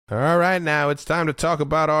All right, now it's time to talk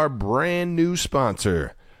about our brand new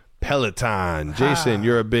sponsor, Peloton. Jason,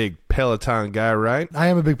 you're a big Peloton guy, right? I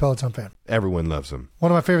am a big Peloton fan. Everyone loves them.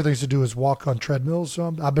 One of my favorite things to do is walk on treadmills,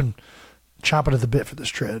 so I've been chomping at the bit for this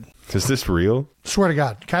tread. Is this real? Swear to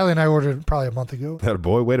God. Kylie and I ordered it probably a month ago. That a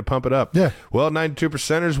boy, way to pump it up. Yeah. Well,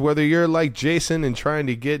 92%ers, whether you're like Jason and trying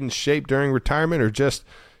to get in shape during retirement or just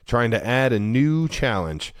trying to add a new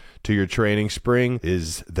challenge to your training, spring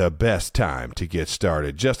is the best time to get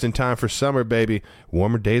started. Just in time for summer, baby.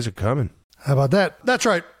 Warmer days are coming. How about that? That's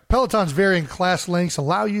right. Peloton's varying class lengths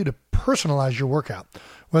allow you to personalize your workout.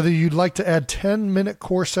 Whether you'd like to add 10-minute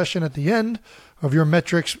core session at the end of your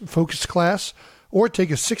metrics-focused class or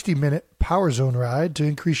take a 60-minute power zone ride to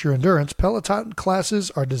increase your endurance, Peloton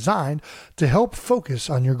classes are designed to help focus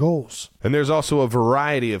on your goals. And there's also a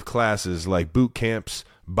variety of classes like boot camps,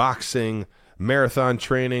 boxing, marathon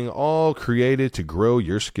training, all created to grow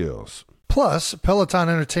your skills. Plus, Peloton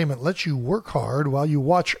Entertainment lets you work hard while you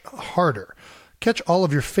watch harder. Catch all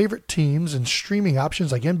of your favorite teams and streaming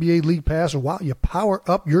options like NBA League Pass while you power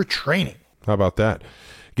up your training. How about that?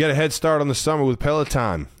 Get a head start on the summer with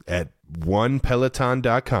Peloton at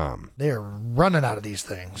onepeloton.com. They're running out of these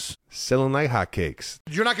things. Selling like hotcakes.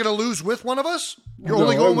 You're not going to lose with one of us? You're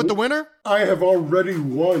only going with the winner? I have already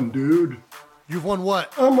won, dude. You've won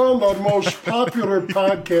what? I'm on the most popular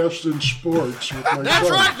podcast in sports with my That's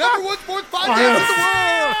son. right. Number one sports podcast in the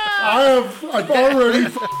world. I've already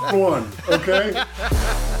won, okay?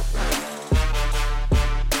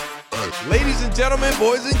 Ladies and gentlemen,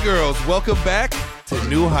 boys and girls, welcome back to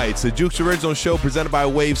New Heights, the Jukes Original Show presented by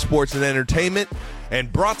Wave Sports and Entertainment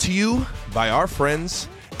and brought to you by our friends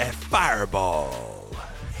at Fireball.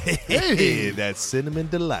 Hey, that's cinnamon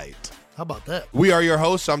delight. How about that? We are your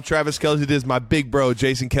hosts. I'm Travis Kelce. This is my big bro,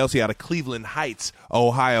 Jason Kelce, out of Cleveland Heights,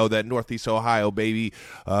 Ohio, that Northeast Ohio, baby.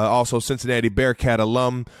 Also, Cincinnati Bearcat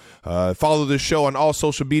alum. Follow the show on all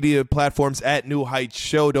social media platforms at New Heights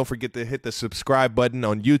Show. Don't forget to hit the subscribe button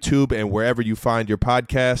on YouTube and wherever you find your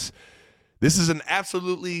podcasts. This is an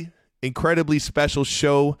absolutely incredibly special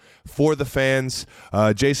show for the fans.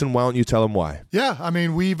 Jason, why don't you tell them why? Yeah, I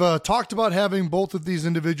mean, we've talked about having both of these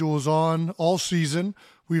individuals on all season.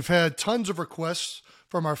 We've had tons of requests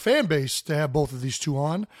from our fan base to have both of these two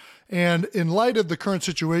on. And in light of the current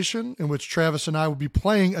situation in which Travis and I will be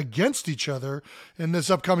playing against each other in this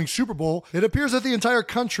upcoming Super Bowl, it appears that the entire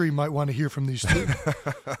country might want to hear from these two.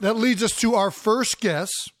 That leads us to our first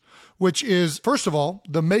guest, which is, first of all,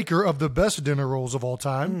 the maker of the best dinner rolls of all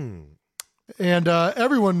time. And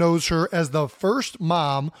everyone knows her as the first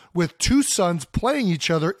mom with two sons playing each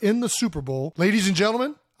other in the Super Bowl. Ladies and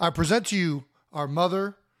gentlemen, I present to you our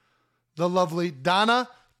mother, the lovely Donna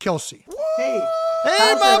Kelce. Hey.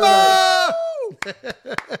 Hey, Mama!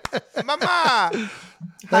 Mama!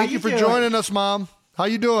 Thank you for joining us, Mom. How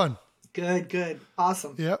you doing? Good.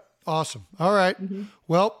 Awesome. Yep, awesome. All right.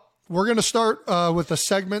 Well, we're going to start with a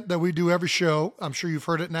segment that we do every show. I'm sure you've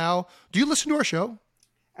heard it now. Do you listen to our show?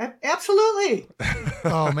 Absolutely.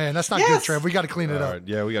 Oh, man, that's not good, Trev. We got to clean it up. Right.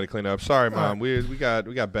 Yeah, we got to clean it up. Sorry, Mom. Right. We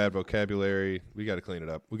got bad vocabulary. We got to clean it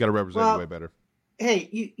up. We got to represent you way better.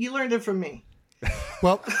 Hey, you learned it from me.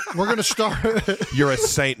 Well, we're going to start. You're a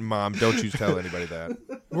saint, Mom. Don't you tell anybody that.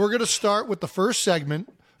 We're going to start with the first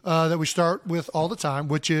segment that we start with all the time,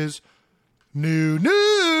 which is New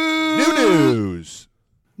News. New News.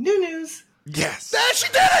 New news. Yes. There,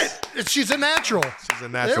 she did it. She's a natural. She's a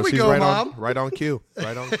natural. There we She's go, right Mom. Right on cue.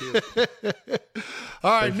 Right on cue.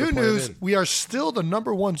 All right, new news. We are still the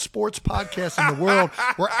number one sports podcast in the world.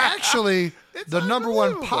 We're actually the number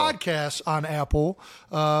one podcast on Apple.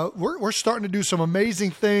 We're starting to do some amazing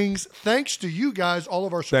things. Thanks to you guys, all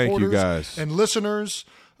of our supporters and listeners.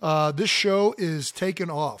 This show is taking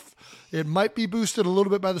off. It might be boosted a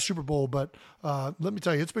little bit by the Super Bowl, but let me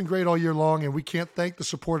tell you, it's been great all year long, and we can't thank the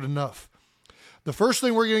support enough. The first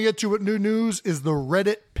thing we're going to get to with new news is the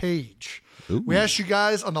Reddit page. Ooh. We asked you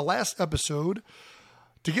guys on the last episode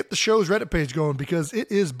to get the show's Reddit page going because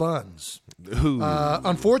it is buns.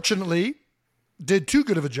 Unfortunately, did too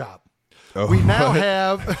good of a job. Oh, we now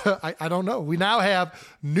have, I don't know, we now have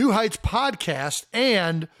New Heights Podcast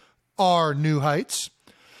and our New Heights.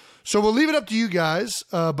 So we'll leave it up to you guys,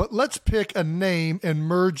 but let's pick a name and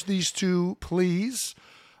merge these two, please.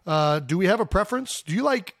 Do we have a preference? Do you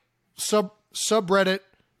like subreddit?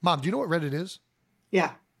 Mom, do you know what Reddit is?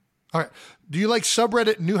 Yeah. All right. Do you like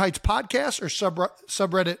subreddit New Heights Podcast or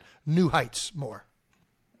subreddit New Heights more?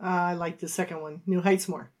 I like the second one, New Heights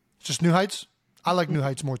more. Just New Heights? I like New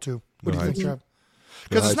Heights more too. What do you think, Trev?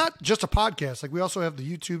 Because it's not just a podcast. Like we also have the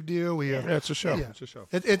YouTube deal. We have, it's a show. Yeah. It's a show.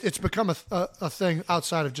 It's become a thing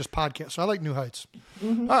outside of just podcasts. So I like New Heights.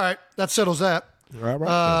 Mm-hmm. All right. That settles that.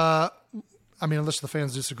 Right. I mean, unless the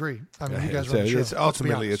fans disagree. I mean, you guys run the show. It's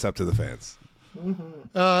ultimately, it's up to the fans.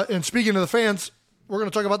 And speaking of the fans, we're going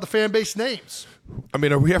to talk about the fan base names. I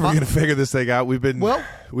mean, are we ever going to figure this thing out? We've been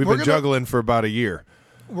juggling for about a year.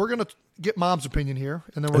 We're going to get Mom's opinion here,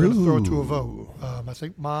 and then we're going to throw it to a vote. I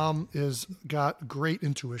think Mom is got great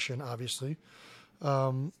intuition, obviously.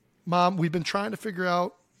 Mom, we've been trying to figure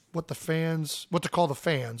out what to call the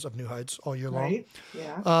fans of New Heights all year long. Right.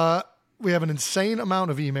 Yeah. We have an insane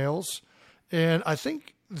amount of emails, and I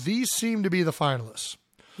think these seem to be the finalists.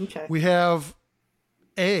 Okay. We have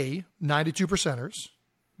A, 92 percenters,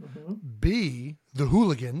 B, the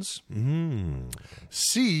hooligans,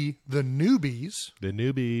 C, the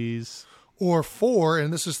newbies, or 4,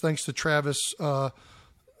 and this is thanks to Travis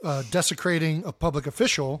desecrating a public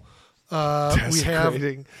official. We have,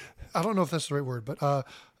 I don't know if that's the right word, but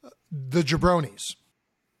the jabronis.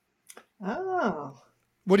 Oh.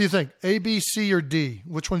 What do you think? A, B, C, or D?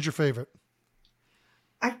 Which one's your favorite?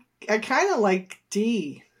 I kind of like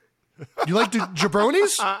D. You like the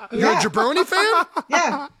jabronis? You're a jabroni fan?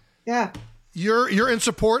 Yeah. Yeah. You're in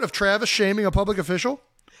support of Travis shaming a public official?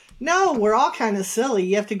 No, we're all kind of silly.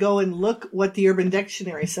 You have to go and look what the Urban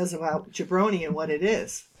Dictionary says about jabroni and what it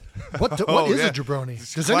is. What is a jabroni?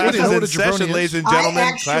 Does Class anybody know what a is in session, jabroni ladies is? and gentlemen. I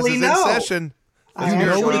actually Class is know. in session. You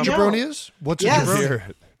know what a actually jabroni is? What's Yes. a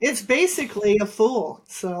jabroni? It's basically a fool.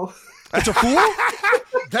 So It's a fool?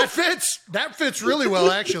 That fits really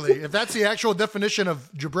well, actually. If that's the actual definition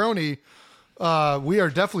of jabroni, we are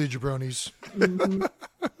definitely jabronis.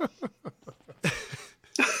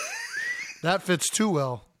 That fits too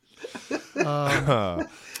well. All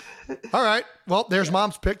right. Well, there's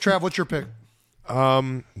Mom's pick. Trav, what's your pick?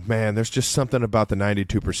 Man, there's just something about the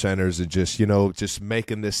 92 percenters and just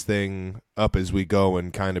making this thing up as we go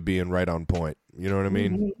and kind of being right on point. You know what I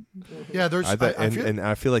mean? Yeah, there's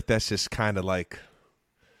I feel like that's just kind of like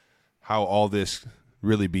how all this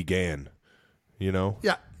really began. You know?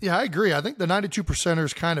 Yeah, I agree. I think the 92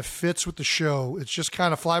 percenters kind of fits with the show. It's just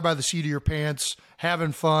kind of fly by the seat of your pants,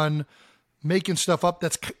 having fun, making stuff up.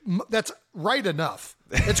 That's right enough.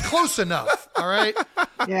 It's close enough. All right.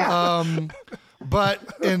 yeah. But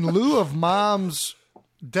in lieu of Mom's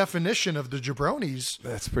definition of the jabronis,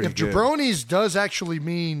 That's pretty if good. jabronis does actually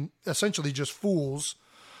mean essentially just fools,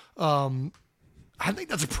 I think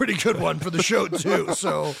that's a pretty good one for the show too.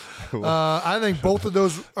 So I think both of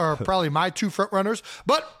those are probably my two front runners.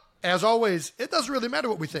 But as always, it doesn't really matter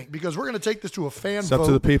what we think because we're going to take this to a fan It's vote. up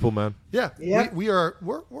to the people, man. Yeah, Yep.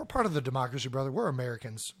 we're part of the democracy, brother. We're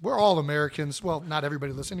Americans. We're all Americans. Well, not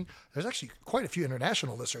everybody listening. There's actually quite a few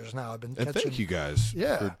international listeners now. I've been And catching. thank you guys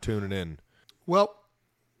for tuning in. Well,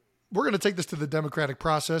 we're going to take this to the democratic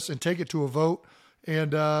process and take it to a vote,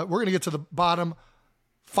 and we're going to get to the bottom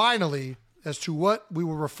finally as to what we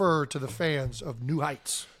will refer to the fans of New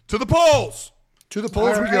Heights. To the polls. To the polls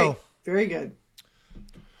All we right. go. Very good.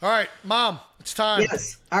 All right, Mom, it's time.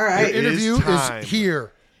 Yes. All right. Your interview It is time. is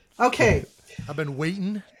here. Okay. I've been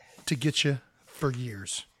waiting to get you for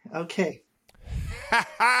years. Okay.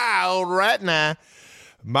 All right now.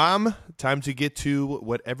 Mom, time to get to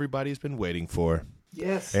what everybody's been waiting for.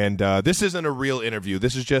 Yes. And this isn't a real interview.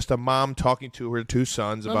 This is just a mom talking to her two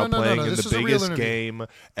sons about no, playing no. in This the is a real biggest interview. game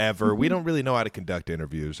ever. We don't really know how to conduct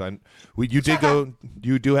interviews. You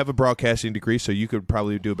do have a broadcasting degree, so you could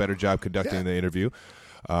probably do a better job conducting the interview.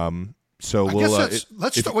 So I we'll guess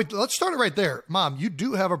let's start it right there. Mom, you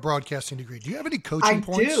do have a broadcasting degree. Do you have any coaching I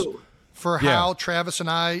points do. for how Travis and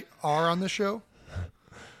I are on this show?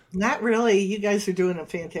 Not really. You guys are doing a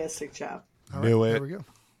fantastic job. All Knew right, it. There we go.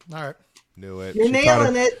 All right. Knew it. You're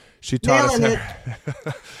nailing it. She taught Nailing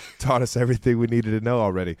us taught us everything we needed to know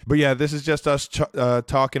already. But yeah, this is just us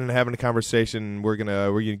talking and having a conversation. We're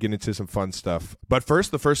gonna get into some fun stuff. But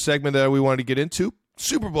first, the first segment that we wanted to get into: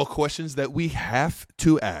 Super Bowl questions that we have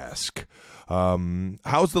to ask.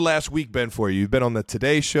 How's the last week been for you? You've been on the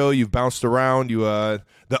Today Show. You've bounced around. The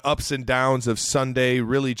ups and downs of Sunday.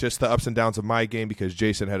 Really, just the ups and downs of my game because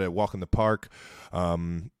Jason had a walk in the park.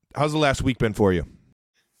 How's the last week been for you?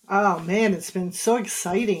 Oh, man, it's been so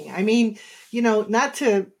exciting. I mean, not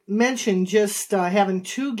to mention just having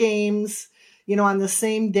two games, on the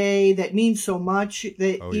same day that means so much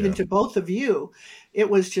that to both of you. It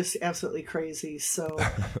was just absolutely crazy. So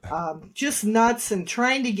just nuts and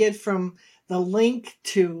trying to get from the link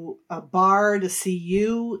to a bar to see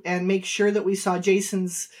you and make sure that we saw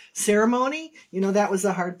Jason's ceremony. That was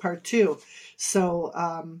the hard part too. So,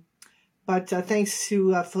 but thanks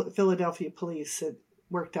to Philadelphia police, it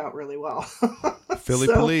worked out really well. Philly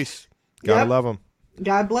police. Gotta love them.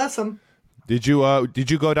 God bless them. Did you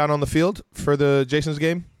go down on the field for the Jason's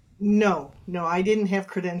game? No, I didn't have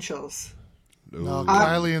credentials. No,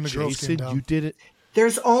 Kylie and the girls Jason, came down. you did it.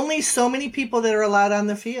 There's only so many people that are allowed on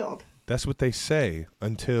the field. That's what they say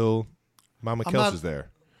until Mama Kelce's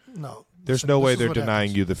there. No. There's no way they're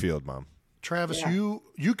denying you the field, Mom. Travis,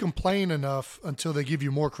 you complain enough until they give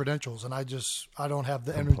you more credentials, and I don't have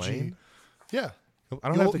the energy. Yeah. I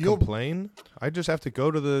don't have to complain. I just have to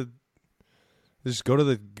go to the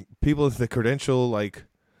people with the credential, like,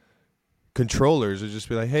 controllers, and just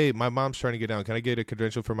be like, hey, my mom's trying to get down. Can I get a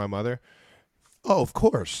credential for my mother? Oh, of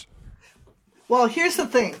course. Well, here's the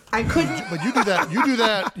thing. I couldn't. But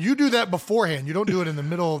you do that beforehand. You don't do it in the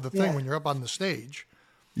middle of the thing when you're up on the stage.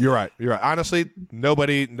 You're right. Honestly,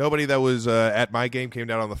 nobody that was at my game came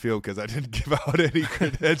down on the field because I didn't give out any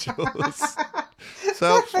credentials.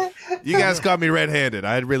 So you guys caught me red-handed.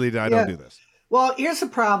 I don't do this. Well, here's the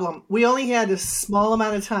problem. We only had a small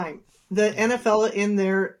amount of time. The NFL, in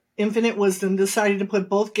their infinite wisdom, decided to put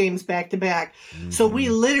both games back to back. So we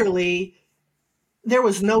literally, there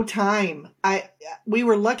was no time. We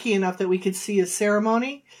were lucky enough that we could see a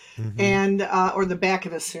ceremony and or the back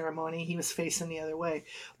of a ceremony. He was facing the other way,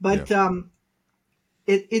 but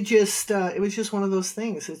it was just one of those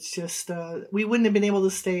things. It's just we wouldn't have been able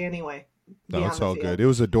to stay anyway. No, it's all good. It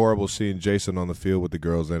was adorable seeing Jason on the field with the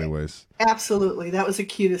girls anyways. Absolutely. That was the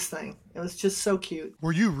cutest thing. It was just so cute.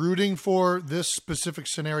 Were you rooting for this specific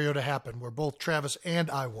scenario to happen where both Travis and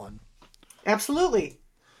I won? Absolutely.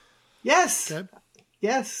 Yes. Okay.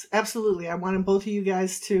 Yes, absolutely. I wanted both of you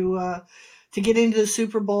guys to get into the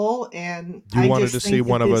Super Bowl, and you wanted to see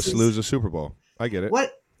one of us lose a Super Bowl. I get it.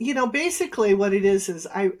 Basically what it is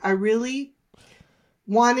I really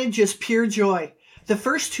wanted just pure joy. The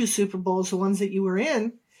first two Super Bowls, the ones that you were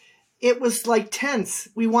in, it was like tense.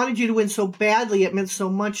 We wanted you to win so badly. It meant so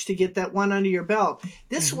much to get that one under your belt.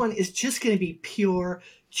 This one is just going to be pure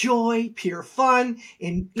joy, pure fun.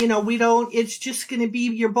 And, it's just going to be,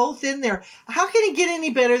 you're both in there. How can it get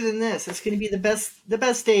any better than this? It's going to be the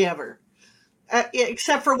best day ever.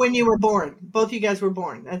 Except for when you were born. Both of you guys were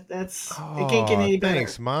born. It can't get any better.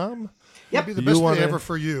 Thanks, Mom. Yep. It'll be the best day ever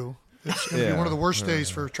for you. It's going to be one of the worst days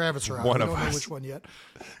for Travis or I. We don't know which one yet.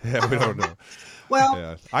 Yeah, we don't know.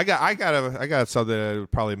 Well, I got something that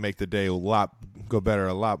would probably make the day go better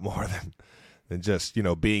a lot more than just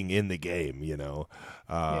being in the game.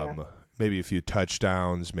 Maybe a few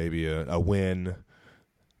touchdowns, maybe a win.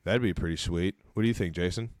 That'd be pretty sweet. What do you think,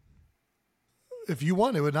 Jason? If you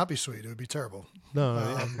won, it would not be sweet. It would be terrible. No,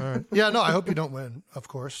 all right. Yeah, no. I hope you don't win. Of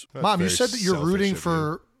course, That's Mom. You said that you're rooting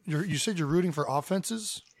for. You said you're rooting for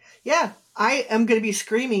offenses. Yeah, I am going to be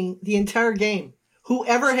screaming the entire game.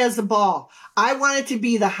 Whoever has the ball. I want it to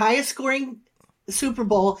be the highest scoring Super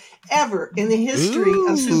Bowl ever in the history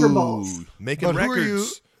of Super Bowls. Making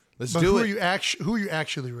records. Let's do it. Who are you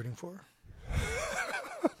actually rooting for?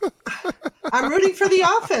 I'm rooting for the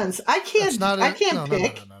offense. I can't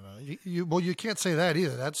pick. No. You can't say that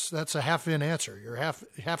either. That's a half-in answer. You're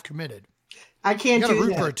half committed. I can't do that. You got to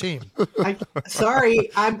root for a team.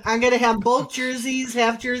 Sorry, I'm going to have both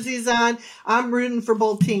half jerseys on. I'm rooting for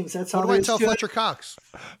both teams. That's all. What do I tell Fletcher Cox?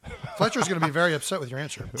 Fletcher's going to be very upset with your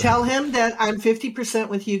answer. Tell him that I'm 50%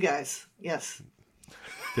 with you guys. Yes.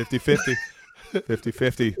 50-50.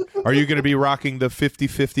 50-50. Are you going to be rocking the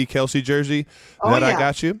 50-50 Kelce jersey that I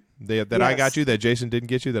got you? That I got you, that Jason didn't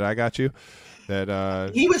get you, that I got you?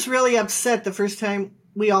 That he was really upset the first time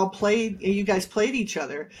you guys played each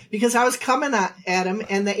other, because I was coming at him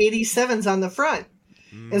and the 87's on the front.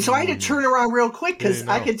 And so I had to turn around real quick because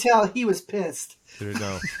I could tell he was pissed. He didn't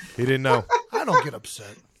know. He didn't know. I don't get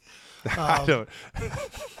upset. I don't.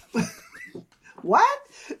 What?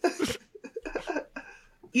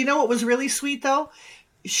 You know what was really sweet, though?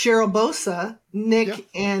 Cheryl Bosa, Nick,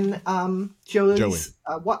 and Joey's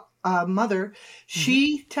mother,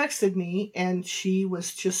 she texted me, and she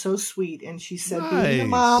was just so sweet. And she said, being the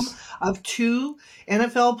mom of two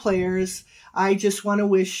NFL players, I just want to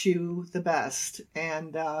wish you the best.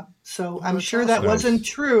 And so I'm sure that wasn't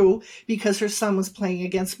true because her son was playing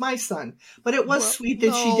against my son. But it was sweet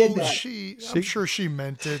that she did that. I'm sure she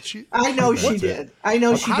meant it. I know she did. I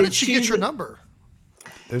know she did. How did she get your number?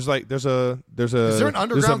 Is there an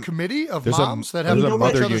underground committee of moms that have each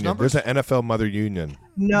other's numbers? There's an NFL mother union.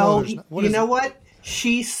 No, you know what?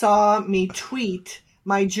 She saw me tweet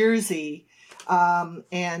my jersey,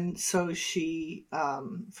 and so she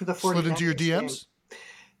for the 49ers slid into your DMs.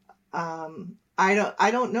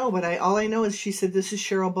 I don't know, but all I know is she said, "This is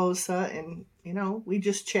Cheryl Bosa," and we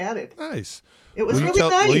just chatted. Nice. It was really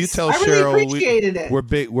nice. Will you tell I Cheryl? really appreciated it. We're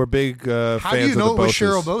big fans How do you know of the it was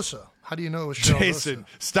Bosas. Cheryl Bosa? How do you know it was Cheryl Jason, Bosa?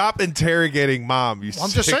 stop interrogating Mom. I'm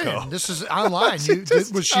just saying. This is online.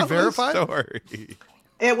 Was she verified? Story.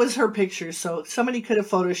 It was her picture, so somebody could have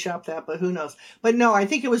photoshopped that, but who knows? But no, I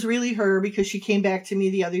think it was really her because she came back to me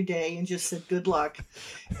the other day and just said good luck,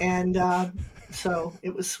 and so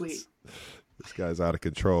it was sweet. This guy's out of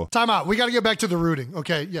control. Time out. We got to get back to the rooting.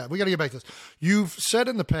 Okay, yeah, we got to get back to this. You've said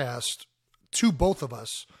in the past to both of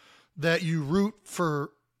us that you root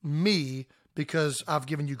for me because I've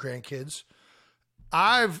given you grandkids.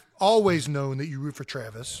 I've always known that you root for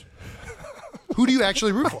Travis. Who do you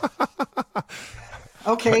actually root for?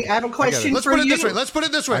 Okay, I have a question Let's for put it you. this way. Let's put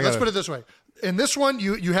it this way. In this one,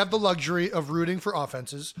 you have the luxury of rooting for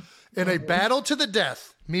offenses. In a battle to the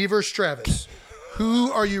death, me versus Travis,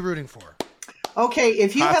 who are you rooting for? Okay,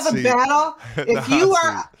 if you Hot have a seat. battle,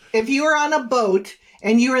 if you are on a boat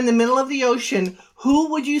and you're in the middle of the ocean, who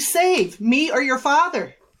would you save? Me or your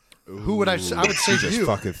father? Who would I would save just you.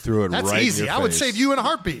 Fucking threw it That's right easy. in your I would face. save you in a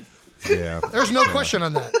heartbeat. Yeah. There's no question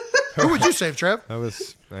on that. Who would you save, Trev? That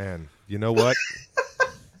was, man, you know what?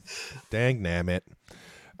 Dang nabbit.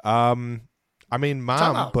 I mean, Time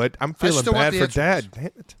Mom, out. but I'm I feeling still want bad the for answers. Dad. Damn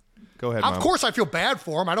it. Go ahead, Mom. Of course I feel bad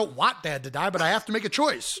for him. I don't want Dad to die, but I have to make a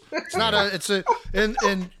choice. It's not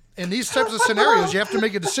in these types of scenarios, you have to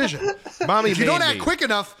make a decision. Mommy If you made don't act me. quick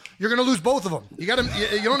enough, you're going to lose both of them. You don't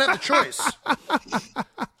have the choice.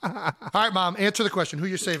 All right, Mom, answer the question. Who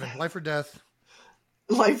you saving? Life or death?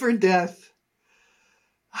 Life or death?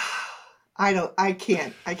 I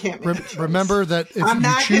can't make a choice. Remember that if I'm you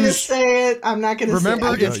not going to choose say it. I'm not going to say it. Remember,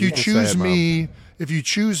 I if just you can say choose it,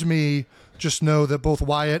 Mom. me, just know that both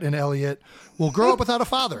Wyatt and Elliot will grow up without a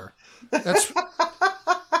father. That's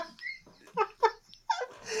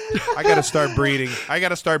I got to start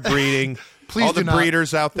breeding. Please All do the not.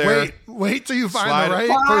 breeders out there. Wait till you find Slide the it.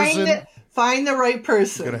 right person. Find the right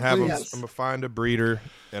person. I'm gonna have 'em- Yes. I'm gonna find a breeder,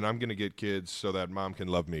 and I'm gonna get kids so that Mom can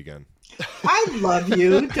love me again. I love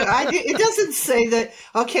you. It doesn't say that.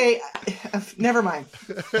 Okay, never mind.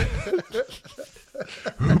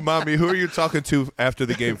 Mommy, who are you talking to after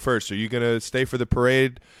the game first? Are you gonna stay for the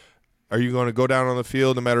parade? Are you going to go down on the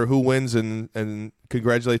field no matter who wins and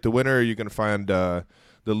congratulate the winner? Or are you going to find the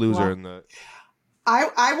loser in the?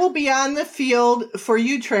 I will be on the field for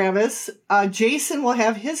you, Travis. Jason will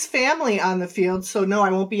have his family on the field, so no, I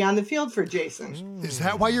won't be on the field for Jason. Is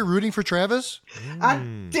that why you're rooting for Travis? I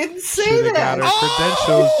didn't say Should have that. got her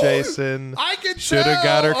credentials, Jason. I can Should have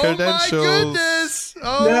got her Oh credentials. my goodness!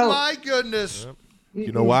 Oh No. my goodness!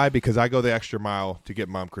 You know why? Because I go the extra mile to get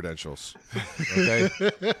Mom credentials. Okay?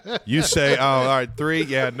 You say, oh, all right, 3.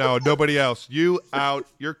 Yeah, no, nobody else. You out.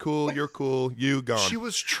 You're cool. You're cool. You gone. She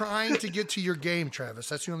was trying to get to your game, Travis.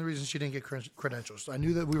 That's the only reason she didn't get credentials. I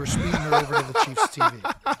knew that we were speeding her over to the Chiefs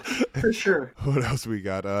TV. For sure. What else we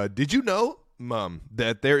got? Did you know, Mom,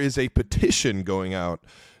 that there is a petition going out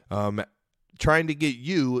trying to get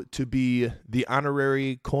you to be the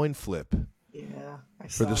honorary coin flip Yeah. I for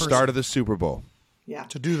saw the it. start of the Super Bowl? Yeah.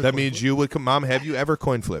 To do That means you would come. Mom, have you ever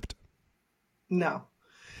coin flipped? No.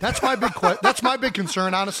 That's my big that's my big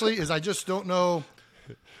concern. Honestly, is I just don't know.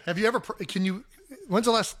 Have you ever? Can you? When's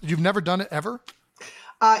the last? You've never done it ever?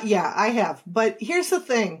 Yeah, I have. But here's the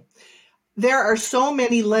thing. There are so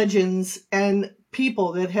many legends and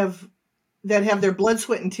people that have their blood,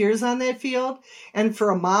 sweat, and tears on that field. And for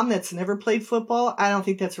a mom that's never played football, I don't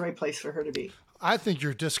think that's the right place for her to be. I think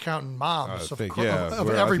you're discounting moms I think, of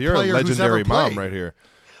every you're player a who's ever legendary mom played. right here.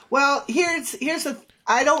 Well, here's the.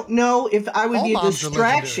 I don't know if I would All be a moms are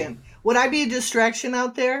distraction. legendary. Would I be a distraction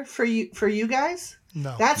out there for you guys?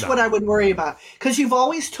 No. That's what I would worry about. Because you've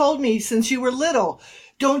always told me since you were little,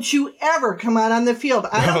 don't you ever come out on the field.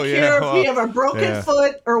 I don't care if you have a broken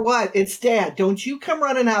foot or what. It's Dad. Don't you come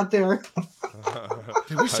running out there.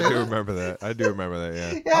 Did we say I do that? remember that. I do remember that,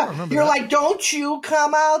 yeah. Yeah, remember you're that. like, don't you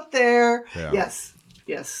come out there. Yeah.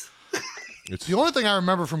 Yes. The only thing I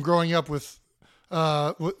remember from growing up with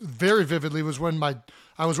very vividly was when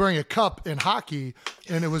I was wearing a cup in hockey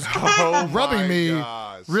and it was rubbing me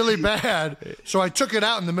gosh. really bad. So I took it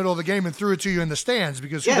out in the middle of the game and threw it to you in the stands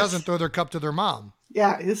because who Yes. doesn't throw their cup to their mom?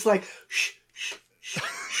 Yeah, it's like, shh.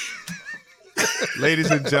 Ladies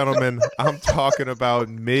and gentlemen, I'm talking about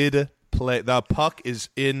mid-play. The puck is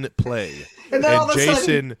in play. And then all of a Jason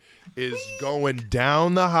sudden- is going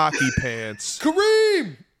down the hockey pants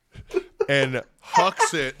Kareem! and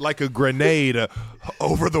hucks it like a grenade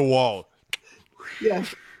over the wall.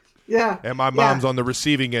 Yeah. And my mom's on the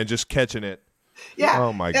receiving end just catching it. Yeah.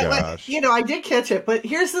 Oh, my And, gosh. I did catch it, but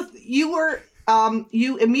here's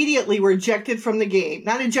you immediately were ejected from the game.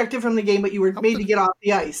 Not ejected from the game, but you were made to get off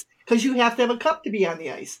the ice because you have to have a cup to be on the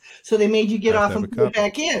ice. So they made you get Have off to have and a go cup.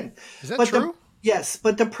 back in. Is that But true? Yes,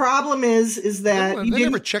 but the problem is that They you never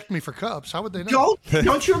didn't. checked me for cups. How would they know?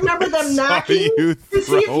 Don't you remember them Saw knocking you to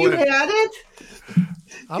see if throw you it. had it?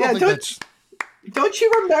 I don't think that's. Don't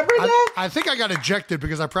you remember that? I think I got ejected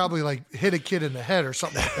because I probably hit a kid in the head or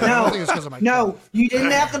something like that. I don't think it's because of my No, you didn't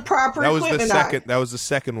have the proper equipment. That was the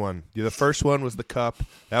second one. The first one was the cup.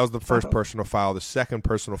 That was the first personal foul. The second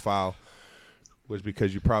personal foul was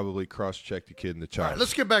because you probably cross-checked the kid in the child. All right,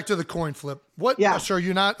 let's get back to the coin flip. What? Yeah. So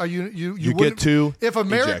you're not? Are you? You get two. If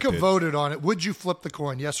America ejected. voted on it, would you flip the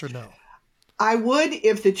coin? Yes or no? I would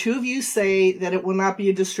if the two of you say that it will not be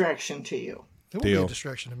a distraction to you. It won't be a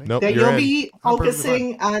distraction to me. Nope, that you're you'll in. be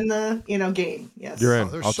focusing on the game. Yes. You're in.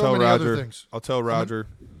 there's I'll so tell many other Roger. things. I'll tell Roger.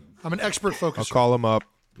 I'm an expert focuser. I'll call him up.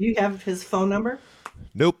 You have his phone number?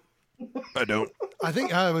 Nope, I don't. I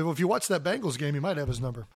think if you watch that Bengals game, you might have his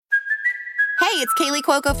number. Hey, it's Kaylee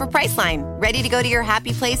Cuoco for Priceline. Ready to go to your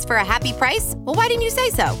happy place for a happy price? Well, why didn't you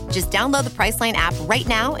say so? Just download the Priceline app right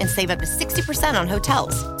now and save up to 60% on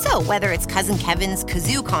hotels. So whether it's Cousin Kevin's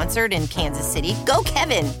Kazoo Concert in Kansas City, go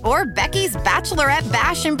Kevin, or Becky's Bachelorette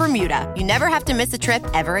Bash in Bermuda, you never have to miss a trip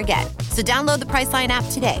ever again. So download the Priceline app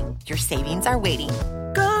today. Your savings are waiting.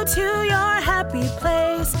 Go to your happy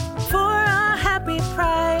place for a happy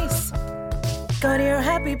price. Go to your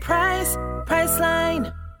happy price,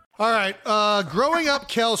 Priceline. All right, growing up,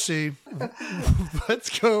 Kelce.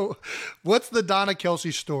 Let's go. What's the Donna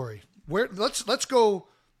Kelce story? Let's go.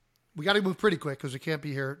 We got to move pretty quick because we can't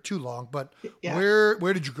be here too long. But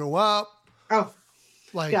where did you grow up? Oh,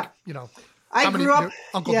 I grew up.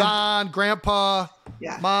 Uncle Don, Grandpa,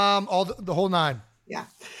 Mom, all the whole nine. Yeah,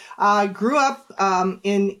 grew up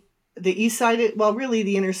in the east side. Really,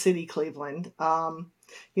 the inner city, Cleveland.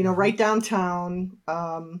 Right downtown.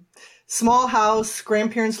 Small house.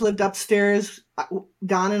 Grandparents lived upstairs.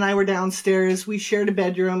 Don and I were downstairs. We shared a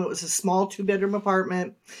bedroom. It was a small 2-bedroom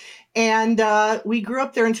apartment, and we grew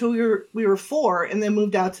up there until we were 4, and then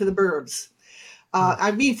moved out to the burbs.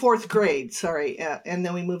 I mean, 4th grade. Sorry, and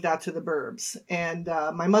then we moved out to the burbs. And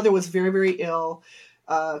my mother was very, very ill.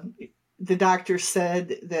 The doctor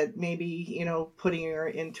said that maybe, putting her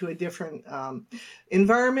into a different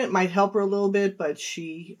environment might help her a little bit, but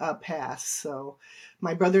she passed. So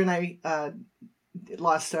my brother and I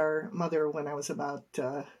lost our mother when I was about,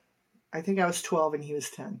 I think I was 12 and he was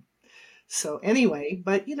 10. So anyway,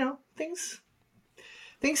 but, things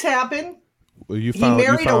happen. Well, he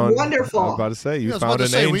married a wonderful. I was about to say you found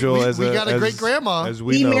an angel. We got a great grandma.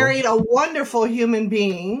 He married a wonderful human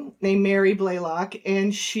being named Mary Blaylock,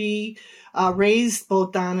 and she raised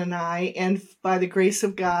both Don and I. And by the grace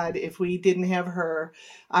of God, if we didn't have her,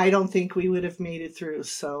 I don't think we would have made it through.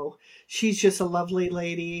 So she's just a lovely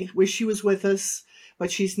lady. Wish she was with us,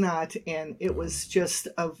 but she's not. And it was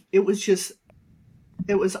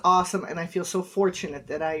awesome. And I feel so fortunate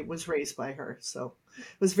that I was raised by her. So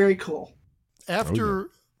it was very cool. After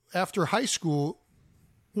high school,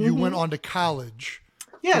 you went on to college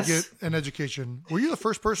to get an education. Were you the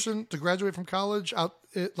first person to graduate from college?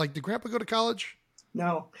 Did Grandpa go to college?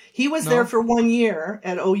 No, he was there for 1 year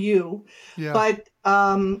at OU, but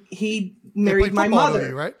he married my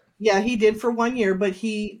mother. OU, right? Yeah, he did for 1 year, but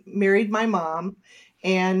he married my mom,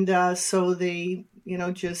 and so they,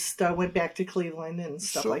 just went back to Cleveland and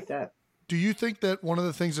stuff like that. Do you think that one of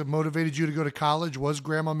the things that motivated you to go to college was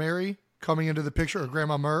Grandma Mary coming into the picture, or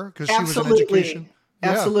Grandma Murr, because she was in education?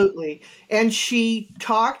 Absolutely. And she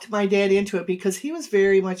talked my dad into it because he was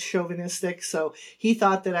very much chauvinistic. So he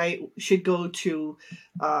thought that I should go to,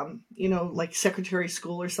 like secretary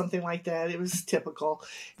school or something like that. It was typical.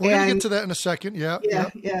 We're going to get to that in a second. Yeah.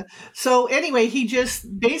 So anyway, he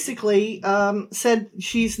just basically said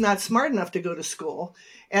she's not smart enough to go to school.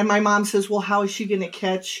 And my mom says, well, how is she going to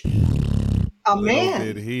catch a man?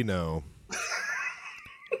 Little did he know.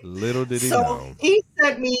 Little did he know. So he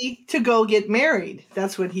sent me to go get married.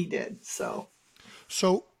 That's what he did. So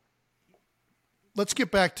let's get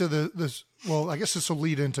back to this. Well, I guess this will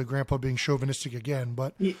lead into Grandpa being chauvinistic again.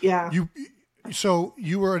 But yeah, you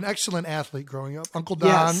were an excellent athlete growing up. Uncle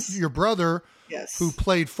Don, your brother, who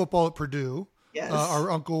played football at Purdue. Yes. Our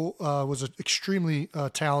uncle was an extremely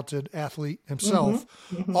talented athlete himself.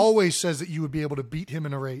 Always says that you would be able to beat him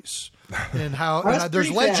in a race. And how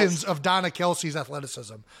there's legends of Donna Kelce's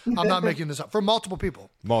athleticism. I'm not making this up. For multiple people.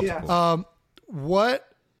 What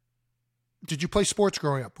did you play sports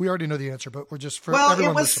growing up? We already know the answer, but we're just for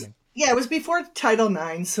everyone listening. Yeah, it was before Title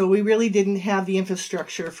IX, so we really didn't have the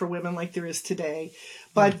infrastructure for women like there is today.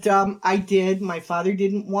 But I did. My father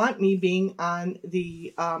didn't want me being on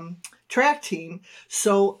the track team,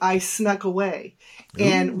 so I snuck away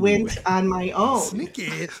and went on my own.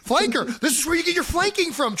 Sneaky flanker. This is where you get your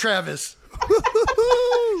flanking from, Travis.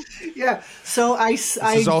 Yeah. So this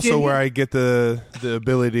is also where I get the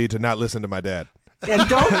ability to not listen to my dad. And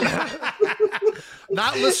don't.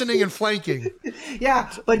 Not listening and flanking.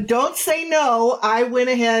 Yeah, but don't say no. I went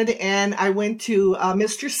ahead and I went to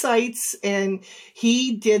Mr. Seitz, and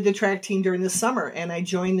he did the track team during the summer, and I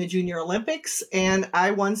joined the Junior Olympics, and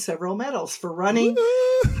I won several medals for running,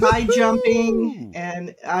 high jumping,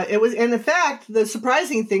 and it was. And in fact, the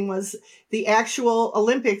surprising thing was the actual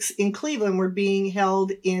Olympics in Cleveland were being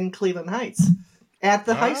held in Cleveland Heights at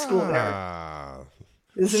the high school there.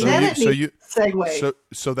 Isn't that a neat segue?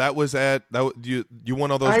 So that was you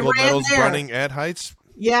won all those gold medals running at Heights?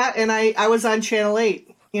 Yeah, and I was on Channel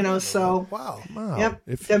 8, so. Wow. Yep,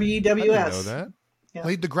 WWS. I didn't know that. Yeah.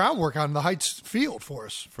 Laid the groundwork on the Heights field for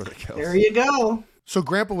us. For the Kelce. There you go. So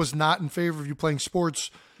Grandpa was not in favor of you playing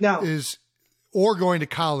sports or going to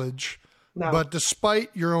college. No. But despite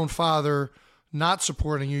your own father not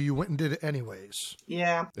supporting you, you went and did it anyways.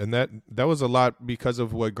 Yeah. And that was a lot because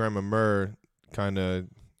of what Grandma Murr kind of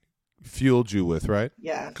fueled you with, right?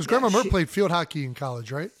 Yeah. Because Grandma Murr played field hockey in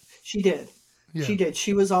college, right? She did. Yeah. She did.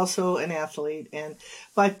 She was also an athlete,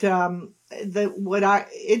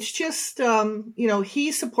 it's just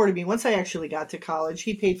he supported me once I actually got to college.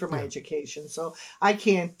 He paid for my education, so I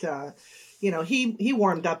can't. He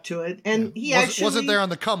warmed up to it, and he wasn't there on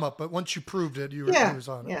the come up, but once you proved it, he was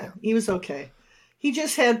on it. Yeah, he was okay. He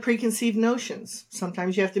just had preconceived notions.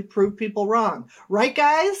 Sometimes you have to prove people wrong. Right,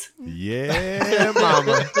 guys? Yeah,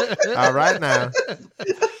 mama. All right now.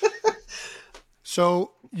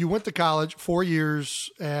 So you went to college 4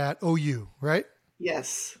 years at OU, right?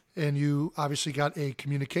 Yes. And you obviously got a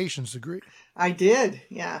communications degree. I did,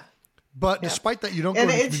 yeah. But despite that, you don't go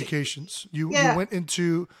into communications. You went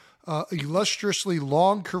into an illustriously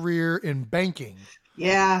long career in banking.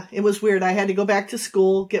 Yeah, it was weird. I had to go back to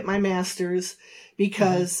school, get my master's,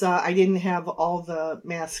 because I didn't have all the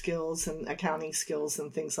math skills and accounting skills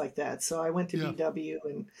and things like that. So I went to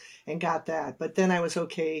BW and got that. But then I was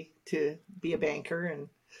okay to be a banker, and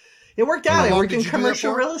it worked out. I worked in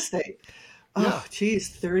commercial real estate. Oh, geez,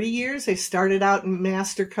 30 years. I started out in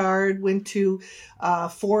MasterCard, went to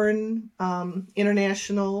foreign,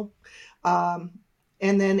 international, and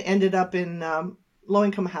then ended up in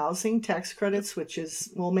low-income housing tax credits, which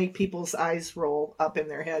will make people's eyes roll up in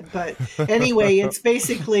their head. But anyway, it's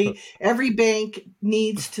basically every bank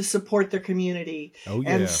needs to support their community. Oh,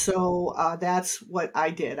 yeah. And so that's what I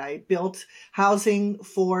did. I built housing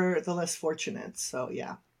for the less fortunate. So,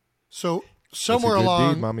 yeah. So somewhere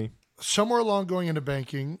along going into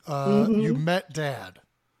banking, you met Dad.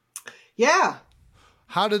 Yeah.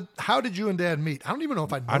 How did you and Dad meet? I don't even know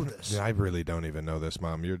if I know this. I really don't even know this,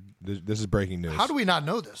 Mom. This is breaking news. How do we not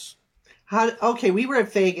know this? Okay, we were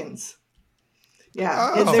at Fagan's.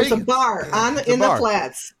 Yeah, and there's a bar in the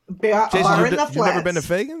flats. Jason, bar in the flats. You've never been to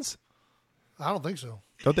Fagan's? I don't think so.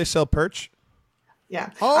 Don't they sell perch? Yeah.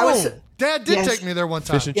 Oh, Dad did take me there one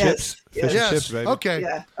time. Fish and chips. Fish and chips, baby. Okay.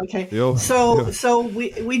 Yeah. Okay. So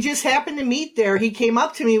we just happened to meet there. He came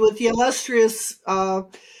up to me with the illustrious,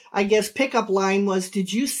 I guess, pickup line was,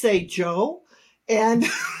 "Did you say Joe?" And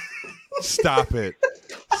Stop it.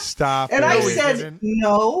 And I said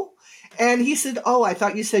no. And he said, "Oh, I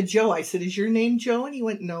thought you said Joe." I said, "Is your name Joe?" And he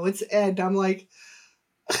went, "No, it's Ed." I'm like,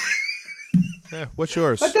 yeah, what's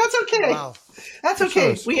yours? But that's okay. Wow. That's okay.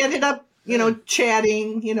 Yours? We ended up,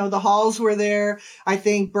 chatting. The halls were there. I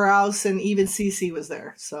think Browse and even Cece was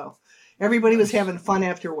there. So everybody was having fun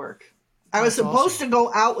after work. I was supposed to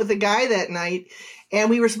go out with a guy that night, and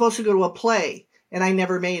we were supposed to go to a play, and I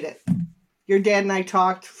never made it. Your dad and I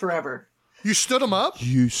talked forever. You stood him up?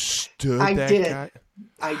 You stood I that did. guy?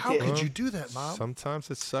 How could you do that, Mom? Sometimes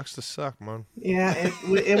it sucks to suck, man. Yeah,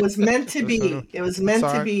 it was meant to be. It was meant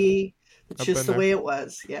to be. It's just the way it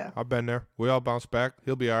was. Yeah. I've been there. We all bounce back.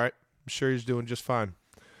 He'll be all right. I'm sure he's doing just fine.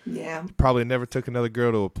 Yeah. Probably never took another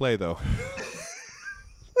girl to a play, though.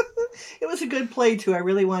 It was a good play, too. I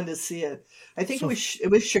really wanted to see it. I think it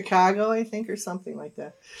was Chicago, I think, or something like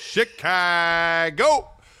that. Chicago!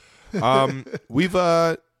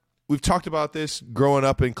 We've talked about this growing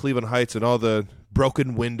up in Cleveland Heights and all the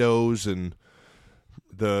broken windows and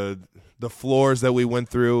the floors that we went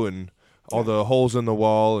through and all the holes in the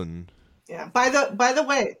wall and yeah. By the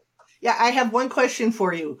way, I have one question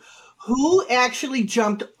for you. Who actually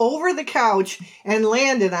jumped over the couch and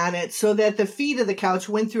landed on it so that the feet of the couch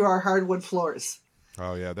went through our hardwood floors?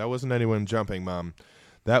 Oh yeah, that wasn't anyone jumping, Mom.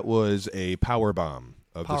 That was a power bomb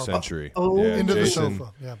of the century. Oh, yeah, into Jason, the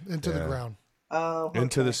sofa. Yeah, into the ground. Oh, okay.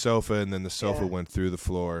 Into the sofa, and then the sofa went through the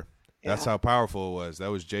floor. That's how powerful it was. That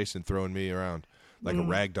was Jason throwing me around like a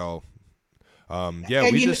rag doll.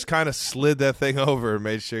 We just kind of slid that thing over and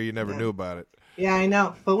made sure you never knew about it. Yeah, I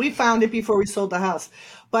know. But we found it before we sold the house.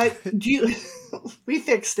 But we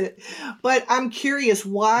fixed it. But I'm curious,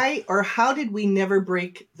 why or how did we never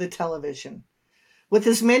break the television? With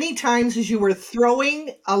as many times as you were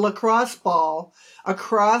throwing a lacrosse ball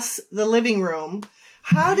across the living room,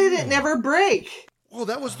 how did it never break? Well,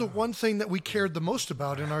 that was the one thing that we cared the most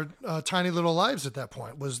about in our tiny little lives at that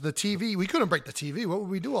point was the TV. We couldn't break the TV. What would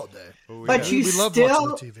we do all day? But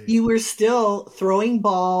you were still throwing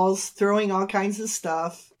balls, throwing all kinds of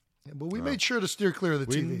stuff. Yeah, but we made sure to steer clear of the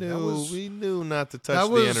TV. We knew not to touch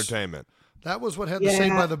the entertainment. That was what had the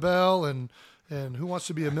Saved by the Bell and Who Wants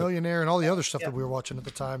to Be a Millionaire and all the other stuff that we were watching at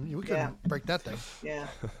the time. We couldn't break that thing. Yeah,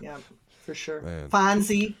 for sure. Man.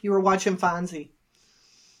 Fonzie, you were watching Fonzie.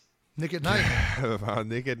 Nick at Night.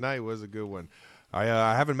 Nick at Night was a good one.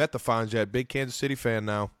 I haven't met the Fonz yet. Big Kansas City fan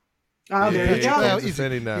now. Oh, there you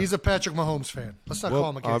go. He's a Patrick Mahomes fan. Let's not call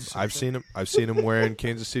him a Kansas City fan. I've seen him wearing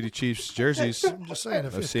Kansas City Chiefs jerseys. I'm just saying,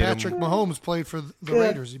 if Patrick Mahomes played for the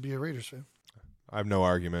Raiders, he'd be a Raiders fan. I have no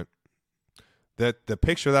argument. That the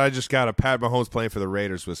picture that I just got of Pat Mahomes playing for the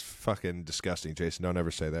Raiders was fucking disgusting, Jason. Don't ever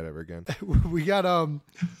say that ever again. We got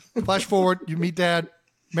flash forward. You meet Dad,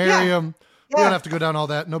 marry him. Yeah. We don't have to go down all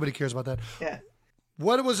that. Nobody cares about that. Yeah.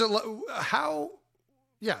 What was it? How?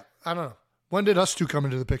 Yeah, I don't know. When did us two come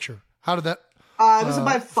into the picture? How did that? It was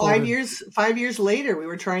about 5 years. 5 years later, we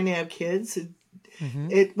were trying to have kids.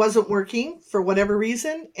 It wasn't working for whatever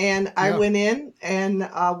reason, and I went in. And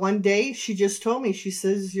one day, she just told me. She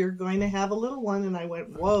says, "You're going to have a little one," and I went,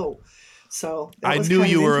 "Whoa." So I knew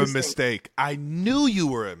you were a mistake. I knew you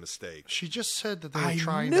were a mistake. She just said that they were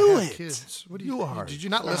trying to have kids. What do you are? Did you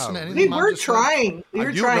not listen to anything? We were trying. We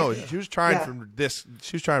were trying. No, she was trying from this.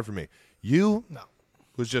 She was trying for me. You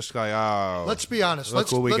was just like, oh. Let's be honest.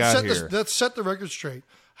 Let's set the record straight.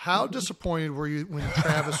 How disappointed were you when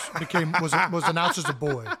Travis was announced as a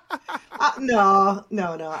boy? No,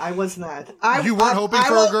 I was not. You weren't hoping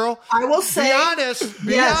for a girl? I will say. Be honest.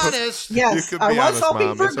 Be honest. Yes, I was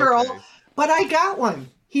hoping for a girl. Okay. But I got one.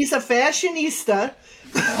 He's a fashionista.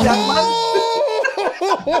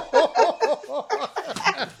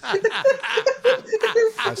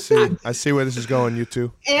 I see where this is going, you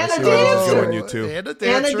two. And a dancer. And a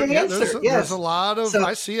dancer. Yes. There's a lot of.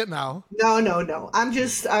 I see it now. No. I'm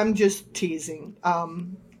just teasing.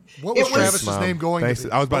 What was Travis's name going to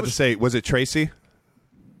be? I was about to say, was it Tracy?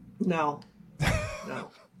 No.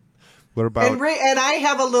 What about? And I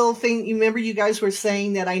have a little thing. You remember you guys were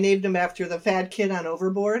saying that I named him after the fat kid on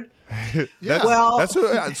Overboard? That's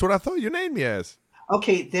what I thought you named me as.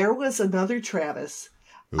 Okay, there was another Travis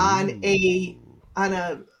on a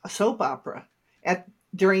soap opera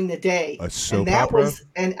during the day. A soap opera?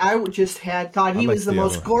 And I just thought he was the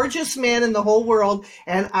most gorgeous man in the whole world,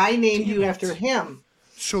 and I named you after him.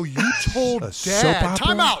 So you told Dad.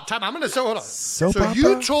 Time out. I'm going to say, hold on. So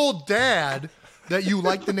you told Dad that you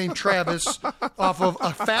like the name Travis off of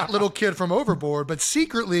a fat little kid from Overboard, but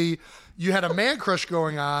secretly you had a man crush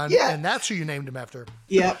going on, and that's who you named him after.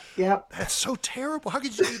 Yep. That's so terrible. How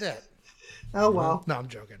could you do that? Oh, well. No, I'm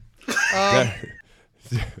joking.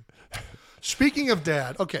 Speaking of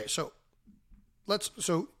Dad, okay, so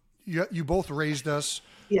you both raised us.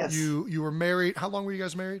 Yes. You were married. How long were you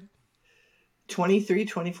guys married? 23,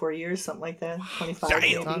 24 years, something like that. 25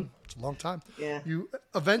 maybe. It's a long time. Yeah. You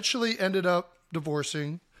eventually ended up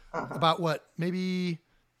divorcing about what, maybe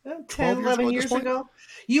 10, 11 years ago?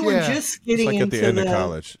 You were just getting like into at the end of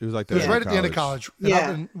college. It was like it was right at the end of college.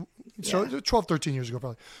 Yeah. So 12, 13 years ago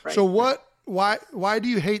probably. Right. So why do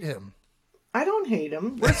you hate him? I don't hate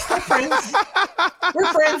him. We're still friends.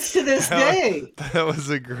 We're friends to this day. That was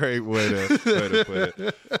a great way to put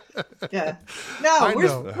it. Yeah. No,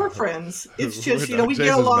 we're friends. It's just, we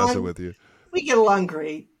get along. Messing with you. We get along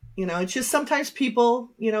great. It's just sometimes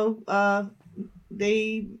people,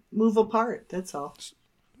 they move apart. That's all.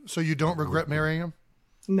 So you don't regret marrying him?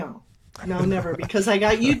 No, never. Because I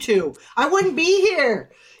got you two. I wouldn't be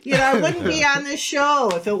here. I wouldn't be on this show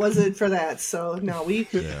if it wasn't for that. So no,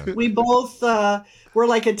 we both were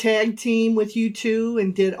like a tag team with you two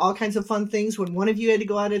and did all kinds of fun things. When one of you had to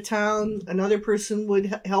go out of town, another person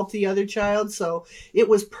would help the other child. So it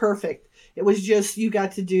was perfect. It was just, you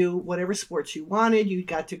got to do whatever sports you wanted. You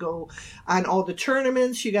got to go on all the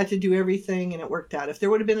tournaments. You got to do everything, and it worked out. If there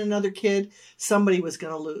would have been another kid, somebody was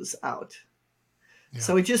going to lose out. Yeah.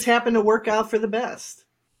 So it just happened to work out for the best.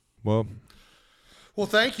 Well,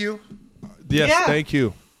 thank you. Yes, yeah. Thank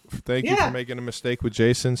you. Thank you for making a mistake with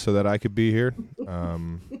Jason so that I could be here.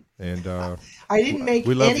 And I didn't make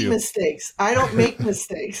any mistakes. I don't make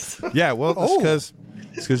mistakes. Yeah, well, it's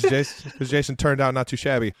because Jason turned out not too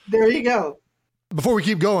shabby. There you go. Before we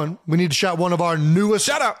keep going, we need to shout one of our newest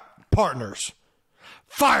Shout out partners,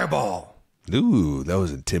 Fireball. Ooh, that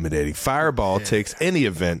was intimidating. Fireball takes any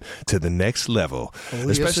event to the next level,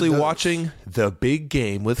 especially yes, it does. watching the big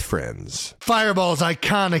game with friends. Fireball's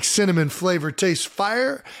iconic cinnamon flavor tastes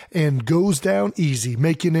fire and goes down easy,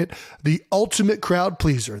 making it the ultimate crowd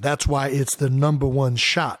pleaser. That's why it's the #1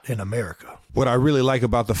 shot in America. What I really like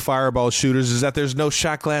about the Fireball shooters is that there's no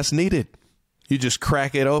shot glass needed. You just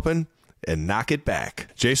crack it open and knock it back.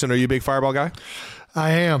 Jason, are you a big Fireball guy?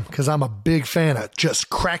 I am, because I'm a big fan of just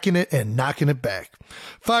cracking it and knocking it back.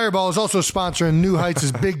 Fireball is also sponsoring New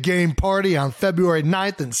Heights' Big Game Party on February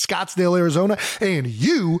 9th in Scottsdale, Arizona, and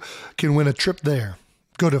you can win a trip there.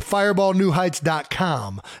 Go to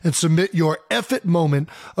fireballnewheights.com and submit your effort moment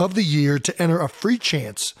of the year to enter a free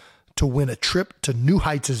chance to win a trip to New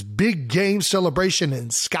Heights' Big Game celebration in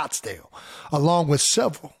Scottsdale, along with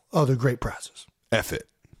several other great prizes. Effort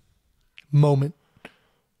Moment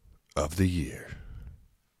of the year.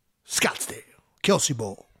 Scottsdale, Kelce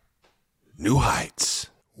Bowl. New Heights.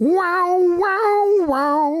 Wow, wow,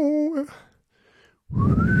 wow.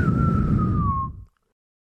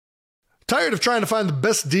 Tired of trying to find the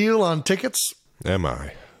best deal on tickets? Am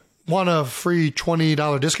I? Want a free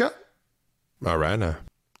 $20 discount? All right now.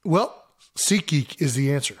 Well, SeatGeek is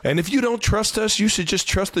the answer. And if you don't trust us, you should just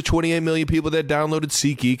trust the 28 million people that downloaded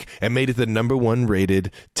SeatGeek and made it the #1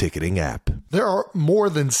 rated ticketing app. There are more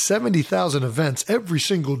than 70,000 events every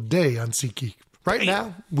single day on SeatGeek. Right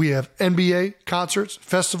now, we have NBA, concerts,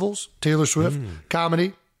 festivals, Taylor Swift,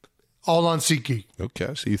 comedy, all on SeatGeek.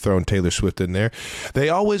 Okay, so you're throwing Taylor Swift in there. They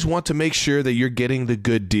always want to make sure that you're getting the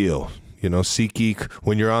good deal. You know, SeatGeek,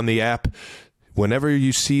 when you're on the app, whenever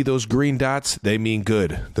you see those green dots, they mean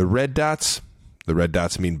good. The red dots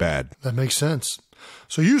mean bad. That makes sense.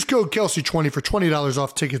 So use code Kelce20 for $20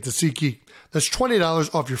 off tickets to SeatGeek. That's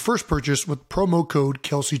 $20 off your first purchase with promo code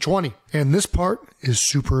Kelce20. And this part is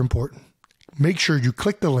super important. Make sure you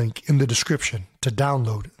click the link in the description to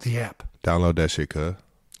download the app. Download that shit, cuz.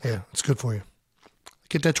 Yeah, it's good for you.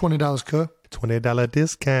 Get that $20, cuz. $20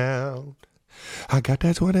 discount. I got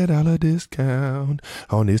that $20 discount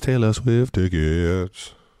on these Taylor Swift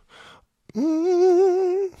tickets.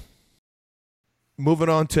 Moving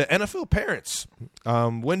on to NFL parents.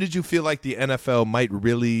 When did you feel like the NFL might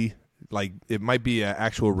really, like, it might be an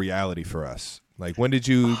actual reality for us? Like, when did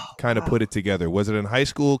you kind of put it together? Was it in high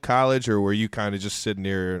school, college, or were you kind of just sitting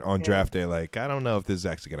there on draft day like, I don't know if this is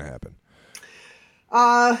actually going to happen?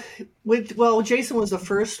 Well, Jason was the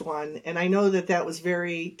first one, and I know that was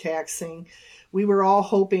very taxing. We were all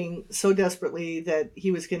hoping so desperately that he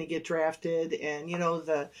was going to get drafted, and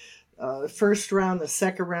the first round, the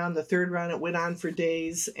second round, the third round, it went on for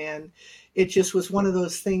days, and it just was one of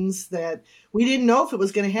those things that we didn't know if it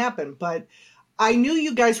was going to happen. But I knew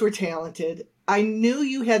you guys were talented. I knew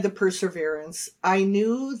you had the perseverance. I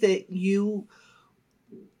knew that you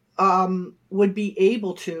would be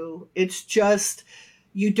able to. It's just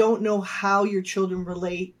you don't know how your children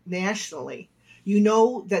relate nationally. You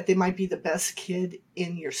know that they might be the best kid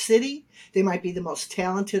in your city. They might be the most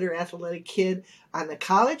talented or athletic kid on the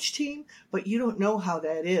college team, but you don't know how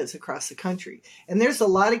that is across the country. And there's a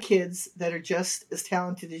lot of kids that are just as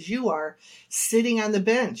talented as you are sitting on the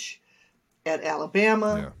bench at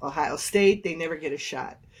Alabama, Ohio State. They never get a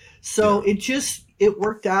shot. So it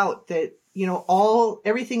worked out that,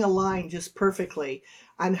 everything aligned just perfectly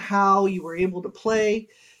on how you were able to play,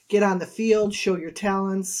 get on the field, show your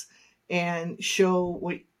talents, and show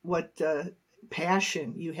what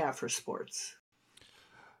passion you have for sports.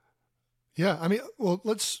 Yeah, I mean,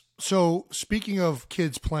 so speaking of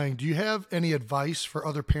kids playing, do you have any advice for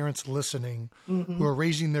other parents listening who are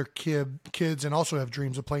raising their kids and also have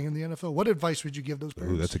dreams of playing in the NFL? What advice would you give those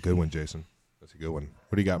parents? Ooh, that's a good one, Jason. That's a good one.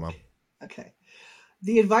 What do you got, Mom? Okay.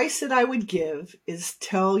 The advice that I would give is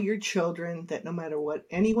tell your children that no matter what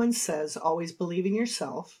anyone says, always believe in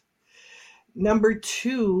yourself. Number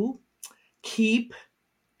 2, keep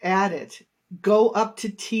at it. Go up to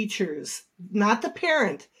teachers, not the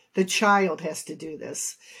parent. The child has to do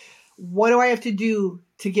this. What do I have to do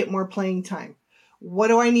to get more playing time? What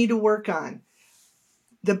do I need to work on?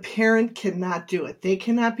 The parent cannot do it. They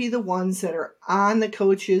cannot be the ones that are on the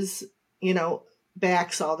coaches,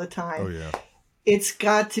 backs all the time. Oh, yeah. It's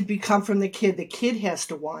got to come from the kid. The kid has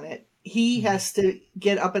to want it. He has to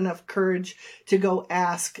get up enough courage to go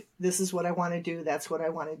ask, this is what I want to do. That's what I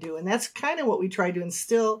want to do. And that's kind of what we tried to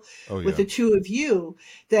instill with the two of you,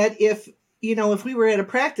 that if we were at a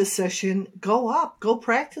practice session, go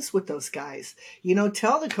practice with those guys.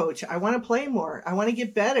 Tell the coach, I want to play more. I want to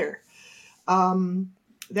get better.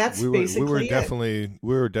 that's we basically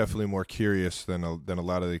we were definitely more curious than a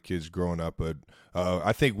lot of the kids growing up. But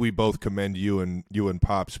I think we both commend you and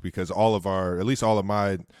Pops, because at least all of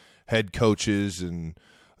my head coaches and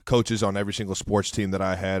coaches on every single sports team that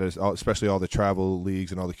I had, especially all the travel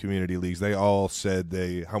leagues and all the community leagues, they all said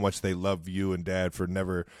how much they love you and Dad for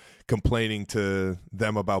never complaining to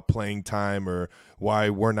them about playing time or why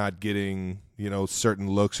we're not getting, certain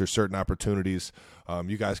looks or certain opportunities.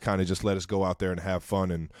 You guys kind of just let us go out there and have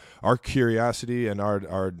fun, and our curiosity and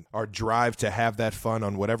our drive to have that fun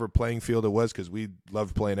on whatever playing field it was, because we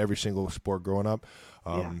loved playing every single sport growing up.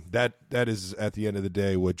 That is at the end of the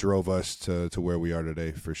day what drove us to where we are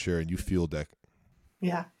today, for sure. And you fueled that.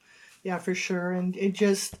 Yeah, for sure. And it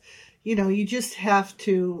just, you just have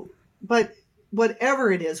to, but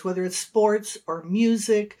whatever it is, whether it's sports or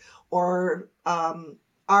music or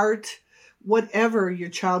art, whatever your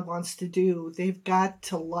child wants to do, they've got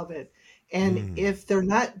to love it. And if they're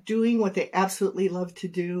not doing what they absolutely love to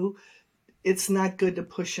do, it's not good to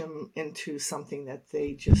push them into something that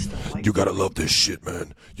they just don't like. You got to love this shit,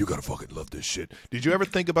 man. You got to fucking love this shit. Did you ever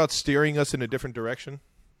think about steering us in a different direction?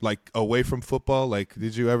 Like away from football? Like,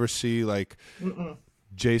 did you ever see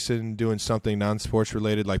Jason doing something non-sports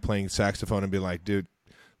related, like playing saxophone, and be like, dude,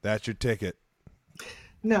 that's your ticket?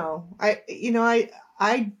 No,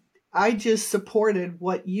 I just supported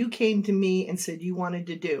what you came to me and said you wanted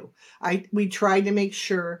to do. We tried to make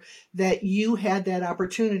sure that you had that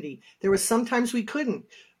opportunity. There was sometimes we couldn't.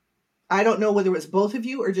 I don't know whether it was both of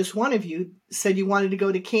you or just one of you said you wanted to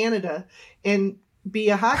go to Canada and be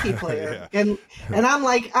a hockey player. And I'm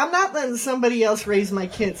like, I'm not letting somebody else raise my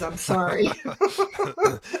kids. I'm sorry.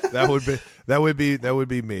 That would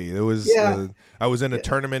be me. It was I was in a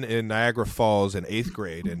tournament in Niagara Falls in 8th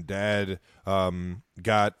grade, and Dad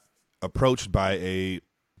got approached by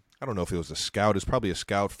I don't know if it was a scout. It's probably a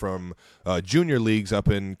scout from junior leagues up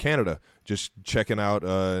in Canada, just checking out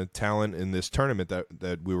talent in this tournament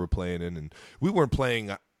that we were playing in. And we weren't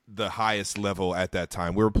playing the highest level at that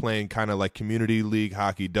time. We were playing kind of like community league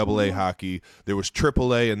hockey, AA hockey. There was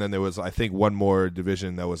AAA, and then there was, I think, one more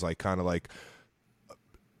division that was like kind of like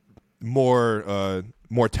more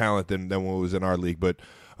talent than what was in our league. But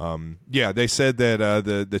they said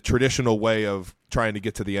that the traditional way of trying to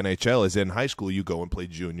get to the NHL is in high school. You go and play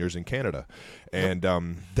juniors in Canada. And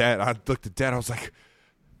I looked at Dad. I was like,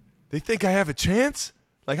 they think I have a chance?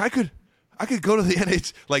 Like I could go to the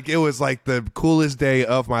NHL. Like, it was like the coolest day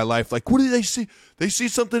of my life. Like, what do they see? They see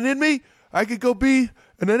something in me? I could go be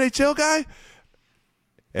an NHL guy?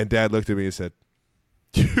 And Dad looked at me and said,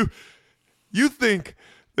 you think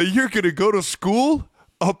that you're going to go to school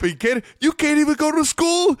up in Canada? You can't even go to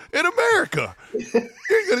school in America.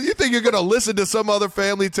 You think you're going to listen to some other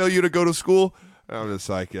family tell you to go to school? And I'm just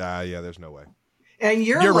like, there's no way. And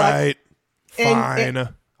you're right. Fine.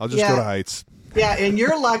 I'll just go to Heights. Yeah, and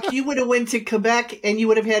your luck, you would have went to Quebec and you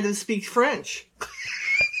would have had to speak French.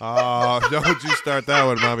 Oh, don't you start that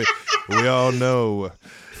one, Mommy. We all know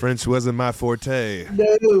French wasn't my forte.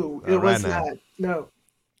 No, it was not. No.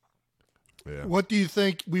 Yeah. What do you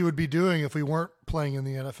think we would be doing if we weren't playing in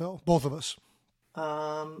the NFL? Both of us.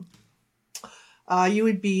 You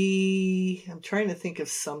would be, I'm trying to think of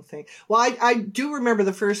something. Well, I do remember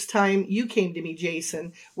the first time you came to me,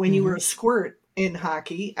 Jason, when you were a squirt in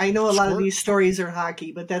hockey. I know a lot of these stories are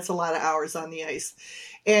hockey, but that's a lot of hours on the ice.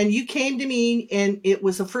 And you came to me, and it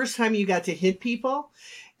was the first time you got to hit people.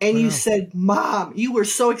 And you said, Mom, you were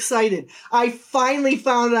so excited. I finally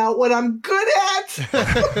found out what I'm good at.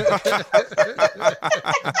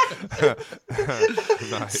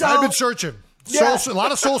 Nice. So, I've been searching. A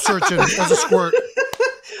lot of soul searching as a squirt.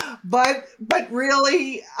 But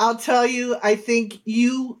really, I'll tell you, I think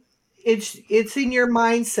it's in your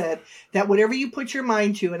mindset that whatever you put your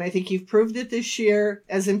mind to, and I think you've proved it this year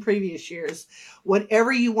as in previous years,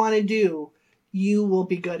 whatever you want to do, you will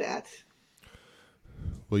be good at.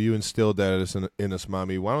 Well, you instilled that in us,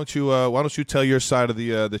 Mommy. Why don't you tell your side of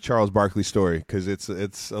the Charles Barkley story, because it's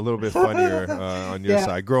a little bit funnier on your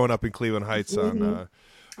side. Growing up in Cleveland Heights, on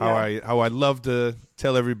how I love to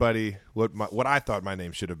tell everybody what I thought my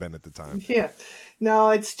name should have been at the time. Yeah,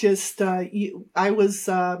 no, it's just I was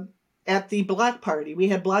at the block party. We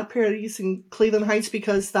had block parties in Cleveland Heights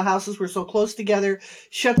because the houses were so close together.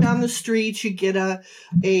 Shut down the streets. You get a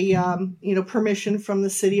permission from the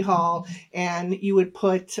city hall, and you would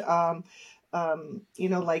put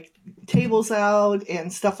like tables out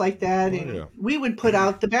and stuff like that. And we would put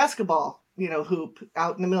out the basketball hoop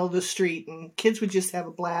out in the middle of the street, and kids would just have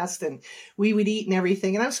a blast, and we would eat and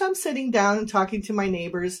everything. And I'm sitting down and talking to my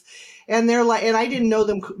neighbors, and they're like, and I didn't know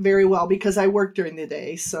them very well because I worked during the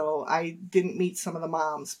day, so I didn't meet some of the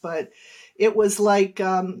moms, but it was like,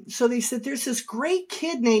 so they said, there's this great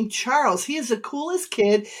kid named Charles. He is the coolest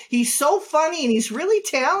kid. He's so funny and he's really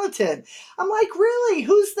talented. I'm like, really?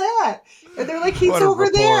 Who's that? And they're like, he's over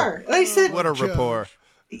there. And I said, what a rapport.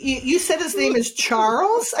 You said his name is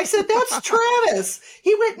Charles? I said, that's Travis.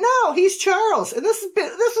 He went, no, he's Charles. And this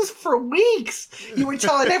is for weeks. You were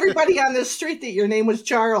telling everybody on the street that your name was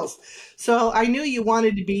Charles. So I knew you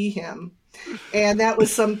wanted to be him. And that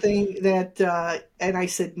was something that, and I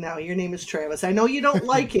said, no, your name is Travis. I know you don't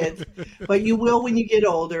like it, but you will when you get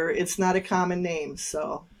older. It's not a common name,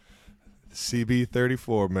 so.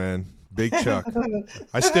 CB34, man. Big Chuck.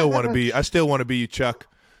 I still want to be you, Chuck.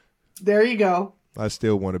 There you go. I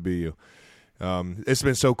still want to be you. It's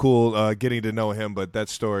been so cool getting to know him, but that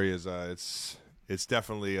story is it's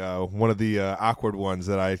definitely one of the awkward ones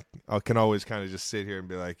that I can always kind of just sit here and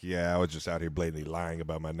be like, yeah, I was just out here blatantly lying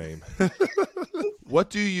about my name. What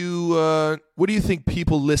do you think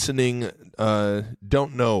people listening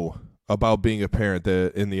don't know about being a parent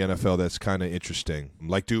in the NFL that's kind of interesting?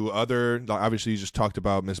 Like, obviously you just talked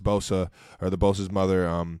about Miss Bosa or the Bosa's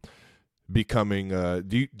mother becoming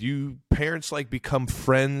do you parents like become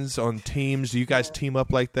friends on teams? Do you guys team up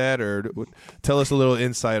like that, or tell us a little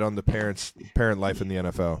insight on the parent life in the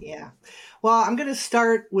NFL? Yeah, well, I'm going to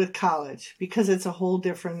start with college because it's a whole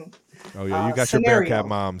different Oh yeah, you got scenario. Your Bearcat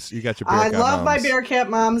moms. I love my Bearcat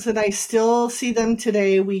moms, and I still see them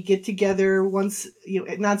today. We get together once,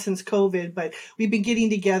 not since COVID, but we've been getting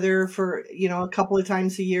together for a couple of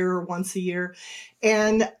times a year or once a year,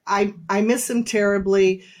 and I miss them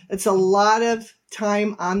terribly. It's a lot of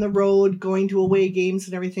time on the road, going to away games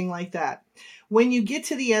and everything like that. When you get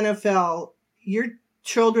to the NFL, your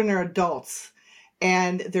children are adults.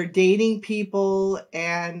 And they're dating people,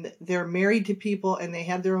 and they're married to people, and they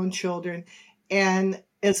have their own children. And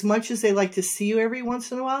as much as they like to see you every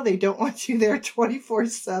once in a while, they don't want you there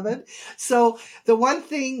 24/7. So the one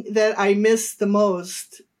thing that I miss the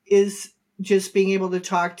most is just being able to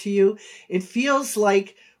talk to you. It feels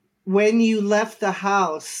like when you left the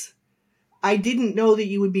house, I didn't know that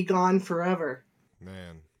you would be gone forever.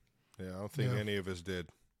 Man, yeah, I don't think any of us did.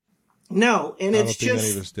 No, and it's just. I don't think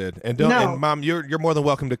any of us did. And and Mom, you're more than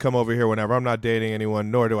welcome to come over here whenever. I'm not dating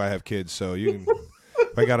anyone, nor do I have kids, so you can.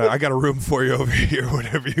 I got a room for you over here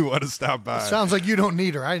whenever you want to stop by. Sounds like you don't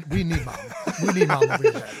need her. We need Mom. We need Mom over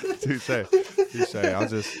here. Touche.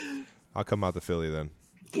 I'll come out to Philly then.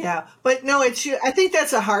 Yeah, but no, I think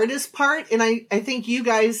that's the hardest part, and I think you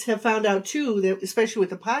guys have found out too, that especially with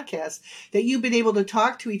the podcast, that you've been able to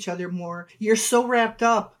talk to each other more. You're so wrapped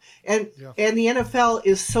up, and the NFL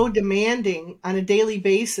is so demanding on a daily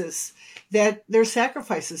basis that there's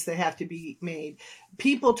sacrifices that have to be made.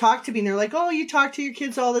 People talk to me and they're like, "Oh, you talk to your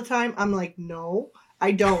kids all the time?" I'm like, "No,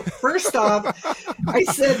 I don't." First off, I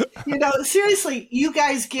said, seriously, you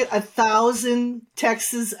guys get 1,000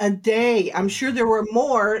 texts a day. I'm sure there were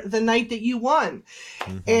more the night that you won.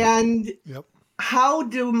 Mm-hmm. And how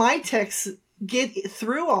do my texts get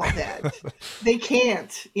through all that? They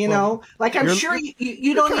can't, like I'm sure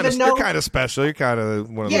you don't even know. You're kind of special. You're kind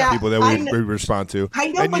of one of the people that we respond to. I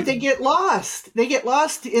know, but they get lost. They get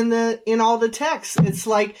lost in all the texts. It's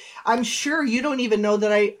like, I'm sure you don't even know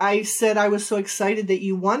that I said I was so excited that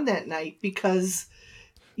you won that night because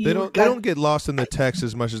they don't get lost in the text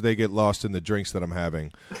as much as they get lost in the drinks that I'm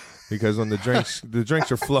having. Because when the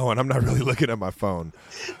drinks are flowing, I'm not really looking at my phone.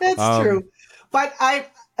 That's true. But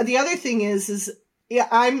the other thing is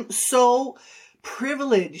I'm so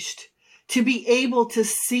privileged to be able to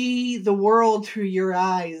see the world through your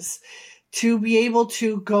eyes, to be able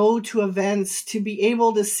to go to events, to be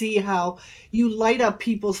able to see how you light up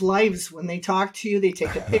people's lives when they talk to you, they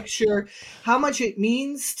take a picture, how much it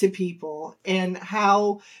means to people and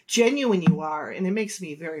how genuine you are. And it makes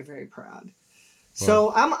me very, very proud.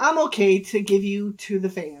 So I'm okay to give you to the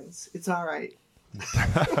fans. It's all right.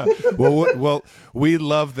 well, we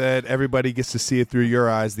love that everybody gets to see it through your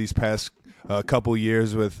eyes these past couple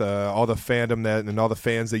years with all the fandom and all the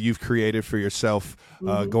fans that you've created for yourself,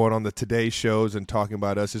 going on the Today shows and talking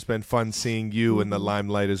about us. It's been fun seeing you in the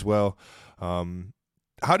limelight as well.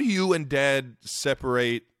 How do you and Dad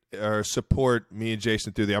separate or support me and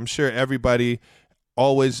Jason through there? I'm sure everybody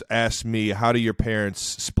always asks me, how do your parents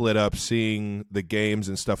split up seeing the games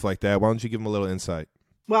and stuff like that? Why don't you give them a little insight?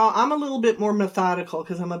 Well, I'm a little bit more methodical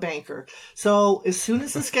because I'm a banker. So as soon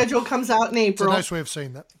as the schedule comes out in April, It's a nice way of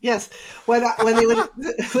saying that. yes, when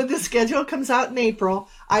the schedule comes out in April,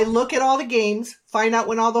 I look at all the games, find out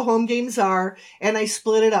when all the home games are, and I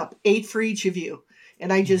split it up, 8 for each of you,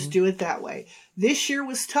 and I just do it that way. This year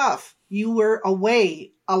was tough. You were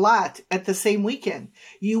away a lot at the same weekend.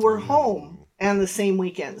 You were home on the same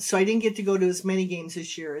weekend, so I didn't get to go to as many games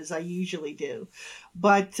this year as I usually do.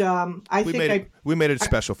 But we made it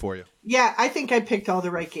special for you. Yeah, I think I picked all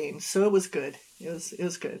the right games, so it was good. It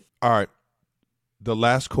was good. All right. The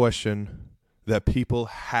last question that people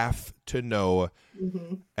have to know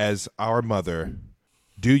as our mother,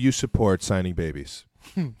 do you support signing babies?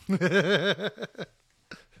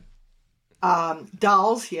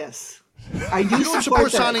 Dolls, yes. I do You don't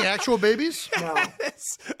support that. signing actual babies? No.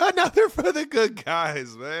 Another for the good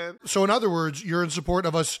guys, man. So in other words, you're in support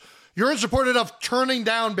of us. You're in support of turning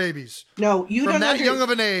down babies. No, you From don't that young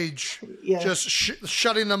of an age, Yeah. just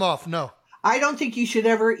shutting them off. No. I don't think you should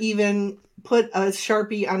ever even put a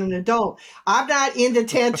Sharpie on an adult. I'm not into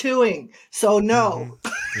tattooing, so no.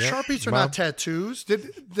 Sharpies are not tattoos.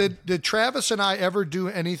 Did Travis and I ever do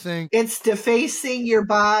anything? It's defacing your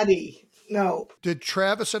body. No. Did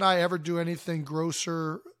Travis and I ever do anything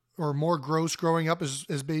grosser or more gross growing up as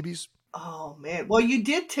babies? Oh, man. Well, you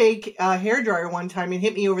did take a hairdryer one time and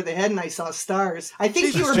hit me over the head, and I saw stars. I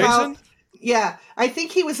think you were Jason? I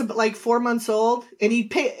think he was like 4 months old, and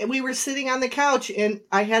we were sitting on the couch, and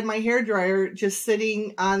I had my hairdryer just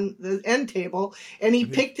sitting on the end table, and he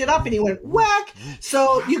picked it up and he went whack.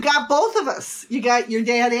 So you got both of us. You got your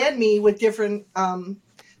dad and me with different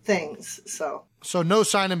things. So no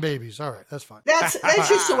signing babies. All right, that's fine. that's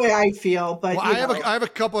just the way I feel. But Well, I have a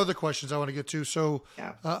couple other questions I want to get to. So,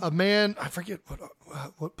 a man, I forget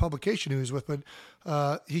what publication he was with,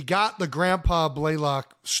 but he got the Grandpa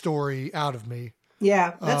Blaylock story out of me.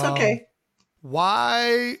 yeah, that's okay.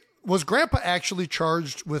 Why was Grandpa actually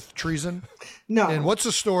charged with treason? No. And what's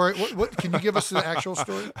the story? What can you give us the actual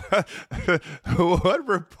story? What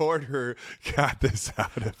reporter got this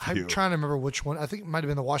out of you? I'm trying to remember which one. I think it might have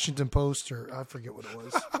been the Washington Post, or I forget what it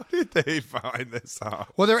was. How did they find this out?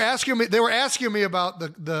 Well, they were asking me about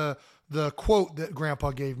the quote that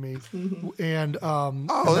Grandpa gave me, and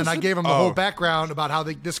then I gave him the whole background about how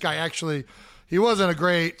this guy actually, he wasn't a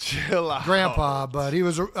great grandpa, but he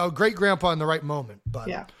was a great grandpa in the right moment. But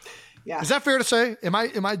Yeah. is that fair to say? Am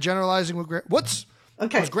I generalizing with was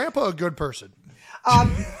Grandpa a good person?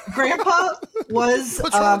 Grandpa was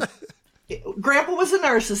What's wrong? Grandpa was a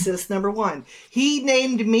narcissist, number one. He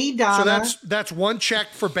named me Donna. So that's one check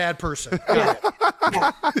for bad person. Yeah.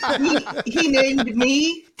 He named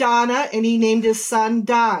me Donna, and he named his son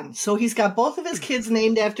Don. So he's got both of his kids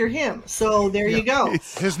named after him. So there you go.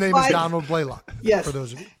 His name is Donald Blaylock. Yes. For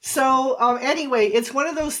those of you. So anyway, it's one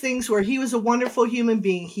of those things where he was a wonderful human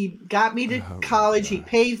being. He got me to college. He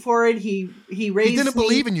paid for it. He raised He didn't me.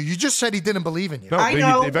 believe in you. You just said he didn't believe in you. No, I but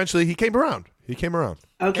know. Eventually, he came around.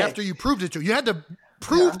 Okay. After you proved it to him. You had to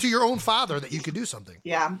prove to your own father that you could do something.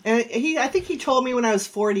 Yeah. And I think he told me when I was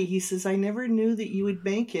 40, he says, I never knew that you would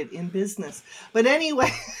make it in business. But anyway.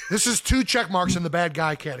 This is 2 check marks in the bad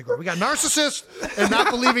guy category. We got narcissist and not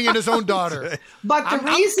believing in his own daughter. But the I'm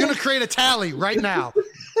reason. going to create a tally right now.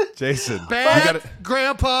 Jason. Bad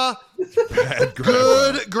grandpa,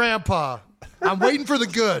 good grandpa. I'm waiting for the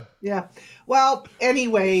good. Yeah. Well,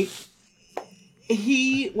 anyway,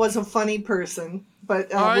 he was a funny person.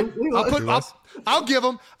 But All right, I'll give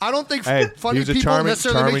him. I don't think funny he was a people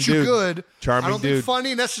necessarily makes you dude. good. Charming I don't dude. think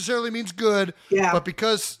funny necessarily means good. Yeah. But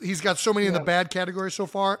because he's got so many in the bad category so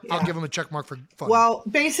far, I'll give him a check mark for funny. Well,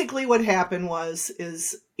 basically what happened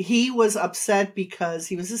is he was upset because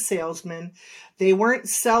he was a salesman. They weren't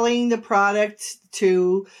selling the product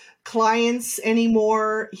to clients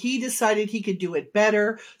anymore. He decided he could do it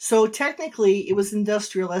better. So technically it was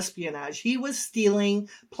industrial espionage. He was stealing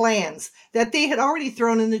plans that they had already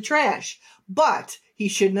thrown in the trash, but he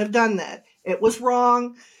shouldn't have done that. It was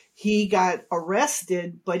wrong. He got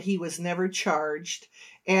arrested, but he was never charged.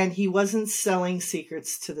 And he wasn't selling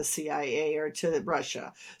secrets to the CIA or to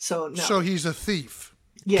Russia. So no. So he's a thief.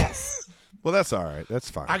 Yes. Well, that's all right. That's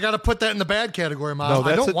fine. I got to put that in the bad category, Mom. No,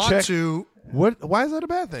 that's I don't a want check. to. What? Why is that a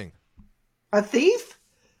bad thing? A thief?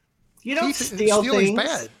 You don't steal stealing's things.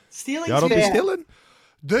 bad. Stealing's Y'all don't bad. be stealing?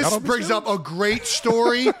 This brings up a great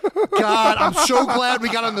story. God, I'm so glad we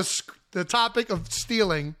got on the topic of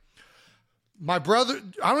stealing. My brother,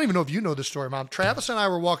 I don't even know if you know this story, Mom. Travis and I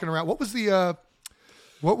were walking around. What was the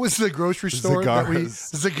grocery store? Cigars.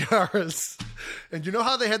 Cigars. And you know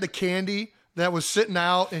how they had the candy that was sitting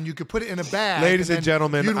out, and you could put it in a bag. Ladies and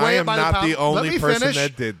gentlemen, I am not the only person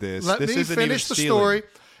that did this. Let this me isn't finish even the stealing. story.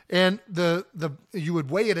 And you would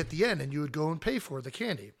weigh it at the end, and you would go and pay for the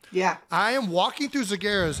candy. Yeah. I am walking through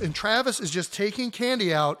Zagaras, and Travis is just taking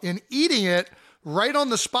candy out and eating it right on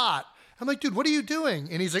the spot. I'm like, dude, what are you doing?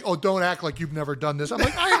 And he's like, oh, don't act like you've never done this. I'm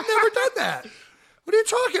like, I have never done that. What are you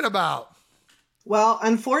talking about? Well,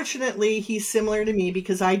 unfortunately, he's similar to me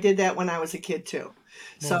because I did that when I was a kid too.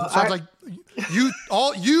 Well, it sounds like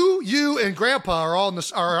you and Grandpa are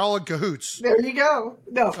all in cahoots. There you go.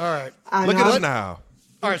 No. All right. Look at us now.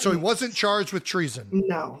 All right, so he wasn't charged with treason.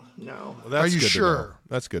 No. Well, Are you good to sure? know.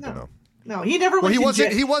 That's good to know. No, he never went Well, to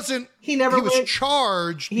jail. he wasn't. He never He was went-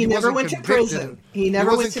 charged. He never went to convicted. prison. He never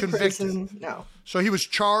went wasn't to convicted. prison. No. So he was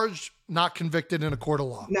charged, not convicted in a court of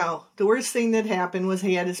law. No. The worst thing that happened was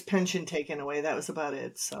he had his pension taken away. That was about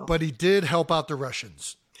it. So But he did help out the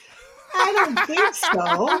Russians, I don't think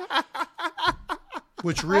so.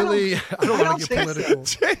 which really, I don't I want to don't get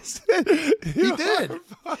think so. political. He did.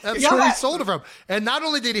 That's Yeah. where he sold it from. And not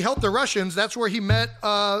only did he help the Russians, that's where he met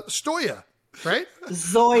Stoya, right?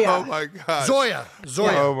 Zoya. Oh my God. Zoya.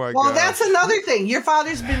 Oh my Well, God. that's another thing. Your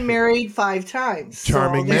father's been married 5 times.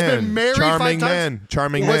 Charming so He's man. been married Charming 5 times. man.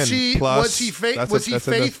 Charming Was man. he Plus, was he that's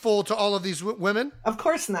a- faithful to all of these women? Of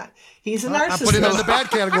course not. He's a I'm narcissist. putting it in the bad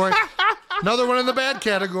category. Another one in the bad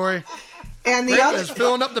category. and the Grandpa other is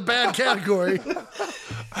filling up the bad category.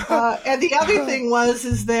 and the other thing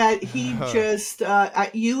is that he just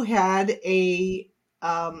you had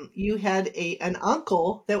an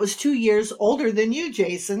uncle that was 2 years older than you,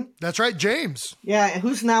 Jason. That's right, James. Yeah,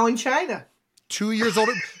 who's now in China. 2 years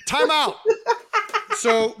older. Time out.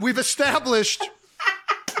 So we've established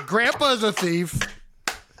Grandpa's a thief.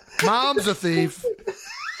 Mom's a thief.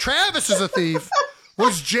 Travis is a thief.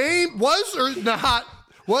 Was James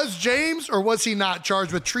or was he not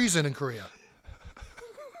charged with treason in Korea?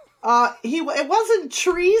 It wasn't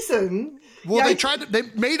treason. Well, Yeah, they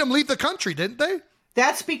made him leave the country, didn't they?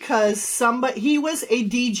 That's because he was a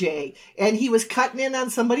DJ and he was cutting in on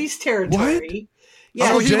somebody's territory.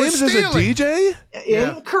 Yeah, Oh, he was James is a stealing. DJ?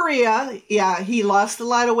 in Korea. Yeah, he lost a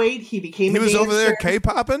lot of weight. He became He a was over there dancer.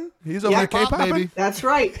 K-popping? He's over Yeah, there K-pop, K-popping? baby. That's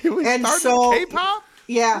right. He was and starting so K-pop?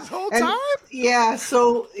 yeah, this whole and- time? Yeah,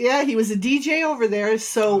 so he was a DJ over there.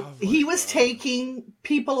 So he was taking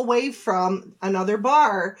people away from another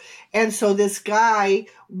bar, and so this guy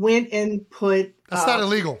went and put. That's not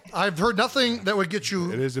illegal. I've heard nothing that would get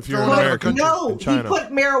you. It is if you're thrown an out of the American. country. No, in he China. put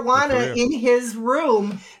marijuana Korea. in his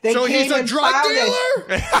room. They So came he's a and drug found it.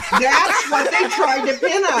 dealer? That's what they tried to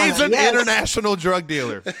pin on He's him. an Yes. international drug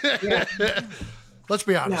dealer. Let's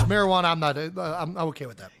be honest. No. Marijuana, I'm okay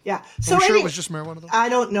with that. Yeah. Are So we sure any- it was just marijuana, though? I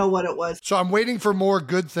don't know what it was. So I'm waiting for more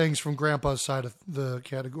good things from Grandpa's side of the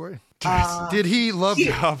category. Did he love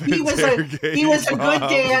you? He was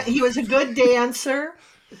a good dancer.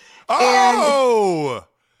 Oh!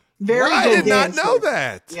 Very I good did not dancer. know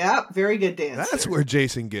that. Yeah, very good dancer. That's where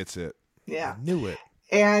Jason gets it. Yeah. Knew it.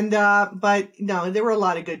 And but no, there were a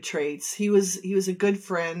lot of good traits. He was a good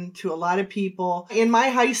friend to a lot of people. In my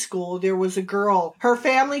high school, there was a girl. Her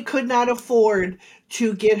family could not afford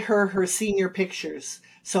to get her senior pictures.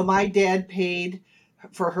 So my dad paid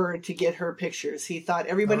for her to get her pictures. He thought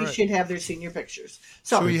everybody All right. should have their senior pictures.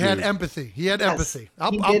 So he had empathy. He had Yes, empathy. he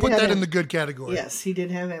I'll did put have that in em- the good category. Yes, he did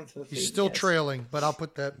have empathy. He's still yes. trailing, but I'll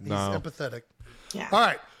put that. He's No. empathetic. Yeah. All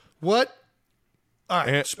right. What? All right.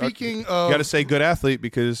 And, Speaking you of, got to say good athlete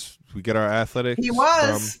because we get our athletics. He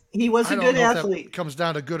was I a don't good know if that athlete. comes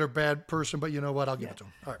down to good or bad person, but you know what? I'll give it to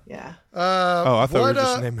him. All right. Yeah. Oh, I thought we what, were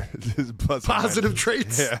just naming his plus and positive minuses.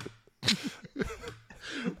 traits. Yeah.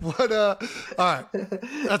 What? All right.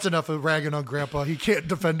 That's enough of ragging on Grandpa. He can't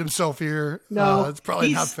defend himself here. No, it's probably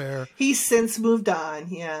he's- not fair. He's since moved on.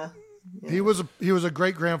 Yeah. He was a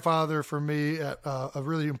great grandfather for me at a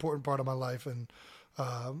really important part of my life, and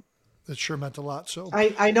it sure meant a lot. So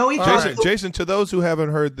I know he Jason, to those who haven't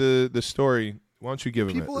heard the story, why don't you give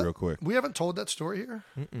him it real quick? We haven't told that story here.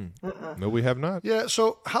 No, we have not. Yeah.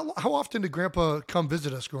 So how often did Grandpa come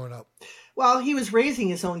visit us growing up? Well, he was raising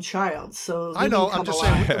his own child, so I know. I'm just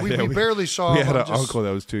saying we barely saw We him. had an just- uncle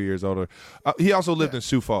that was 2 years older. He also lived in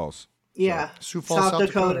Sioux Falls. Yeah, Sioux Falls, South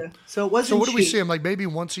Dakota. So it wasn't. So what do we cheap. see him like? Maybe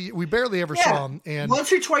once a year. We barely ever Yeah, saw him. And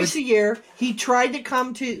once or twice a year. He tried to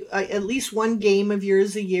come to at least one game of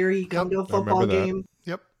yours a year. He'd come to a football remember that. game.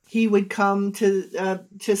 Yep. He would come to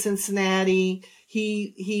Cincinnati.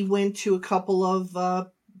 He went to a couple of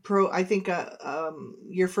pro. I think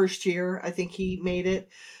your first year. I think he made it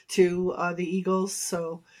to the Eagles.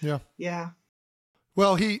 So yeah.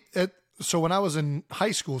 Well, so when I was in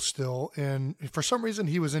high school still, and for some reason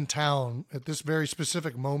he was in town at this very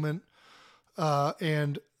specific moment,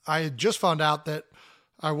 and I had just found out that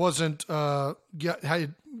I wasn't, I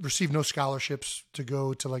had received no scholarships to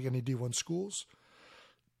go to like any D1 schools.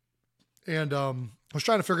 And I was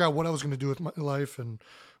trying to figure out what I was going to do with my life and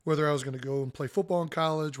whether I was going to go and play football in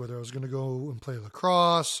college, whether I was going to go and play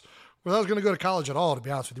lacrosse, whether I was going to go to college at all, to be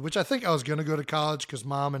honest with you, which I think I was going to go to college because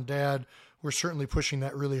Mom and Dad were certainly pushing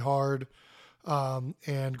that really hard.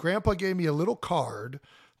 And Grandpa gave me a little card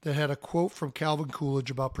that had a quote from Calvin Coolidge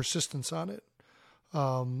about persistence on it.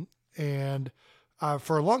 And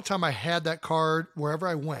for a long time, I had that card wherever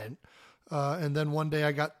I went. And then one day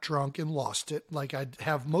I got drunk and lost it, like I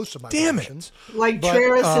have most of my possessions. Like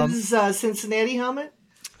Travis's Cincinnati helmet?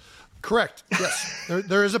 Correct. Yes.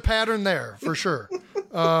 There is a pattern there for sure.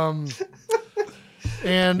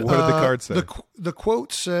 And what did the card say? The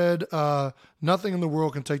quote said, nothing in the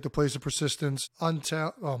world can take the place of persistence.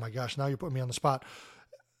 Oh my gosh, now you're putting me on the spot.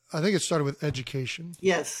 I think it started with education.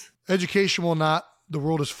 Yes. Education will not. The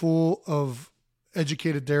world is full of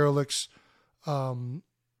educated derelicts.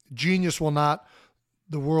 Genius will not.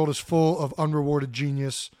 The world is full of unrewarded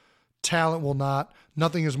genius. Talent will not.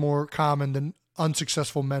 Nothing is more common than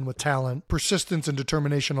unsuccessful men with talent. Persistence and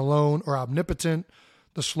determination alone are omnipotent.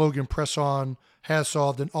 The slogan "Press on" has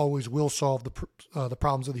solved and always will solve the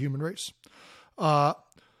problems of the human race. So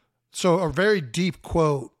a very deep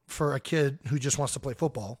quote for a kid who just wants to play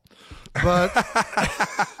football, but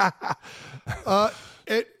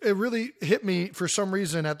it really hit me for some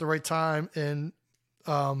reason at the right time, and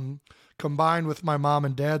combined with my mom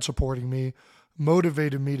and dad supporting me,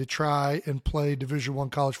 motivated me to try and play Division I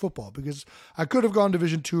college football, because I could have gone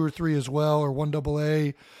Division II or III as well, or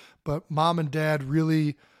 1AA, but Mom and Dad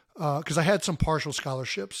really, because I had some partial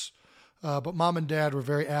scholarships, but Mom and Dad were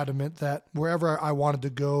very adamant that wherever I wanted to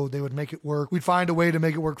go, they would make it work. We'd find a way to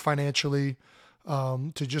make it work financially,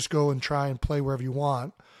 to just go and try and play wherever you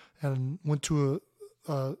want. And went to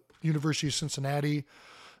a University of Cincinnati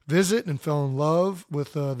visit and fell in love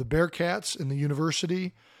with the Bearcats in the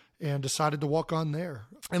university and decided to walk on there.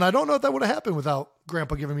 And I don't know if that would have happened without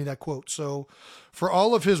Grandpa giving me that quote. So for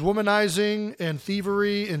all of his womanizing and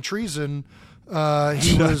thievery and treason,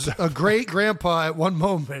 he was a great grandpa at one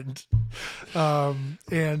moment. So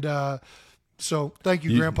thank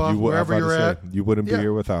you, Grandpa, wherever you're at. You wouldn't be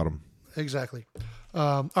here without him. Exactly.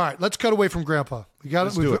 All right, let's cut away from Grandpa.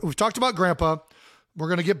 We've talked about Grandpa. We're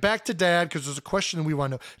going to get back to Dad because there's a question we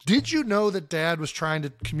want to know. Did you know that Dad was trying to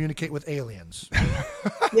communicate with aliens?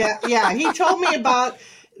 Yeah. He told me about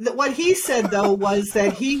what he said, though, was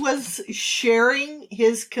that he was sharing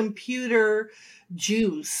his computer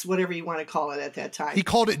juice, whatever you want to call it at that time. He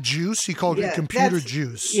called it juice? He called it computer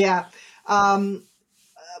juice. Yeah.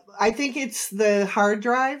 I think it's the hard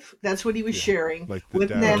drive. That's what he was sharing with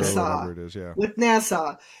NASA. It is, with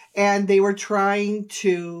NASA. And they were trying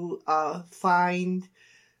to find,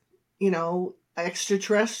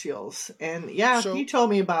 extraterrestrials. And so, he told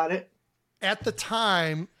me about it. At the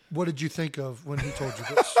time, what did you think of when he told you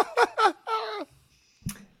this?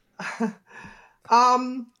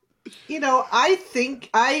 I think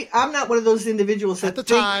I'm not one of those individuals that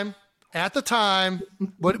At the time,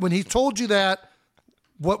 when he told you that,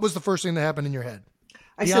 what was the first thing that happened in your head?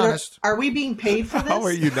 I said, honest. Are we being paid for this? How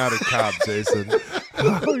are you not a cop, Jason?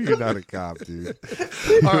 How are you not a cop, dude?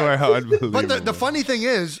 You are unbelievable. But the funny thing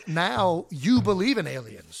is, now you believe in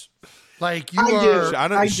aliens. Like you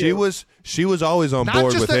are. She was always on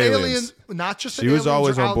board with aliens. Not just that she was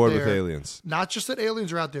always on board with aliens. Not just that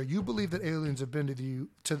aliens are out there. You believe that aliens have been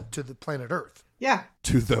to the planet Earth. Yeah.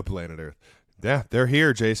 To the planet Earth. Yeah, they're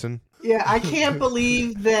here, Jason. Yeah, I can't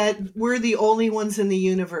believe that we're the only ones in the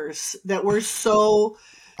universe, that we're so...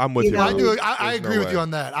 I'm with you. I agree with you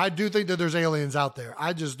on that. I do think that there's aliens out there.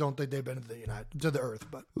 I just don't think they've been to the Earth.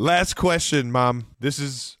 But last question, Mom. This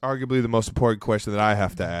is arguably the most important question that I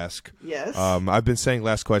have to ask. Yes. I've been saying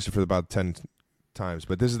last question for about 10 times,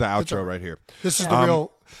 but this is the outro right here. This is the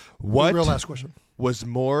real last question. Was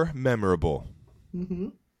more memorable? Mm-hmm.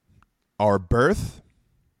 Our birth,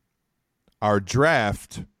 our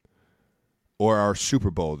draft, or our Super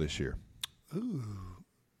Bowl this year? Ooh.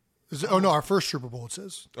 Our first Super Bowl, it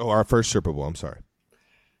says. Oh, our first Super Bowl. I'm sorry.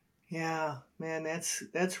 Yeah, man,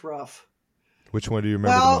 that's rough. Which one do you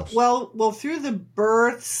remember the most? Well, through the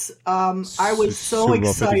births, I was so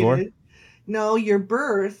excited. No, your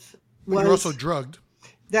birth was... You're also drugged.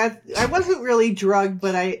 That I wasn't really drugged,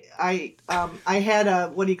 but I had a,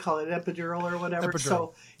 what do you call it, epidural or whatever. Epidural.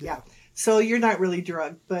 So yeah. So you're not really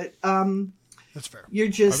drugged, but that's fair. You're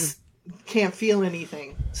just can't feel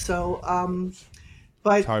anything. So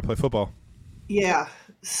but that's how I play football. Yeah.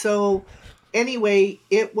 So anyway,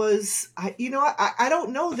 it was, I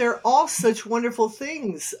don't know. They're all such wonderful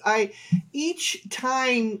things. Each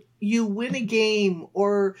time you win a game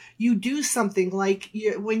or you do something like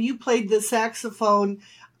when you played the saxophone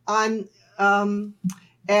on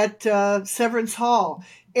at Severance Hall,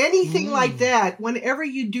 anything like that, whenever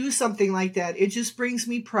you do something like that, it just brings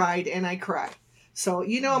me pride and I cry. So,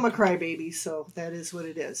 I'm a crybaby, so that is what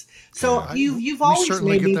it is. So you've always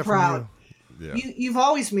made me proud. Yeah. You've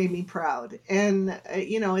always made me proud. And,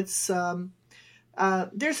 it's,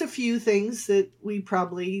 there's a few things that we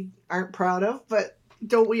probably aren't proud of, but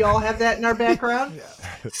don't we all have that in our background?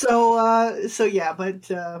 Yeah. So yeah,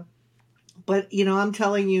 but, I'm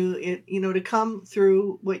telling you, to come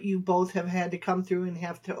through what you both have had to come through and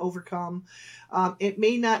have to overcome, it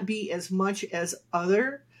may not be as much as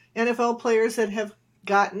other NFL players that have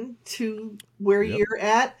gotten to where you're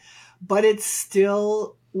at, but it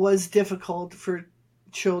still was difficult for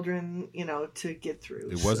children, to get through.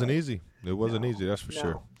 It wasn't easy. It wasn't easy, that's for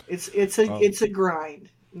sure. It's a grind.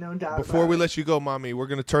 No doubt. Before we let you go, Mommy, we're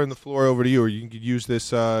going to turn the floor over to you, or you can use this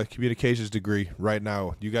communications degree right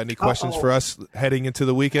now. You got any questions for us heading into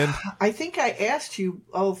the weekend? I think I asked you,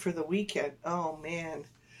 for the weekend. Oh, man.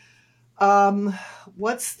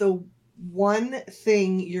 What's the one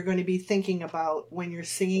thing you're going to be thinking about when you're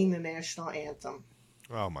singing the national anthem?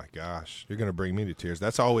 Oh, my gosh. You're going to bring me to tears.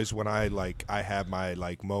 That's always when I have my,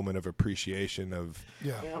 moment of appreciation, of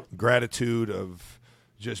gratitude, of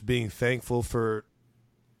just being thankful for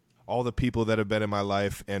all the people that have been in my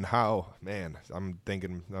life, and how, man, I'm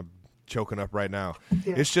choking up right now.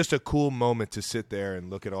 Yeah. It's just a cool moment to sit there and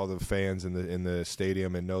look at all the fans in the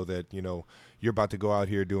stadium and know that, you're about to go out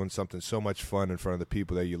here doing something so much fun in front of the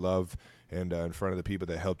people that you love and in front of the people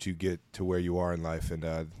that helped you get to where you are in life.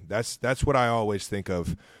 And that's what I always think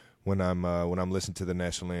of when I'm listening to the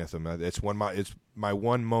national anthem. It's my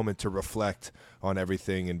one moment to reflect on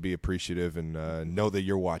everything and be appreciative and know that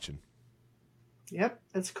you're watching. Yep,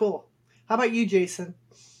 that's cool. How about you, Jason?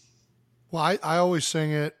 Well, I always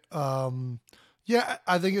sing it. I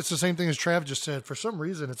think it's the same thing as Trav just said. For some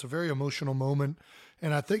reason, it's a very emotional moment.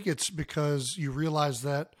 And I think it's because you realize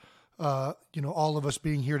that, all of us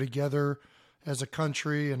being here together as a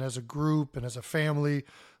country and as a group and as a family,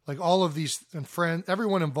 like all of these and friends,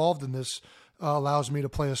 everyone involved in this allows me to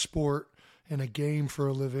play a sport and a game for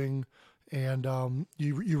a living. And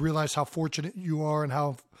you realize how fortunate you are and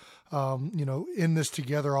how, in this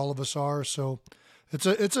together, all of us are. So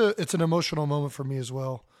it's an emotional moment for me as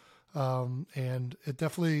well. And it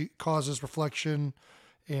definitely causes reflection.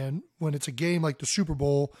 And when it's a game like the Super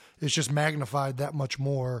Bowl, it's just magnified that much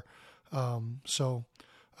more. I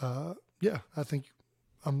think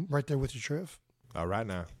I'm right there with you, Trev. All right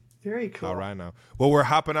now. Very cool. All right now. Well, we're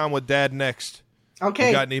hopping on with Dad next. Okay.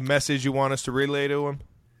 You got any message you want us to relay to him?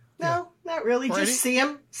 No, not really. Ready? Just see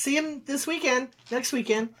him this weekend, next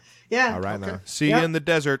weekend. Yeah. All right now. See you in the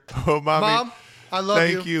desert. Oh, Mommy. Mom, I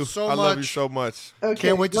love you so much. I love you so much. Okay.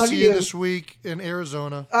 Can't wait to see you this week in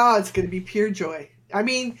Arizona. Oh, it's going to be pure joy. I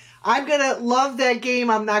mean, I'm going to love that game.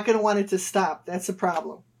 I'm not going to want it to stop. That's a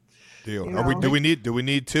problem. Deal. Do we need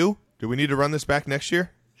two? Do we need to run this back next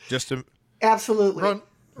year? Just to absolutely run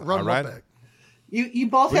right back. You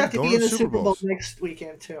both have to be in the Super Bowl next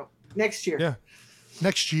weekend too. Next year. Yeah.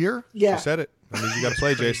 Next year? Yeah. She said it. I mean, you got to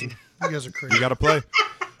play, Jason. You guys are crazy. You got to play.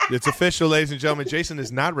 It's official, ladies and gentlemen. Jason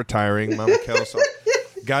is not retiring. Mama Kelce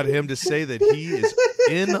got him to say that he is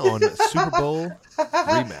in on Super Bowl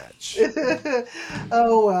rematch.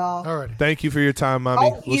 Oh, well. All right. Thank you for your time,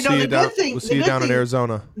 Mommy. We'll see you down in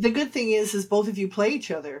Arizona. The good thing is both of you play each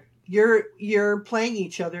other. You're playing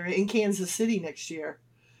each other in Kansas City next year.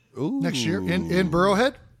 Ooh. Next year in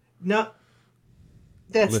Burrowhead? No.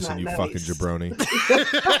 That's Listen, you nice. fucking jabroni.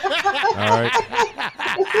 All right.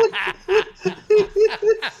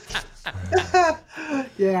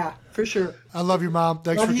 Yeah, for sure. I love you, Mom.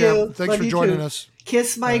 Thanks for joining us.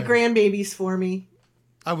 Kiss my grandbabies for me.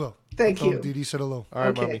 I will. Thank you. Dee Dee said hello. All right,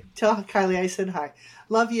 okay. Mommy. Tell Kylie I said hi.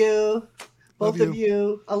 Love you. Both of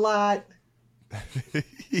you a lot.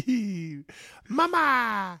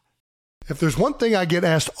 Mama. If there's one thing I get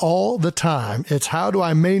asked all the time, it's how do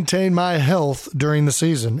I maintain my health during the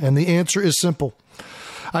season? And the answer is simple.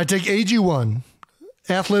 I take AG1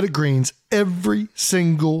 Athletic Greens every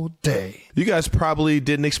single day. You guys probably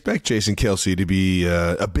didn't expect Jason Kelce to be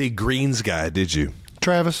a big greens guy, did you?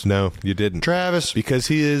 Travis? No, you didn't. Travis? Because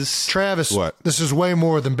he is... Travis, what? This is way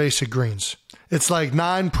more than basic greens. It's like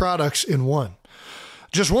 9 products in one.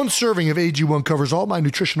 Just one serving of AG1 covers all my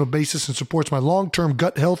nutritional basis and supports my long-term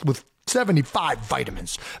gut health with 75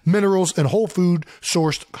 vitamins, minerals, and whole food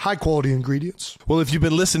sourced high-quality ingredients. Well, if you've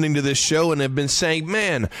been listening to this show and have been saying,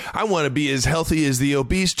 man, I want to be as healthy as the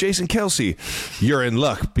obese Jason Kelce, you're in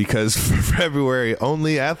luck because for February,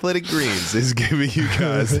 only Athletic Greens is giving you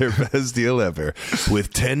guys their best deal ever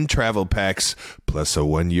with 10 travel packs plus a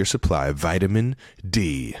 1-year supply of vitamin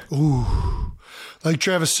D. Ooh. Like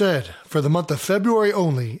Travis said, for the month of February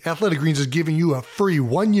only, Athletic Greens is giving you a free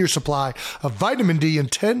 1-year supply of vitamin D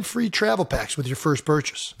and 10 free travel packs with your first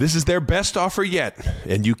purchase. This is their best offer yet,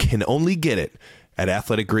 and you can only get it at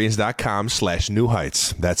athleticgreens.com/new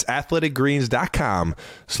heights. That's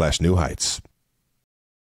athleticgreens.com/new heights.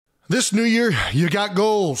 This new year, you got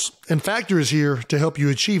goals, and Factor is here to help you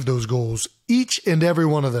achieve those goals, each and every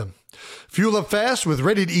one of them. Fuel up fast with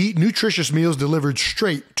ready-to-eat, nutritious meals delivered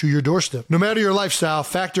straight to your doorstep. No matter your lifestyle,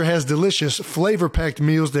 Factor has delicious, flavor-packed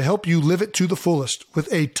meals to help you live it to the fullest, with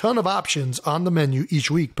a ton of options on the menu each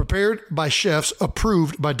week. Prepared by chefs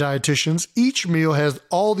approved by dietitians, each meal has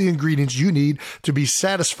all the ingredients you need to be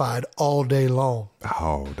satisfied all day long.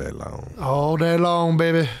 All day long. All day long,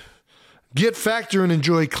 baby. Get Factor and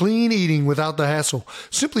enjoy clean eating without the hassle.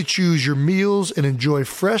 Simply choose your meals and enjoy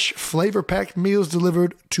fresh, flavor-packed meals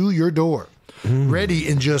delivered to your door. Ready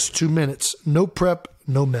in just 2 minutes. No prep,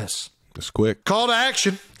 no mess. It's quick. Call to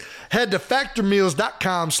action. Head to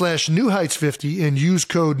factormeals.com/newheights50 and use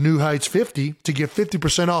code newheights50 to get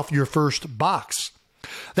 50% off your first box.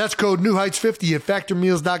 That's code newheights50 at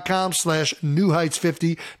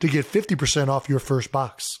factormeals.com/newheights50 to get 50% off your first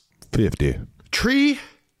box. 50. Tree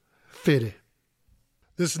fitted.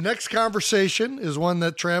 This next conversation is one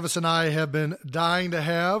that Travis and I have been dying to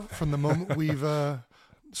have from the moment we've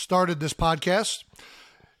started this podcast.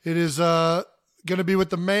 It is going to be with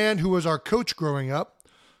the man who was our coach growing up,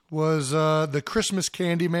 was the Christmas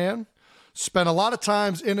candy man, spent a lot of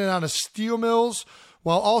times in and out of steel mills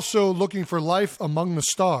while also looking for life among the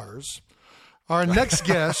stars. Our next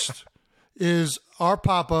guest is our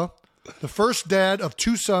papa, the first dad of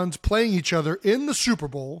 2 sons playing each other in the Super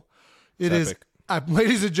Bowl. It is,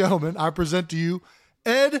 ladies and gentlemen, I present to you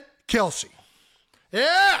Ed Kelce.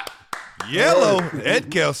 Yeah! Yellow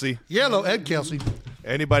Ed Kelce. Yellow Ed Kelce.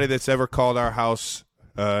 Anybody that's ever called our house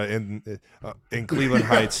in Cleveland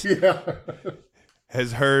Heights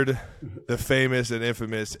has heard the famous and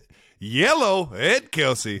infamous Yellow Ed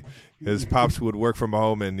Kelce. His pops would work from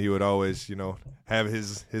home, and he would always, have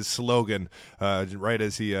his slogan right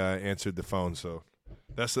as he answered the phone. So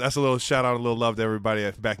that's a little shout out, a little love to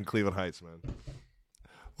everybody back in Cleveland Heights, man.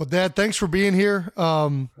 Well, Dad, thanks for being here.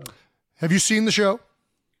 Have you seen the show?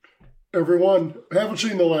 Everyone, haven't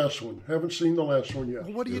seen the last one. Haven't seen the last one yet.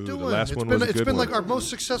 Well, what are you doing? The last one was a good It's been one. like our most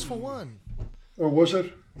successful one. Or was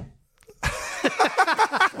it?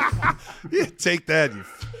 Yeah, take that.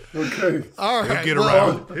 Okay. All right.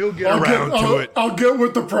 He'll get around to it. I'll get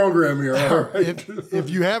with the program here. All right. If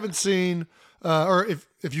you haven't seen, or if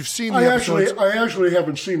you've seen the I episodes, actually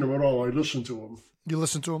haven't seen them at all. I listened to them. you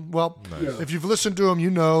listen to them. Well, Nice. if you've listened to them, you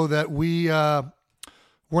know that we're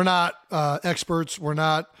not experts. We're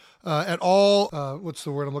not at all. What's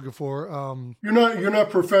the word I'm looking for? You're not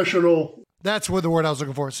professional. That's what the word I was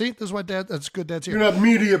looking for. See, this is why That's good. Dad's here. You're not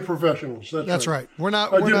media professionals. That's right. We're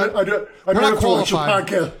not. I don't have to watch a qualified.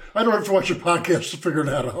 podcast. I don't have to watch a podcast to figure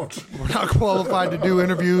that out. We're not qualified to do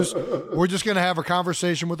interviews. We're just going to have a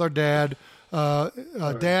conversation with our dad.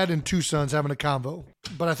 Dad and 2 sons having a convo.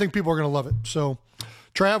 But I think people are going to love it. So,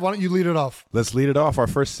 Trav, why don't you lead it off? Let's lead it off. Our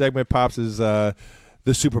first segment, Pops, is the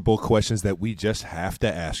Super Bowl questions that we just have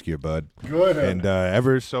to ask you, bud. Go ahead.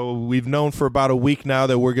 And so we've known for about a week now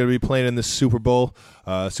that we're going to be playing in the Super Bowl.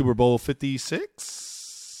 Super Bowl 56?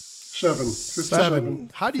 7.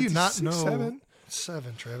 How do you not 56, know? 7?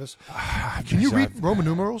 7, Travis. Can you read Roman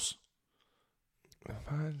numerals?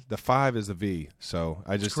 The 5 is the V, so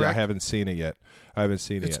I haven't seen it yet. It's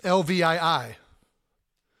LVII.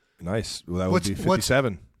 Nice. Well, that would be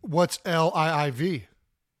 57. What's LIIV?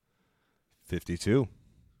 52.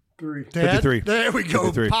 3. Dad? 53. There we go.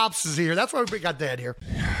 53. Pops is here. That's why we got Dad here.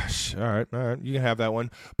 All right. You can have that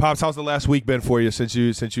one. Pops, how's the last week been for you since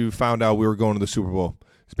you found out we were going to the Super Bowl?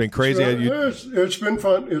 It's been crazy. It's been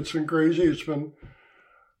fun. It's been crazy. It's been.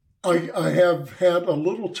 I have had a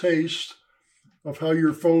little taste of how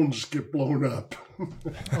your phones get blown up.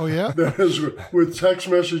 Oh yeah. That is with text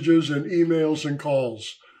messages and emails and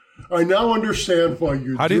calls. I now understand why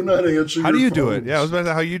you do not answer. How do you do phones. it? Yeah, I was about to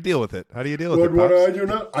say how you deal with it. How do you deal with it? What Pops? I do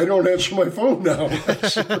not. I don't answer my phone now.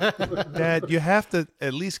 Dad, you have to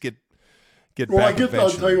at least get Well, back. I'll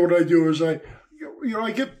tell you what I do is I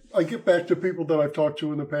get back to people that I've talked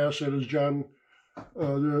to in the past. That is John,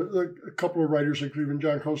 a couple of writers in Cleveland.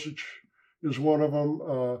 John Kosich is one of them.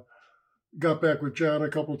 got back with John a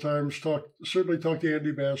couple of times. Certainly talked to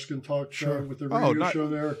Andy Baskin. Talked with the radio show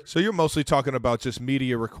there. So you're mostly talking about just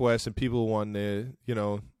media requests and people wanting to,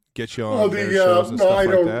 get you on their shows and stuff like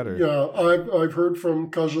that. Or? Yeah, I've heard from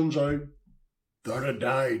cousins. I thought I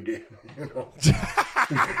died.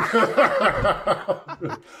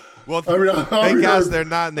 Well, thank God they're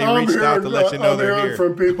not, and they reached out to let you know they're here.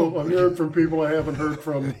 I'm hearing from people I haven't heard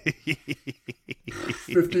from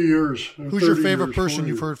 50 years. Who's your favorite person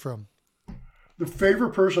you've heard from? The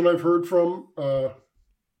favorite person I've heard from, I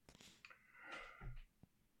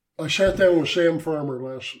sat down with Sam Farmer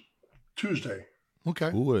last Tuesday.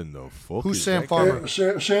 Okay. Who in the fuck? Who's Sam Farmer?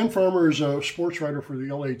 Sam Farmer is a sports writer for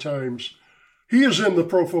the LA Times. He is in the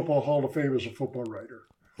Pro Football Hall of Fame as a football writer.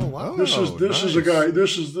 Oh wow! This is a guy.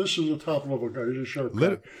 This is a top level guy. He's a sharp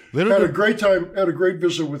guy. Had a great time. Had a great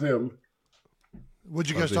visit with him. What'd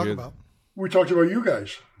you guys talk about? We talked about you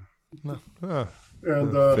guys. No.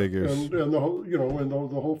 And the whole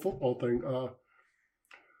the whole football thing.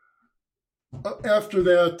 After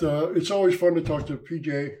that, it's always fun to talk to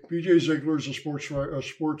PJ. PJ Ziegler is a sports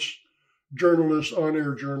journalist,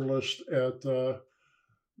 on-air journalist at the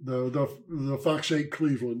Fox 8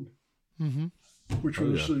 Cleveland, which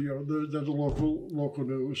was the local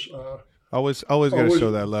news. Always got to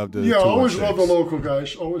show that love to. Yeah, always love the local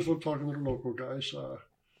guys. Always love talking to the local guys.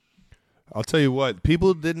 I'll tell you what,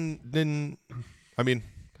 people didn't. I mean,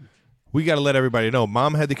 we got to let everybody know.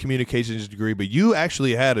 Mom had the communications degree, but you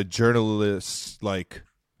actually had a journalist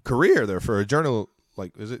career there for a journal.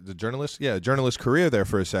 Is it the journalist? Yeah, a journalist career there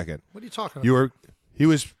for a second. What are you talking about?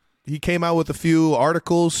 He came out with a few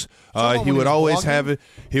articles. He would always have it.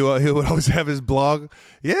 He would always have his blog.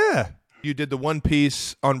 Yeah, you did the one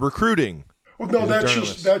piece on recruiting. Well, no, that's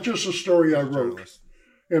just a story I wrote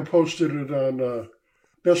and posted it on.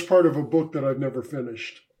 That's part of a book that I've never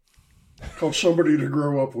finished, called "Somebody to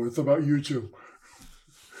Grow Up With" about YouTube,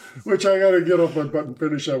 which I got to get off my butt and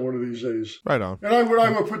finish that one of these days. Right on. And I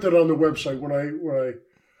would put that on the website when I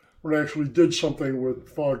actually did something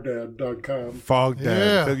with fogdad.com. Fogdad.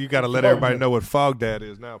 Yeah. So you got to let everybody know what Fogdad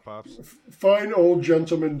is now, Pops. Fine old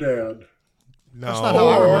gentleman dad. No. That's not how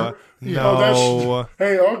I remember. No.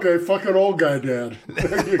 Hey, okay, fucking old guy dad.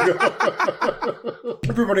 There you go.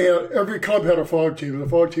 Every club had a fog team. The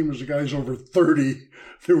fog team was the guys over 30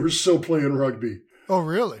 that were still playing rugby. Oh,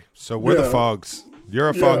 really? So we're the Fogs. You're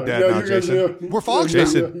a Fog Dad now, Jason. We're Fogs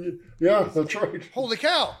Jason. Yeah, that's right. Holy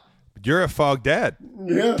cow. You're a Fog Dad.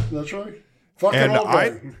 Yeah, that's right. Fucking And old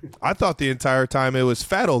guy. I thought the entire time it was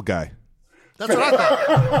Fat Old Guy. That's what I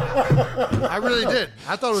thought. I really did.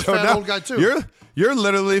 I thought it was Fat Old Guy, too. You're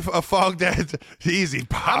literally a Fog Dad. Easy,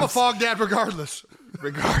 Pops. I'm a Fog Dad regardless.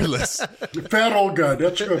 Fat old guy.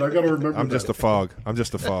 That's good. I got to remember I'm just a fog.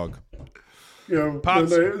 You know,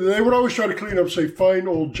 Pops. they would always try to clean up, say, fine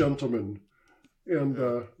old gentleman. And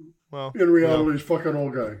in reality, he's fucking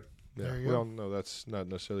old guy. Yeah, well, no, that's not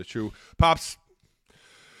necessarily true. Pops,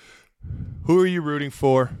 who are you rooting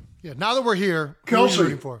for? Yeah, now that we're here, Kelce. who are you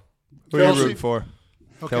rooting for? Who are you rooting for?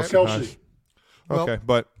 Okay. Kelce. Okay,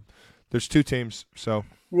 but there's two teams, so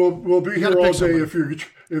We'll be You here gotta all pick day somebody.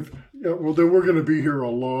 well, then we're going to be here a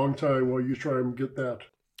long time while you try and get that.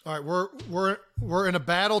 All right, we're in a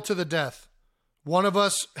battle to the death. One of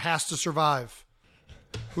us has to survive.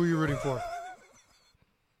 Who are you rooting for?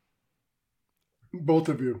 Both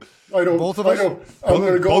of you. I don't. Both of us? I'm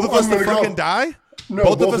going to go. both of us I'm to gonna fucking go, die? No,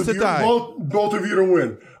 both of us to you, die. Both of you to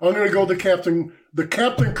win. I'm going to go the Captain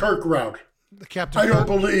Kirk route. The Captain I don't Kirk?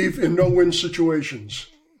 believe in no-win situations.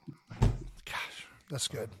 Gosh, that's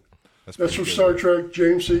good. That's from Star Trek.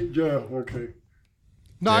 James C. Yeah, okay.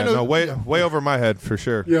 No, I know. No, way over my head for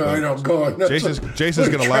sure. Yeah, I know. Go on. Jason's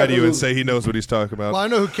going to lie to you and say he knows what he's talking about. Well, I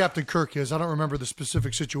know who Captain Kirk is. I don't remember the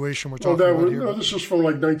specific situation we're Oh, talking about here. this is from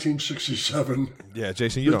like 1967. Yeah,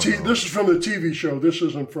 Jason, you don't know. This is from the TV show. This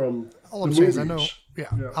isn't from All I'm the saying movies. is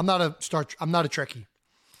I know. Yeah, I'm not a Trekkie.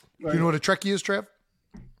 Do you know what a Trekkie is, Trev?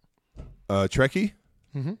 Trekkie?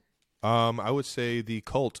 Mm-hmm. I would say the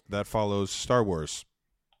cult that follows Star Wars.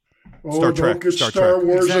 Oh, Star don't Trek. get Star Star Trek.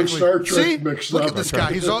 Wars and Exactly. Star Trek See? mixed Look up. at this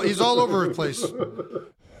guy. He's all over the place.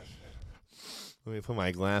 Let me put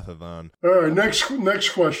my glasses on. All right, next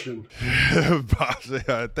question.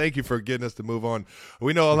 Thank you for getting us to move on.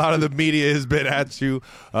 We know a lot of the media has been at you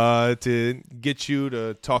to get you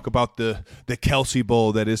to talk about the Kelce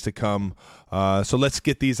Bowl that is to come. So let's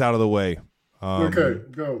get these out of the way. Okay,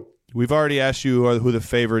 go. We've already asked you who the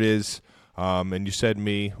favorite is, and you said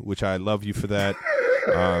me, which I love you for that.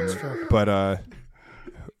 But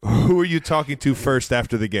who are you talking to first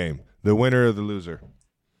after the game? The winner or the loser?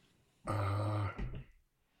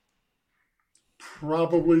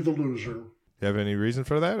 Probably the loser. You have any reason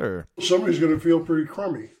for that, or somebody's going to feel pretty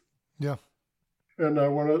crummy. Yeah. And I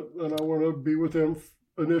want to be with them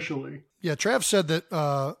initially. Yeah, Trav said that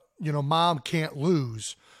Mom can't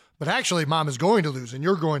lose, but actually Mom is going to lose, and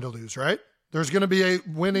you're going to lose, right? There's going to be a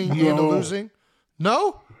winning and a losing.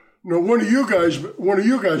 No? No, one of you guys are going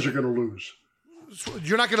to lose.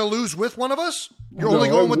 You're not going to lose with one of us? You're only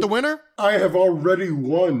going with the winner? I have already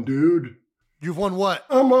won, dude. You've won what?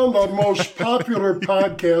 I'm on the most popular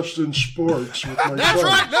podcast in sports with my That's son.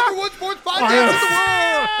 right, number one sports podcast in the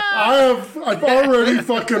world. I've already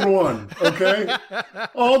fucking won, okay?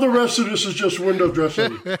 All the rest of this is just window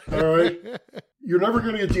dressing, all right? You're never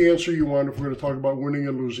going to get the answer you want if we're going to talk about winning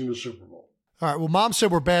and losing the Super Bowl. All right, well, Mom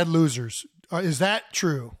said we're bad losers. Is that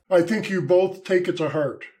true? I think you both take it to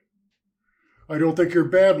heart. I don't think you're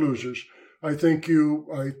bad losers. I think you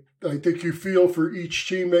feel for each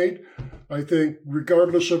teammate. I think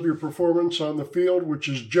regardless of your performance on the field, which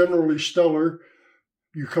is generally stellar,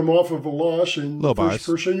 you come off of a loss, and the first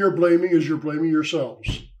person you're blaming is you're blaming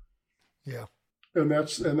yourselves. Yeah, and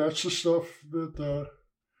that's the stuff that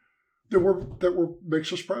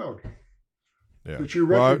makes us proud. yeah. That you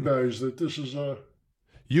recognize that this is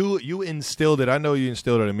You instilled it. I know you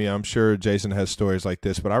instilled it in me. I'm sure Jason has stories like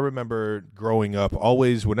this, but I remember growing up,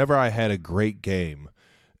 always whenever I had a great game,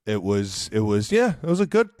 it was a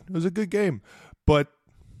good game, but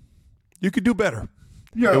you could do better.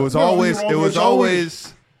 Yeah, it was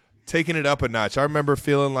always taking it up a notch. I remember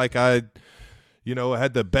feeling like I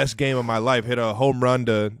had the best game of my life, hit a home run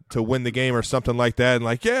to win the game or something like that, and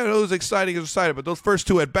like, yeah, it was exciting, but those first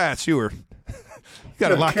two at bats, you got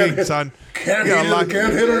to lock in, son. Can't hit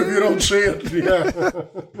it if you don't see it. Yeah.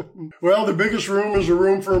 Well, the biggest room is a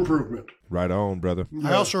room for improvement. Right on, brother. Yeah.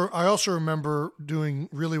 I also remember doing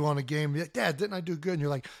really well in a game. Like, Dad, didn't I do good? And you're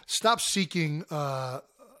like, stop seeking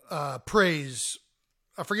praise.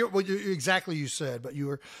 I forget what exactly you said, but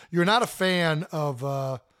you're not a fan of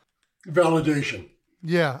validation.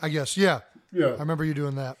 Yeah, I guess. Yeah. Yeah. I remember you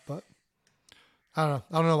doing that, but I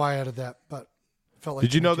don't know why I added that, but felt like.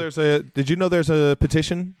 Did you know there's a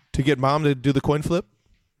petition to get Mom to do the coin flip?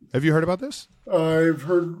 Have you heard about this? I've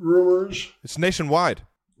heard rumors. It's nationwide.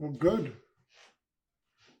 Well, good.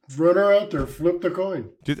 Run her out there, flip the coin.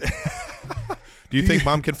 Do you think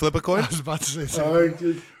Mom can flip a coin? I was about to say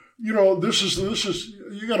something. This is.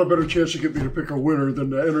 You got a better chance to get me to pick a winner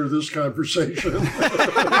than to enter this conversation.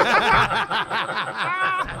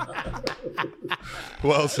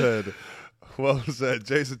 Well said. Well said.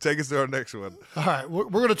 Jason, take us to our next one. All right. We're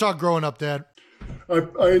going to talk growing up, Dad.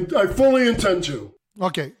 I fully intend to.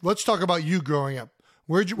 Okay. Let's talk about you growing up.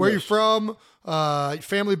 Where you from?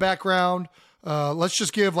 Family background. Let's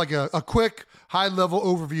just give like a quick high-level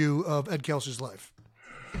overview of Ed Kelce's life.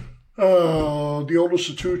 The oldest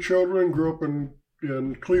of two children, grew up in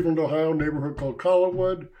Cleveland, Ohio, a neighborhood called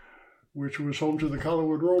Collinwood, which was home to the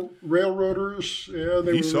Collinwood Railroaders. And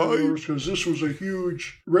they were railroaders because this was a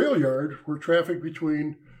huge rail yard where traffic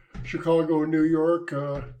between Chicago and New York,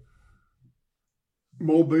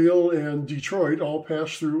 Mobile, and Detroit all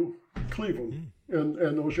passed through Cleveland and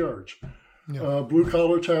those yards. Yeah.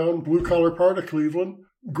 Blue-collar town, blue-collar part of Cleveland.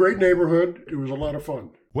 Great neighborhood. It was a lot of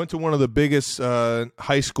fun. Went to one of the biggest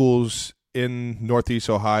high schools in Northeast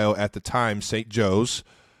Ohio at the time, St. Joe's,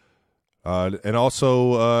 and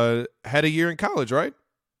also had a year in college, right?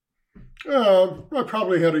 I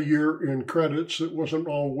probably had a year in credits. It wasn't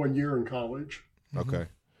all 1 year in college. Okay.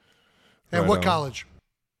 And what college?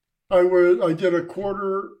 I did a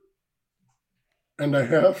quarter and a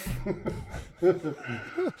half at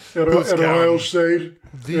Ohio State.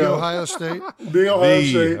 Ohio State? The Ohio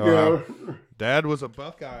State, yeah. Dad was a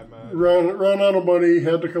Buckeye, man. Ran out of money,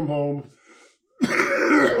 had to come home.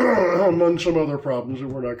 Among some other problems that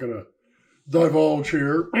we're not going to divulge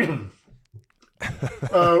here.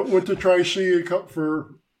 Went to Tri-C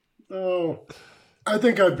for, I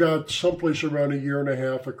think I've got someplace around a year and a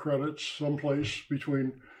half of credits, someplace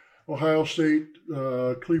between Ohio State,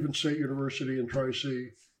 Cleveland State University, and Tri-C.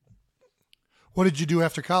 What did you do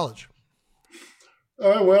after college?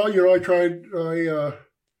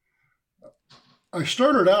 I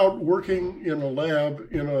started out working in a lab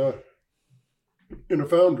in a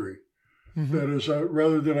foundry. Mm-hmm. That is,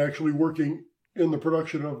 rather than actually working in the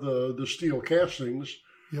production of the steel castings,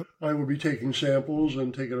 yep. I would be taking samples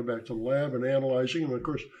and taking them back to the lab and analyzing. And of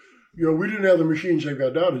course, we didn't have the machines they've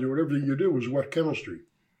got now to do it. Everything you did was wet chemistry.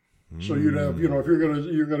 So you'd have, if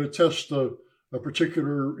you're gonna test a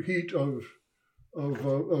particular heat of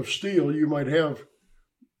steel, you might have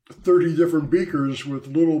 30 different beakers with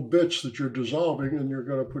little bits that you're dissolving, and you're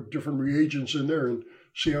going to put different reagents in there and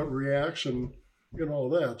see how it reacts and all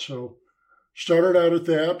that. So started out at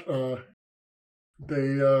that.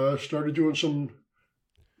 They started doing some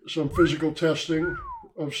physical testing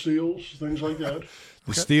of steels, things like that.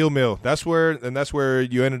 The steel mill. That's where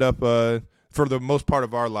you ended up. For the most part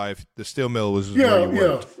of our life, the steel mill was where you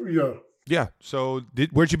worked. Yeah. So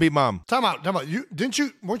where'd you meet Mom? Time out.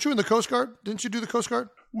 Weren't you in the Coast Guard? Didn't you do the Coast Guard?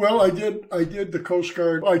 Well, I did the Coast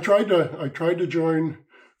Guard. I tried to join.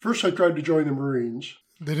 First, I tried to join the Marines.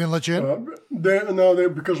 They didn't let you in? No,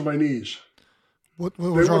 because of my knees. What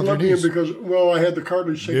was wrong with your knees? Because, I had the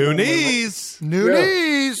cartilage taken out of my left. New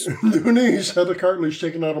knees. New knees. Had the cartilage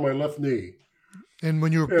taken out of my left knee. And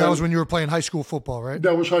that was when you were playing high school football, right?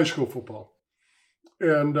 That was high school football.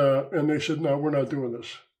 And they said, no, we're not doing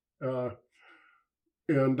this. Then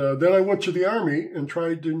I went to the Army and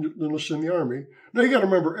tried to enlist in the Army. Now you got to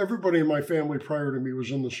remember, everybody in my family prior to me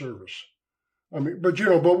was in the service. I mean, but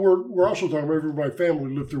we're also talking about everybody in my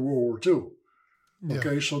family lived through World War II.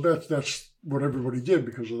 Okay, so that's what everybody did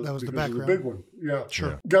because of the big one. Yeah,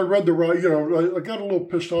 sure. I got a little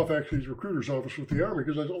pissed off actually at the recruiter's office with the Army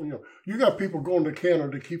because I told you got people going to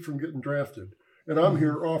Canada to keep from getting drafted, and I'm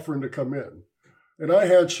here offering to come in, and I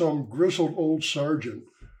had some grizzled old sergeant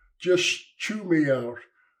just chew me out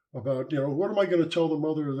about what am I going to tell the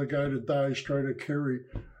mother of the guy that dies trying to carry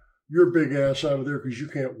your big ass out of there because you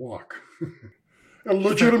can't walk. A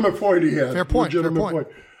legitimate point he had. Fair point. And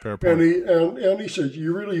he said,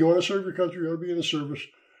 you want to serve your country, you want to be in the service,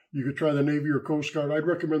 you could try the Navy or Coast Guard. I'd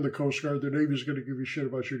recommend the Coast Guard. The Navy's going to give you shit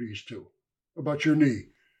about your knees too, about your knee.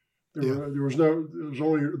 It was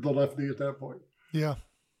only the left knee at that point. Yeah.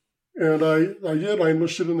 And I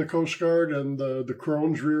enlisted in the Coast Guard, and the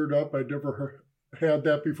Crohn's reared up. I'd never had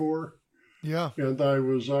that before. Yeah. And I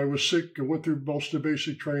was sick. I went through most of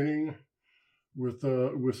basic training with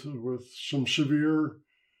some severe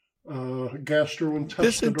gastrointestinal.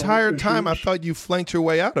 This entire issues. time, I thought you flanked your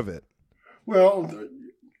way out of it. Well,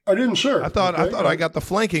 I didn't serve. I thought I got the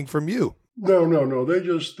flanking from you. No. If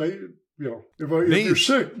you're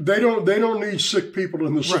sick, they don't need sick people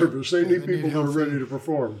in the service. They need people that are ready to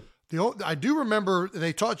perform. I do remember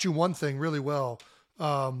they taught you one thing really well.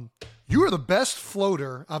 You were the best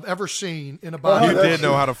floater I've ever seen in a body. You did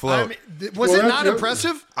know how to float. I mean, was it not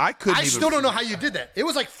impressive? I couldn't. I still don't know how you did that. It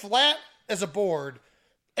was like flat as a board,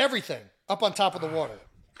 everything up on top of the water.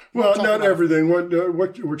 Well, not everything.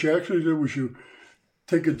 What you actually did was you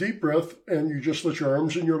take a deep breath and you just let your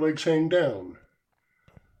arms and your legs hang down.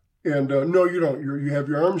 And no, you don't. You have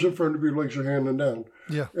your arms in front of your legs are hanging down.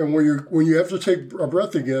 Yeah. And when you have to take a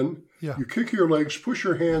breath again, you kick your legs, push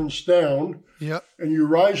your hands down. Yeah. And you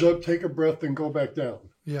rise up, take a breath, and go back down.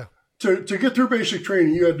 Yeah. To get through basic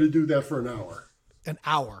training, you had to do that for an hour. An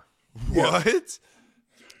hour. What?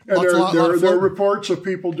 And there are reports of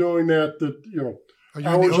people doing that. Are you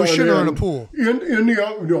in the ocean or in a pool?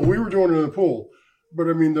 No, we were doing it in the pool. But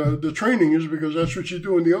I mean, the training is because that's what you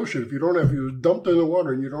do in the ocean. If you're dumped in the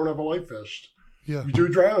water and you don't have a life vest, you do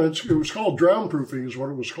drown. It was called drown proofing, is what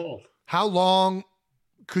it was called. How long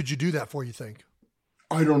could you do that for? You think?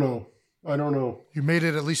 I don't know. You made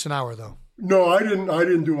it at least an hour, though. No, I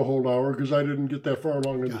didn't do a whole hour because I didn't get that far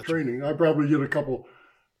along in the training. I probably did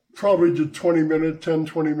did 20 minutes, 10,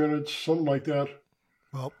 20 minutes, something like that.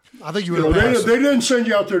 Well, I think you would have they didn't send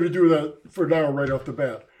you out there to do that for an hour right off the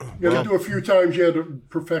bat. You had to do a few times. You had to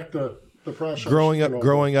perfect the process.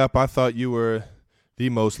 Growing up, I thought you were the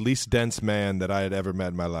most least dense man that I had ever met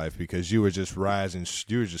in my life because you were just rising.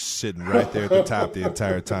 You were just sitting right there at the top the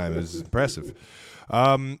entire time. It was impressive.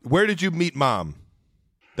 Where did you meet Mom?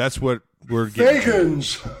 That's what we're getting.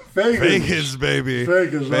 Fagans, baby.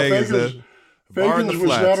 Fagans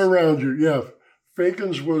was not around you. Yeah.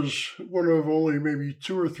 Fagans was one of only maybe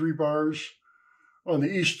 2 or 3 bars on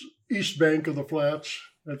the east bank of the flats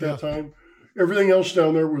at that time. Everything else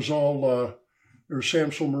down there was all there was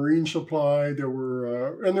Samsel Marine Supply. There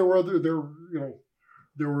were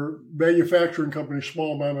manufacturing companies,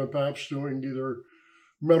 small mom and pops doing either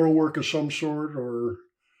metal work of some sort or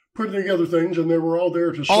putting together things, and they were all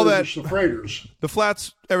there to service the freighters. The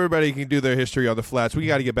flats, everybody can do their history on the flats. We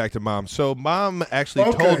got to get back to Mom. So Mom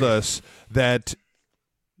actually told us that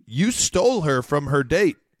you stole her from her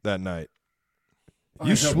date that night.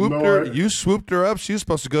 You swooped her up. She was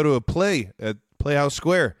supposed to go to a play at Playhouse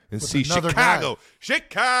Square and see Chicago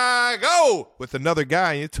with another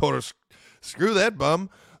guy. And you told her, screw that bum.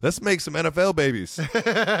 Let's make some NFL babies.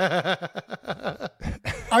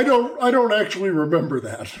 I don't actually remember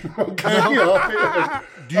that. Okay.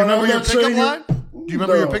 Do you remember your pickup line? Do you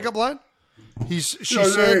remember your pickup line? She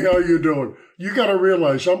said, "Hey, how you doing?" You got to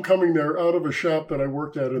realize I'm coming there out of a shop that I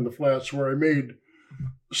worked at in the flats where I made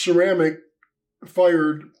ceramic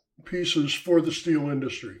fired pieces for the steel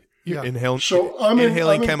industry. Yeah.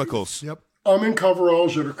 Inhaling chemicals. Yep. I'm in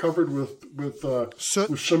coveralls that are covered with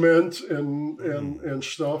cement and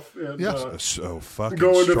stuff. And, yes. So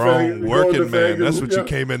fucking strong working man. That's what you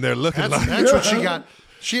came in there looking like. That's what she got.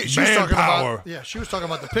 She was talking power. about. Yeah, she was talking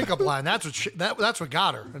about the pickup line. That's what that's what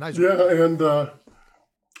got her.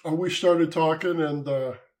 And we started talking, and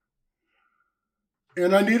I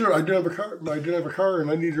didn't have a car, and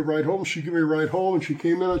I needed a ride home. She gave me a ride home, and she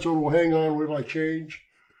came in. I told her, "Well, hang on, wait till I change."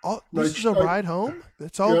 Oh, this is a ride home.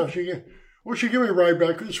 That's all. Yeah, she gave me a ride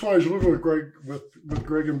back. That's why I was living with Greg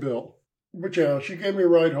and Bill. But yeah, she gave me a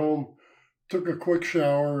ride home. Took a quick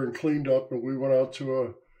shower and cleaned up, and we went out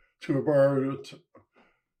to a bar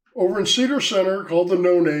over in Cedar Center called the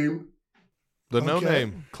No Name. The No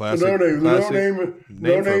Name, classic. The No Name,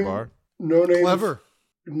 name for a bar. No Name, clever.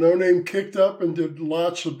 No Name kicked up and did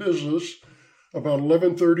lots of business about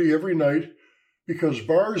 11:30 every night because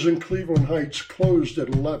bars in Cleveland Heights closed at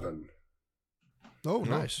 11. Oh,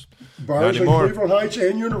 nice. Bars in Cleveland Heights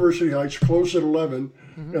and University Heights closed at 11,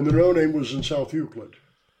 and the No Name was in South Euclid.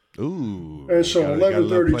 Ooh. And so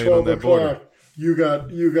 11:30, 12 o'clock, you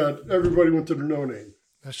got everybody went to the No Name.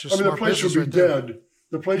 That's just the place would be dead.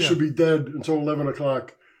 The place would be dead until 11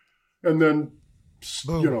 o'clock, and then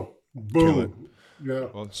boom. Boom. Yeah.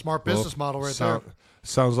 Well, smart business model there.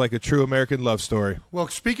 Sounds like a true American love story. Well,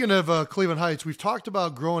 speaking of Cleveland Heights, we've talked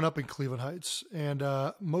about growing up in Cleveland Heights and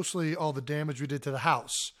mostly all the damage we did to the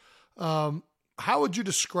house. How would you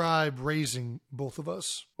describe raising both of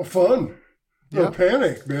us? Fun. No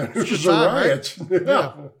panic, man. It was a riot. Right?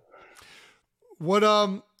 Yeah. What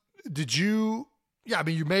did you? Yeah, I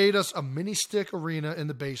mean, you made us a mini stick arena in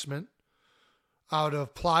the basement out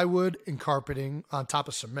of plywood and carpeting on top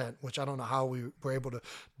of cement, which I don't know how we were able to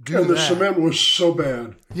do. And the cement was so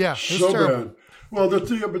bad. Yeah, so bad. Well,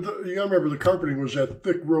 you got to remember the carpeting was that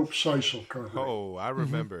thick rope sisal carpeting. Oh, I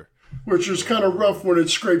remember. Which is kind of rough when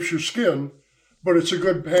it scrapes your skin, but it's a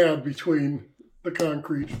good pad between the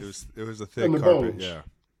concrete. It was a thick and the carpet. bones. Yeah,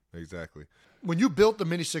 exactly. When you built the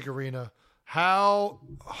mini stick arena, how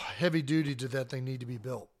heavy duty did that thing need to be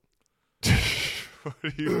built? What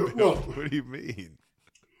do you mean?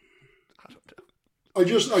 I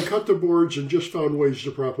cut the boards and just found ways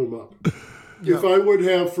to prop them up. Yeah. If I would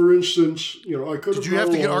have, for instance, I could have. Did you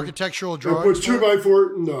have to get architectural drawings? Put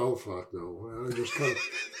 2x4. No, fuck no. I just kind of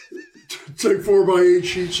take 4x8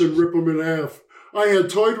 sheets and rip them in half. I had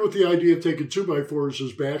toyed with the idea of taking 2x4s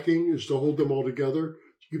as backing, is to hold them all together,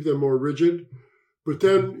 to keep them more rigid. But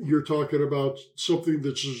then you're talking about something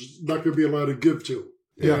that's not going to be allowed to give to.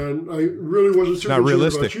 Yeah. And I really wasn't too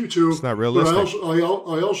concerned about you two. It's not realistic. But I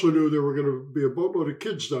also knew there were going to be a boatload of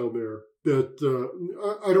kids down there that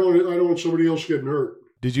I don't want somebody else getting hurt.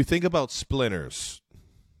 Did you think about splinters?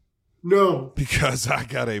 No. Because I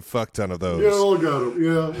got a fuck ton of those. Yeah, all got them.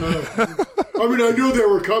 Yeah. I mean, I knew they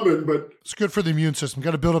were coming, but... It's good for the immune system.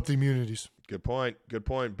 Got to build up the immunities. Good point.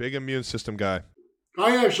 Big immune system guy.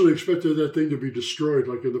 I actually expected that thing to be destroyed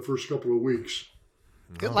like in the first couple of weeks.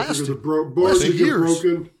 It lasted. The boards would get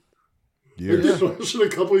broken. Years. It lasted a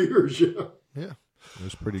couple of years, yeah. Yeah. It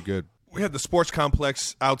was pretty good. We had the sports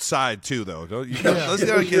complex outside too, though.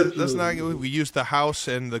 Let's not. We used the house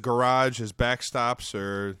and the garage as backstops,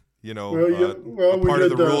 or part of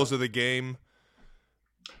the rules of the game.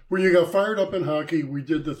 When you got fired up in hockey, we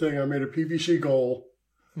did the thing. I made a PVC goal,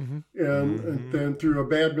 and then through a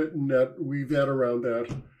badminton net, weaved that around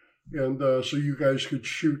that, and so you guys could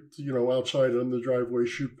shoot, outside on the driveway,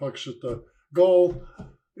 shoot pucks at the goal,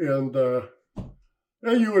 and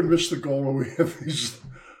you would miss the goal, and we have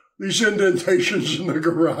these indentations in the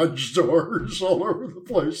garage doors all over the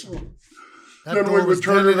place. Then we would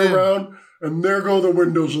turn it around, and there go the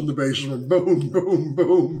windows in the basement. Boom, boom,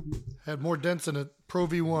 boom. Had more dents than a Pro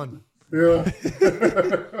V1. Yeah.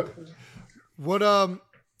 What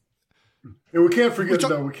And we can't forget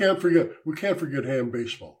we can't forget hand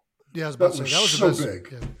baseball. Yeah, I was about to say that was so the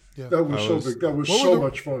best. big. Yeah. That was so big. That was so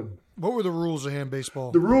much fun. What were the rules of hand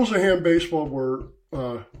baseball? The rules of hand baseball were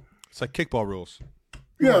it's like kickball rules.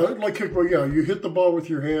 Yeah, like kickball. Yeah, you hit the ball with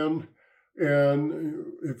your hand,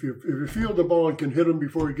 and if you field the ball and can hit him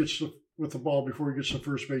before he gets with the ball before he gets to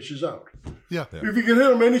first base, he's out. Yeah. If you can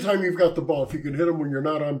hit him anytime you've got the ball, if you can hit him when you're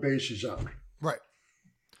not on base, he's out. Right.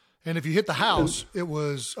 And if you hit the house, it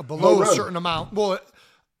was below a certain amount. Well,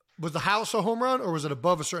 was the house a home run, or was it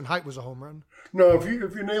above a certain height was a home run? No, if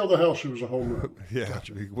you nailed the house, it was a home run. Yeah.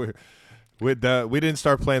 Gotcha. We didn't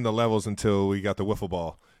start playing the levels until we got the wiffle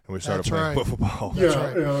ball. And we started playing wiffle ball.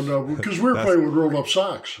 Yeah, because we were playing with rolled up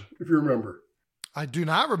socks, if you remember. I do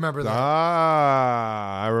not remember that.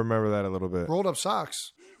 I remember that a little bit. Rolled up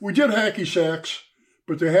socks. We did hacky sacks,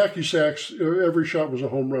 but the hacky sacks, every shot was a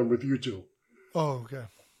home run with you two. Oh, okay.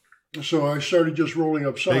 So I started just rolling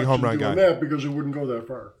up socks and doing that because it wouldn't go that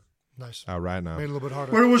far. Nice. All right now. Made it a little bit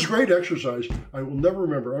harder. But it was great exercise. I will never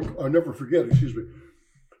remember. I'll never forget, excuse me.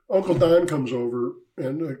 Uncle Don comes over,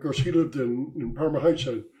 and of course he lived in Parma Heights.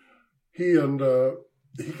 And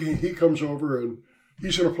he comes over, and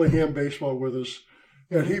he's going to play hand baseball with us.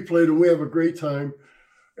 And he played, and we have a great time.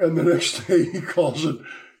 And the next day he calls it,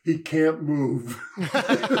 he can't move.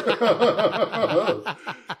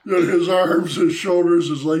 His arms, his shoulders,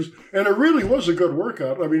 his legs. And it really was a good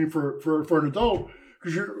workout. I mean, for an adult,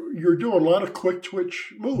 because you're doing a lot of quick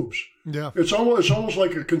twitch moves. Yeah. It's almost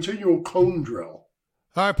like a continual cone drill.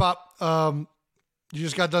 All right, Pop. You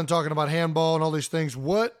just got done talking about handball and all these things.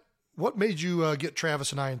 What made you get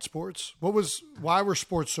Travis and I in sports? Why were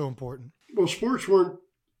sports so important? Well,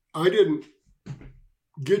 I didn't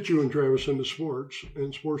get you and Travis into sports,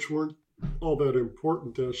 and sports weren't all that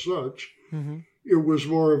important as such. Mm-hmm. It was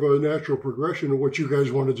more of a natural progression of what you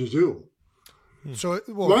guys wanted to do. So,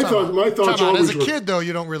 my thoughts always as a kid, though,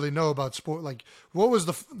 you don't really know about sport. Like, what was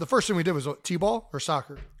the first thing we did was t-ball or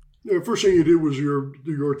soccer? The first thing you did was you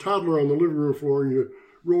were a toddler on the living room floor, and you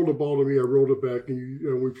rolled a ball to me, I rolled it back,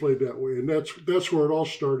 and we played that way. And that's where it all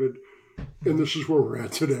started, and this is where we're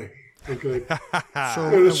at today. Okay.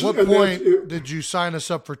 So at what point did you sign us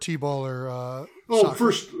up for t-ball or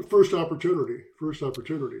soccer? First opportunity.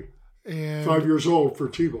 And 5 years old for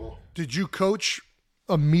t-ball. Did you coach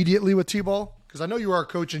immediately with t-ball? Because I know you are a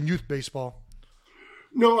coach in youth baseball.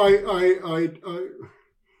 No, I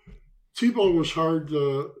t-ball was hard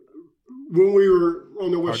when we were on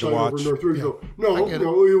the west side over North Ridgeville. Yeah.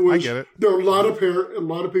 No, it was. I get it. There were a lot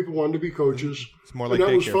of people wanted to be coaches. It's more like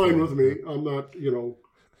that was fine with me. I'm not,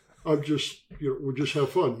 I'm just, we just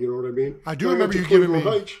have fun. You know what I mean? I do remember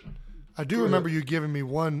you giving me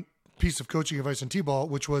one piece of coaching advice in t-ball,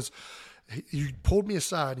 which was you pulled me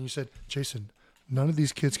aside and you said, Jason, none of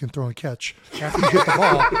these kids can throw and catch. After you hit the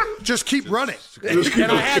ball, just keep running. I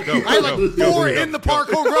had like 4 in the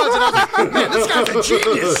park home runs, and I was like, man, this guy's a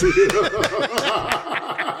genius.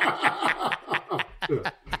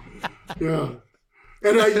 Yeah.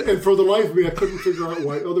 And for the life of me, I couldn't figure out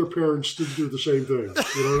why other parents didn't do the same thing. You know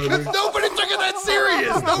what I mean? Nobody took it that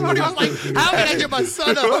serious. Nobody was like, how can I get my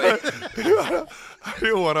son away?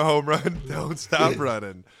 You want a home run? Don't stop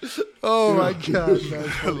running. Oh, my gosh.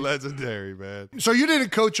 Legendary, man. So you didn't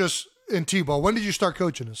coach us in t-ball. When did you start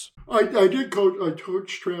coaching us? I did coach. I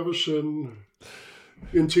coached Travis in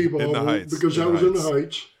t-ball in the Heights. Because I was in the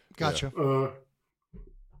Heights. Gotcha.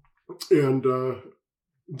 And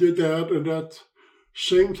did that. And that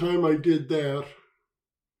same time I did that,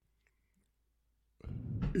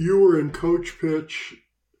 you were in coach pitch.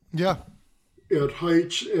 Yeah. At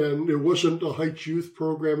Heights, and it wasn't a Heights youth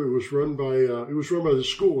program. It was run by the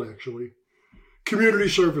school, actually. Community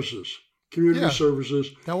services.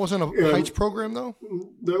 Services. That wasn't a Heights program, though.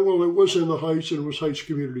 It was in the Heights, and it was Heights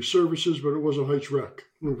Community Services, but it wasn't Heights Rec.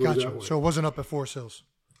 Gotcha. So it wasn't up at Forest Hills.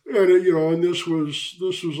 And and this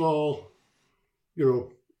was all,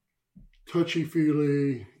 touchy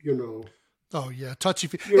feely, Oh yeah, touchy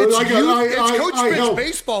feely. It's coach pitch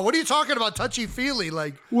baseball. What are you talking about, touchy feely?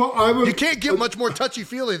 Like, you can't get much more touchy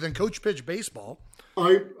feely than coach pitch baseball.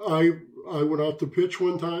 I went out to pitch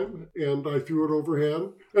one time and I threw it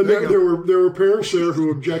overhand, and there were parents there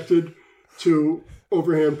who objected to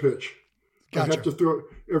overhand pitch. Gotcha. I have to throw it.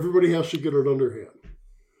 Everybody has to get it underhand.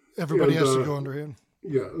 Everybody has to go underhand.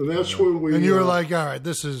 Yeah, and that's when we. And you were like, "All right,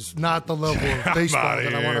 this is not the level of baseball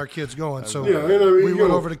that I want our kids going." So we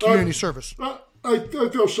went over to community service. I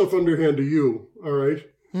throw stuff underhand to you, all right?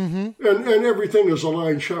 Mm-hmm. And everything is a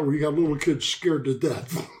line shot where you got little kids scared to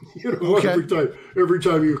death. Every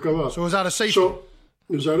time you come up. So is that a safety?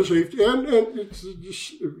 And it's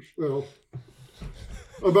just I'm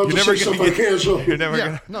about to say something I can't. So you're never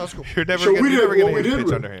gonna. No, it's cool. You're never gonna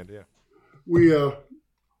pitch underhand. Yeah. We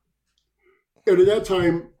and at that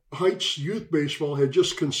time, Heights youth baseball had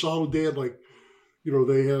just consolidated. Like,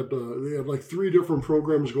 they had like 3 different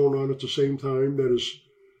programs going on at the same time. That is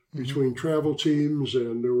between travel teams,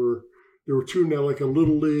 and there were 2 now, like a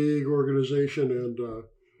little league organization, and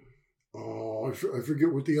I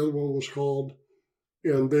forget what the other one was called.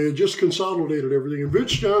 And they had just consolidated everything. And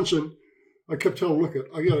Vince Johnson, I kept telling him,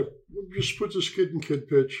 I got to just put this kid in kid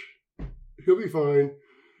pitch. He'll be fine.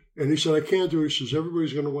 And he said, I can't do it. He says,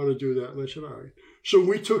 everybody's going to want to do that. And I said, all right. So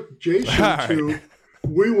we took Jason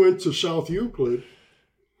we went to South Euclid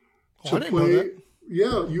to play.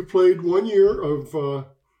 Yeah, you played 1 year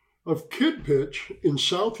of kid pitch in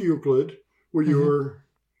South Euclid when you were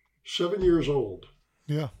 7 years old.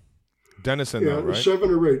 Yeah. Denison, though, right? 7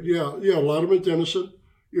 or 8. Yeah, a lot of them at Denison.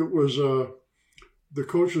 It was the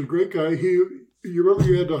coach was a great guy. you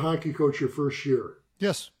remember you had the hockey coach your first year.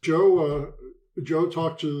 Yes. Joe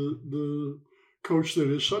talked to the coach that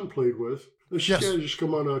his son played with. And she said, just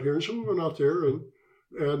come on out here. And so we went out there, and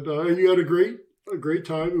you had a great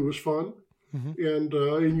time. It was fun, and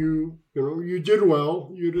you did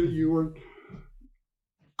well. You weren't.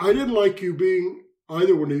 I didn't like you being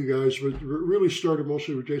either one of you guys, but it really started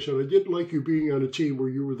mostly with Jason. I didn't like you being on a team where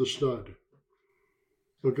you were the stud.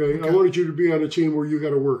 Okay? I wanted you to be on a team where you got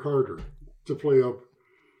to work harder to play up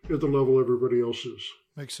at the level everybody else is.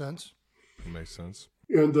 Makes sense. Makes sense.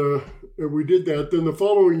 And we did that. Then the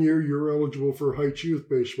following year, you were eligible for Heights Youth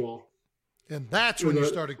Baseball. And that's when you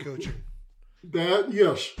started coaching.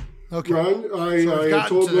 Yes. Okay. Ron, I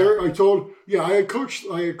had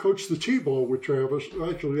coached the T-ball with Travis.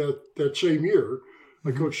 Actually, that same year,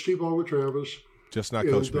 I coached T-ball with Travis. Just not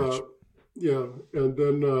Coach Mitch. And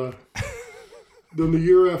then then the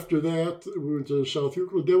year after that, we went to South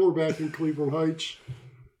Euclid. Then we're back in Cleveland Heights.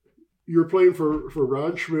 You're playing for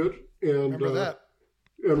Ron Schmidt. And, remember that.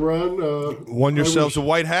 And Ron... won yourselves a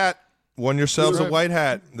white hat. Won yourselves a white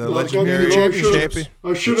hat. The legendary champion.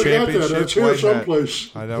 I should have got that. That's here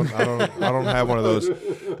someplace. I don't have one of those.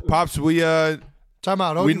 Pops, we time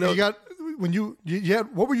out. You got when you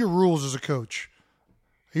had, what were your rules as a coach?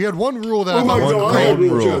 You had one rule that I had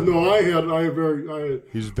rules. Yeah. No, I had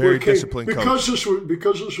he's very disciplined because coach.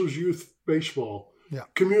 Because this was youth baseball. Yeah.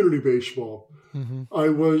 Community baseball. I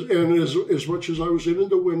was, and as much as I was in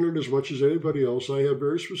the winter, and as much as anybody else, I had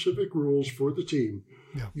very specific rules for the team.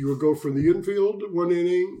 Yeah. You would go from the infield one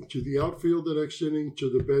inning to the outfield the next inning to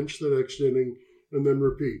the bench the next inning, and then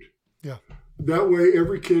repeat. Yeah. That way,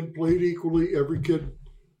 every kid played equally. Every kid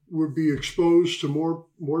would be exposed to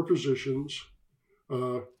more positions.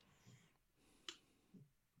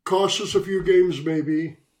 Cost us a few games,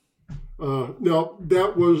 maybe. Now,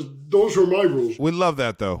 those were my rules. We love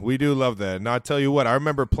that, though. We do love that. And I'll tell you what, I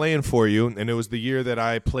remember playing for you, and it was the year that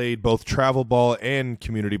I played both travel ball and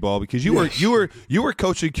community ball, because you were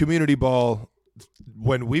coaching community ball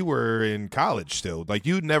when we were in college still. Like,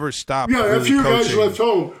 you never stopped. Yeah, really a few coaching. guys left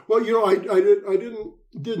home. Well, I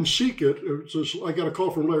didn't seek it. It was just, I got a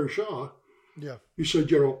call from Larry Shaw. Yeah. He said,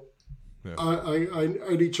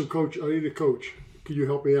 I need some coach. I need a coach. Can you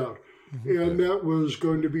help me out? And that was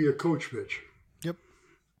going to be a coach pitch. Yep.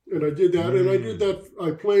 And I did that. And I did that.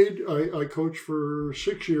 I coached for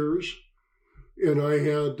 6 years. And I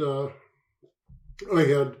had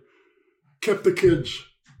kept the kids.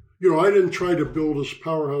 I didn't try to build a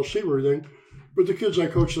powerhouse team or anything. But the kids I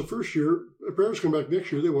coached the first year, their parents come back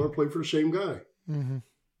next year, they want to play for the same guy.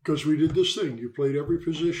 Because we did this thing. You played every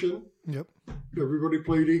position. Yep. Everybody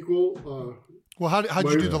played equal. Well, how'd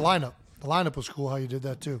you do the lineup? The lineup was cool how you did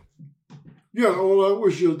that too. Yeah, well,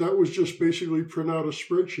 that was just basically print out a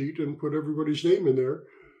spreadsheet and put everybody's name in there.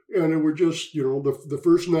 And it were just, the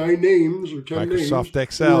first 9 names or 10 names. Microsoft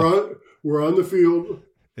Excel. Were on the field.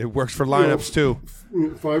 It works for lineups too.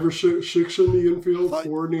 5 or 6 in the infield,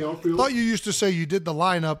 4 in the outfield. I thought you used to say you did the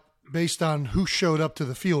lineup based on who showed up to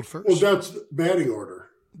the field first. Well, that's batting order.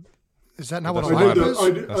 Is that not what a lineup is?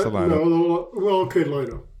 That's the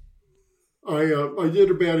lineup. Lineup. I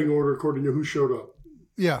did a batting order according to who showed up.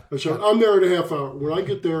 Yeah. I said, I'm there at a half hour. When I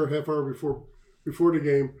get there a half hour before the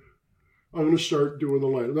game, I'm going to start doing the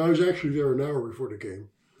lineup. Now, I was actually there an hour before the game.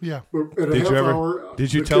 Yeah. But at a half hour.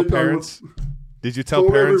 Did you tell parents? Did you tell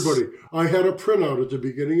parents? Everybody. I had a printout at the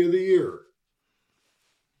beginning of the year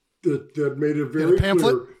that made it very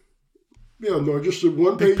pamphlet? clear. Yeah, no, just a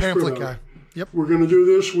one-page pamphlet printout. guy. Yep. We're going to do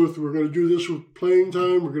this with playing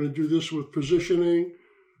time. We're going to do this with positioning.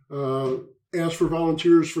 Ask for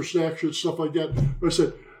volunteers for snacks and stuff like that. But I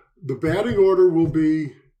said, the batting order will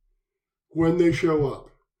be when they show up.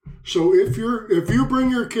 So if you bring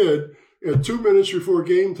your kid at 2 minutes before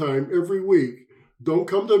game time every week, don't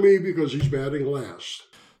come to me because he's batting last.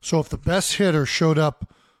 So if the best hitter showed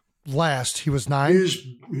up last, he was 9?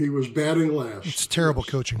 He was batting last. It's terrible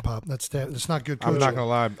coaching, Pop. That's not good coaching. I'm not going to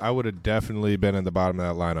lie. I would have definitely been in the bottom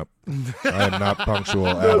of that lineup. I am not punctual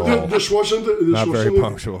at all. This wasn't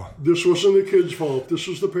punctual. This wasn't the kid's fault. This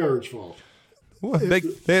was the parents' fault. Well,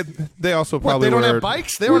 they also probably they don't were, have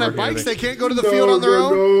bikes? They don't have bikes? They can't go to the field on their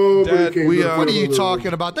own? Dad, what are you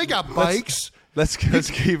talking about? They got bikes. Let's keep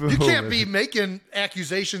it moving. You can't be making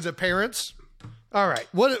accusations at parents. All right.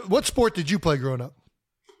 What sport did you play growing up?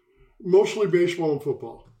 Mostly baseball and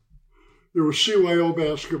football. There was CYO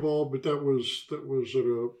basketball, but that was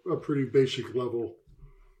at a pretty basic level.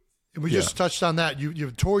 And we just touched on that. You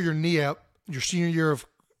tore your knee up your senior year of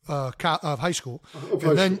high school,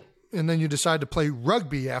 and then you decided to play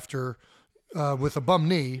rugby after with a bum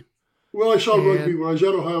knee. Well, I saw rugby when I was at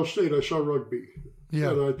Ohio State. I saw rugby.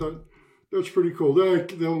 Yeah, and I thought that's pretty cool.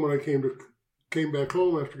 Then when I came back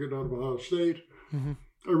home after getting out of Ohio State,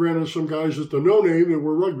 I ran into some guys at the No Name that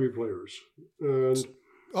were rugby players. And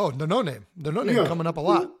the No Name coming up a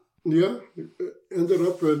lot. Yeah, ended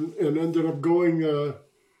up going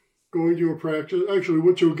to a practice. Actually,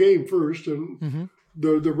 went to a game first, and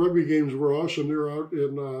the rugby games were awesome. They were out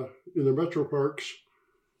in the metro parks.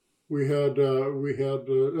 We had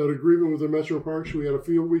an agreement with the metro parks. We had a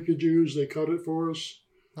field we could use. They cut it for us.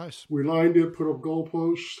 Nice. We lined it, put up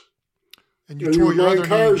goalposts, and you tore your other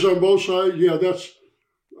cars knee. on both sides. Yeah, that's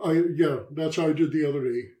how I did the other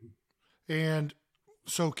day. And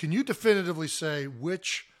so, can you definitively say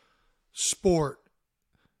which sport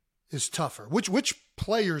is tougher? Which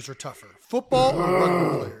players are tougher, football or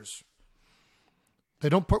rugby players? They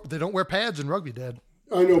don't wear pads in rugby, Dad.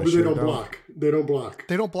 I know, but they don't block. They don't block.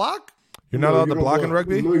 They don't block? You're not allowed to block in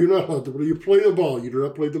rugby? No, you're not allowed to. You play the ball. You do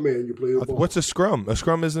not play the man. You play the ball. What's a scrum? A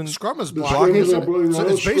scrum isn't... Scrum is blocking. blocking.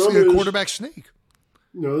 It's basically a quarterback sneak.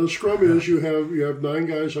 No, the scrum is you have 9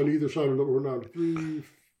 guys on either side of the, or not 3,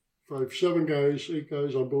 5, 7 guys, 8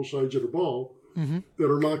 guys on both sides of the ball that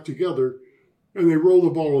are locked together, and they roll the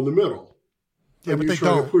ball in the middle. Yeah, but they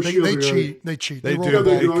don't. They cheat. They cheat. They roll do. the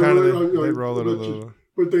ball. They roll it a little.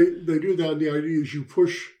 But they do that, and the idea is you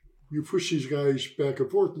push these guys back and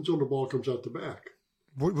forth until the ball comes out the back.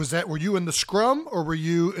 Were you in the scrum or were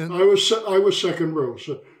you in? I was second row.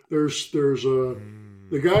 So there's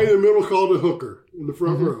the guy in the middle called a hooker in the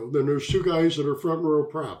front row. Then there's 2 guys that are front row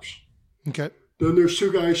props. Okay. Then there's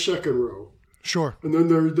 2 guys second row. Sure. And then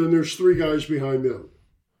there's 3 guys behind them.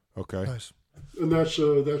 Okay. Nice. And that's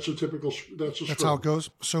a typical. That's scrum. How it goes.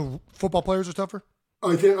 So football players are tougher.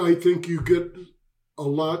 I think you get a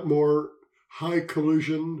lot more high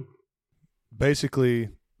collision. Basically,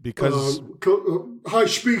 because high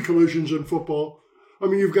speed collisions in football. I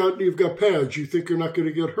mean, you've got pads. You think you're not going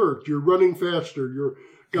to get hurt. You're running faster. Your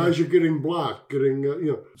guys are getting blocked.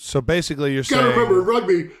 So basically, you're saying. You got to remember,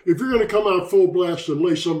 rugby. If you're going to come out full blast and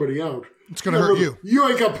lay somebody out, it's going to hurt you. You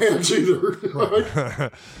ain't got pads either. Right?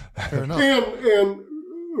 Fair enough.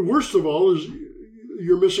 And worst of all is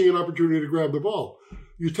you're missing an opportunity to grab the ball.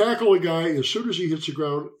 You tackle a guy as soon as he hits the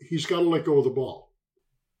ground, he's got to let go of the ball.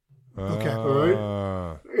 Okay. All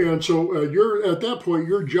right. And so you're at that point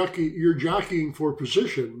you're jockeying for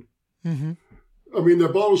position. Mm-hmm. I mean, the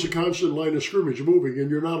ball is a constant line of scrimmage moving, and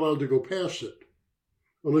you're not allowed to go past it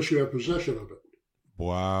unless you have possession of it.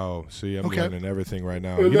 Wow. See, I'm learning everything right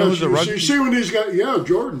now. And you know who's a rugby? You see when these guys? Yeah,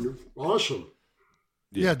 Jordan, awesome.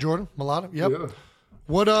 Yeah, Jordan Mulata. Yep. Yeah.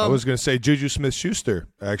 What? I was going to say Juju Smith-Schuster.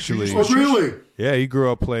 Actually. Oh, really? Yeah, he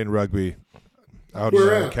grew up playing rugby out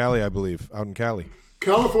in Cali, I believe. Out in Cali.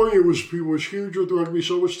 California was huge with rugby.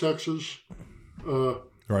 So was Texas. Right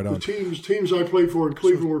on. The teams I played for in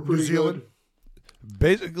Cleveland were pretty good.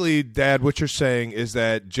 Basically, Dad, what you're saying is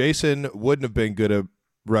that Jason wouldn't have been good at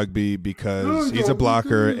rugby because he's a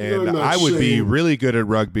blocker, and I would be really good at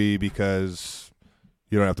rugby because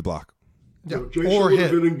you don't have to block. Yeah. Or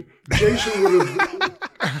hit. Jason would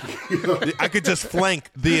have. I could just flank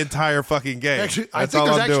the entire fucking game. Actually, I think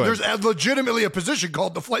there's legitimately a position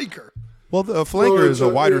called the flanker. Well, the flanker is a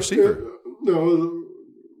wide receiver. No,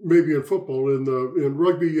 maybe in football. In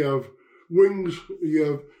rugby, you have wings. You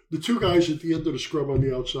have the 2 guys at the end of the scrum on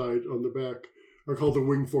the outside, on the back, are called the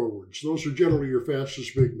wing forwards. Those are generally your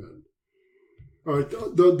fastest big men. All right,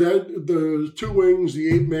 the 2 wings,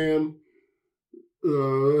 the 8-man,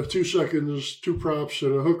 2 seconds, 2 props,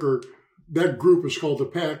 and a hooker. That group is called the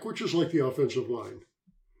pack, which is like the offensive line.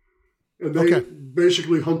 And they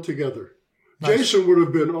basically hunt together. Nice. Jason would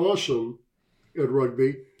have been awesome at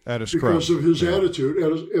rugby because of his attitude.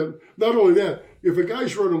 And not only that, if a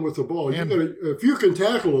guy's running with the ball, if you can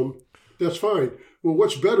tackle him, that's fine. Well,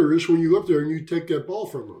 what's better is when you go up there and you take that ball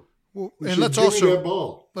from him. Well, and let's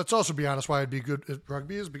also be honest. Why I'd be good at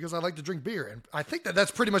rugby is because I like to drink beer, and I think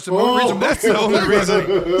that's pretty much the only reason. That's the only reason.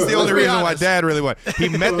 It's the only reason why Dad really won. He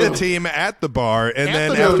met the team at the bar, and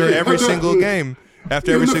then after every single game, At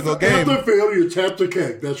the field, you tap the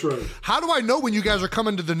keg. That's right. How do I know when you guys are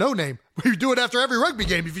coming to the No Name? We do it after every rugby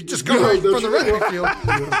game. If you just go right from the rugby field.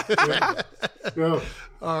 Yeah.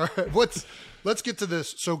 All right. Let's get to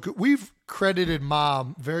this. So we've credited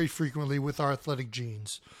Mom very frequently with our athletic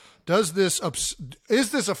genes. Is this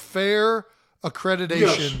a fair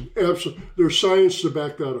accreditation? Yes, absolutely. There's science to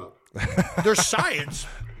back that up. There's science.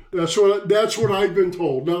 That's what I've been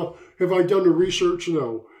told. Now, have I done the research?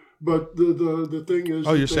 No. But the thing is,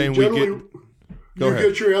 you're saying you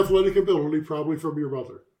get your athletic ability probably from your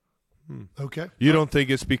mother. Okay. You don't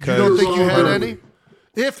think it's because you don't think you had any?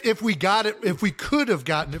 If we got it, if we could have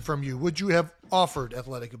gotten it from you, would you have offered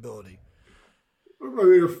athletic ability? I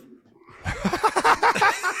mean,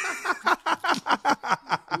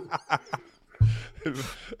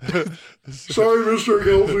 Sorry, Mr.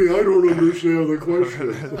 Kelce, I don't understand the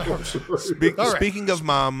question. Speaking of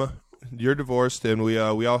mom, you're divorced, and we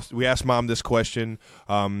asked mom this question: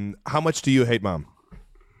 how much do you hate mom?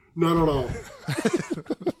 Not at all.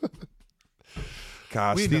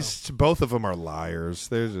 Gosh, both of them are liars.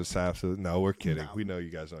 They're just absolute. No, we're kidding. No. We know you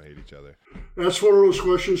guys don't hate each other. That's one of those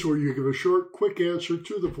questions where you give a short, quick answer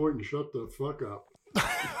to the point and shut the fuck up.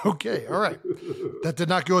 Okay, all right. That did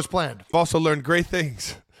not go as planned. I've also learned great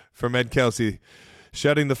things from Ed Kelce.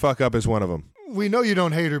 Shutting the fuck up is one of them. We know you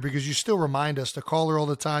don't hate her because you still remind us to call her all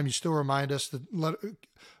the time. You still remind us to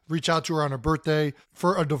reach out to her on her birthday.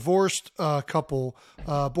 For a divorced couple,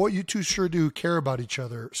 boy, you two sure do care about each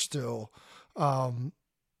other still. Well,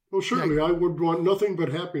 certainly, yeah. I would want nothing but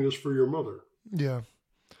happiness for your mother. Yeah.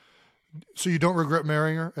 So you don't regret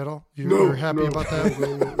marrying her at all? You're happy about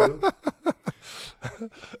that?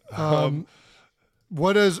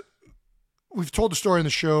 We've told the story in the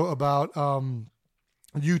show about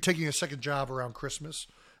you taking a second job around Christmas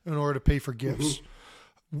in order to pay for gifts.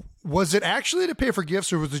 Mm-hmm. Was it actually to pay for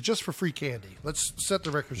gifts, or was it just for free candy? Let's set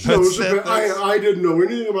the record straight. No, I didn't know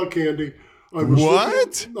anything about candy. I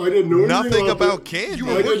didn't know nothing about candy. You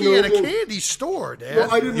were working at a candy store, Dad. No,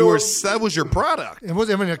 I didn't know. That was your product. It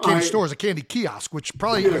wasn't even a candy store. It was a candy kiosk, which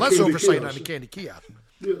probably less oversight on the candy kiosk.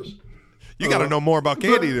 Yes. You got to know more about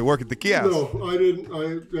candy to work at the kiosk. No, I didn't.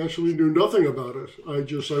 I actually knew nothing about it. I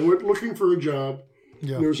went looking for a job.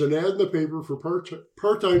 Yeah. And there was an ad in the paper for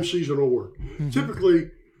part-time seasonal work. Mm-hmm. Typically,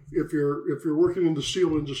 if you're working in the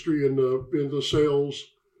steel industry in the sales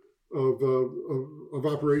of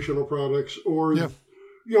operational products, or any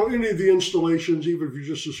of the installations, even if you're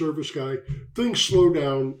just a service guy, things slow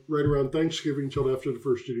down right around Thanksgiving till after the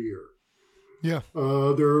first of the year. Yeah,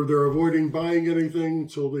 they're avoiding buying anything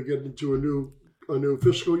until they get into a new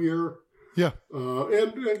fiscal year. Yeah,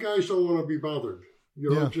 and guys don't want to be bothered.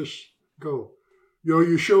 Just go.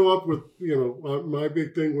 You show up with my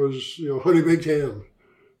big thing was honey baked ham.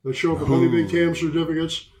 I show up with honey baked ham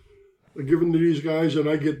certificates. I give them to these guys, and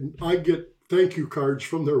I get thank you cards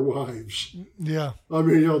from their wives. Yeah, I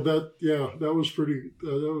mean that was pretty.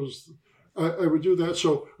 I would do that,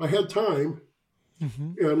 so I had time.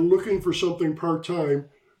 Mm-hmm. And looking for something part-time,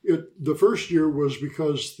 the first year was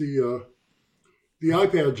because the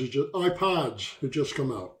iPods had just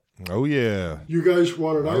come out. Oh, yeah. You guys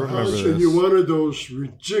wanted iPods, and you wanted those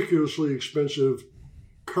ridiculously expensive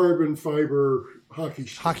carbon fiber hockey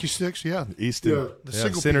sticks, yeah. Easton. Yeah. The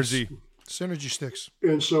single Synergy. Synergy sticks.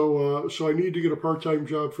 And so I need to get a part-time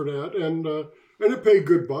job for that, and it paid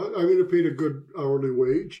good. It paid a good hourly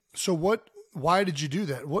wage. So why did you do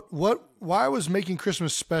that? Why was making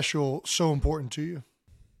Christmas special so important to you?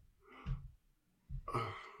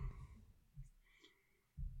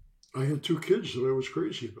 I had two kids that I was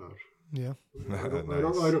crazy about. Yeah. I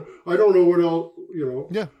don't know what else,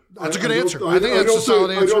 Yeah. That's a good answer. I think that's a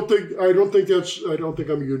solid answer. I don't think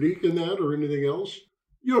I'm unique in that or anything else.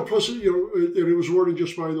 Plus it was more than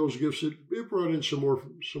just buying those gifts. It brought in some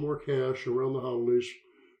more cash around the holidays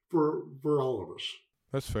for all of us.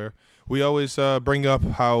 That's fair. We always bring up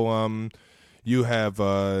how you have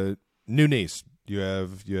new knees. You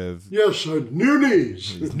have yes, new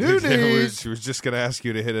knees. New knees. We were just going to ask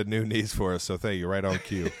you to hit a new knees for us, so thank you. Right on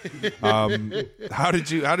cue. How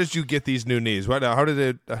did you get these new knees? How did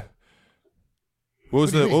it? What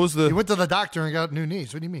was the? You went to the doctor and got new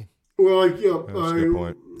knees. What do you mean? Well, that's a good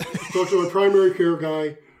point. Talked to a primary care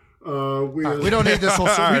guy. We don't need this whole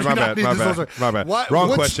story. My bad.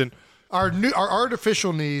 Wrong question. Are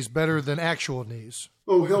artificial knees better than actual knees?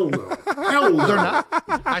 Oh, hell no. Hell no. They're not.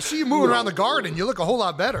 I see you moving around the garden. You look a whole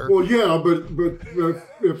lot better. Well, yeah, but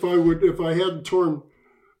if I hadn't torn,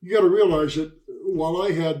 you got to realize that while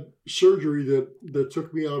I had surgery that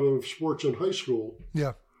took me out of sports in high school,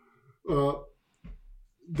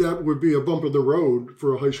 that would be a bump in the road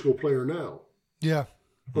for a high school player now. Yeah.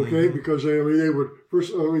 Okay, because they would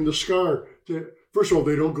the scar. First of all,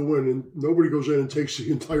 they don't go in, and nobody goes in and takes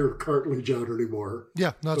the entire cartilage out anymore.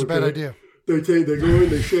 Yeah, no, that's a bad idea. They go in,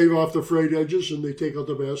 they shave off the frayed edges, and they take out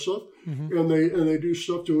the bad stuff, and they do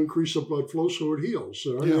stuff to increase the blood flow so it heals.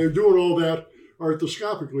 So, they're doing all that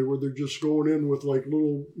arthroscopically, where they're just going in with like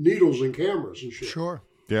little needles and cameras and shit. Sure.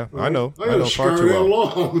 Yeah, I know. I know far too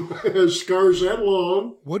well. Scars that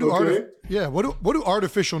long. What do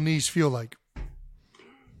artificial knees feel like?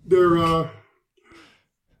 They're.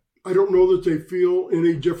 I don't know that they feel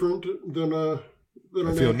any different than a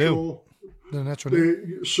natural.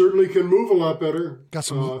 They certainly can move a lot better. Got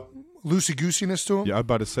some loosey goosiness to them. Yeah, I'm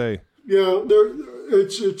about to say. Yeah,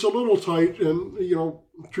 it's a little tight, and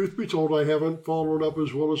truth be told, I haven't followed up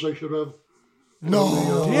as well as I should have.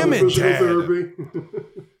 No, damn it, physical Dad. therapy.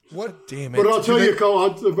 What? Damn it. But I'll tell you,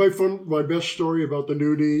 Carl, my best story about the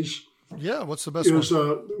new knees yeah, what's the best is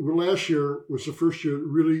one? last year was the first year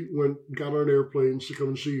really got on airplanes to come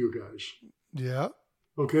and see you guys. Yeah.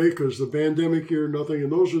 Okay, because the pandemic year, nothing,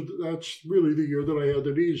 and that's really the year that I had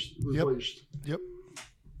the knees replaced. Yep.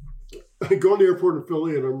 I go to the airport in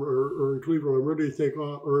Philly or in Cleveland, I'm ready to take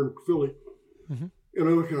off, or in Philly, and I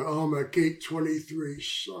look at, I'm at gate 23,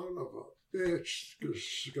 son of a bitch.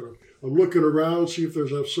 I'm looking around, see if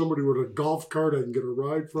there's somebody with a golf cart I can get a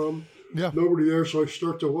ride from. Yeah. Nobody there, so I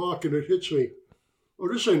start to walk, and it hits me.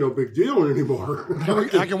 Oh, this ain't no big deal anymore.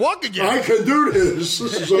 I can walk again. I can do this.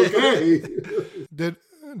 This is okay.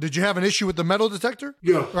 Did you have an issue with the metal detector?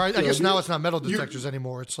 Yeah. Right. I guess now it's not metal detectors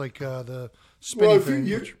anymore. It's like the spinning thing.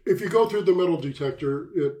 If you go through the metal detector,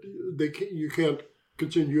 you can't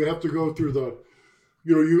continue. You have to go through the,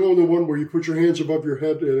 you go in the one where you put your hands above your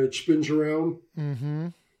head and it spins around. Mm-hmm.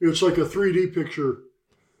 It's like a 3D picture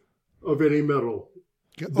of any metal.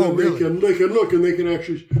 Oh, really? They can look and they can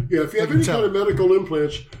actually, if you have any kind of medical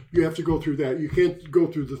implants, you have to go through that. You can't go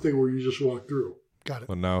through the thing where you just walk through. Got it.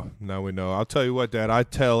 Well, now we know. I'll tell you what, Dad. I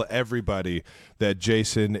tell everybody that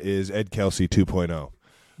Jason is Ed Kelce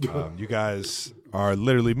 2.0. You guys are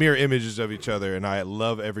literally mirror images of each other, and I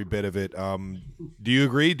love every bit of it. Do you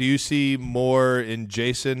agree? Do you see more in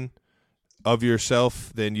Jason of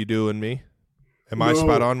yourself than you do in me? Am I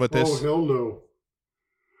spot on with this? Oh, hell no.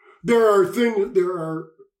 There are,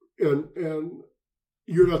 and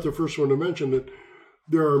you're not the first one to mention it,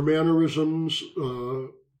 there are mannerisms,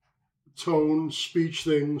 tone, speech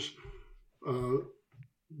things, the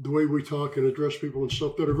way we talk and address people and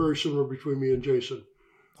stuff that are very similar between me and Jason.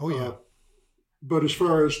 Oh, yeah. But as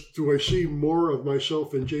far as, do I see more of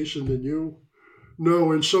myself in Jason than you?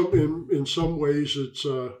 No, in some ways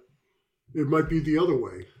it might be the other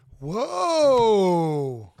way.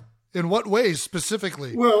 Whoa! In what ways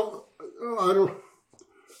specifically? Well, I don't.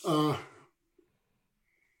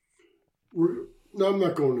 I'm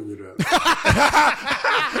not going into that.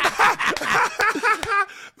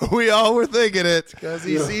 We all were thinking it. Because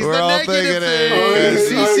he sees We're the all negative thinking things.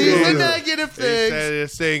 He sees the negative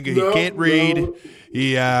things. He can't read.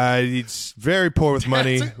 He's very poor with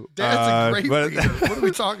money. Dad's a great reader. What are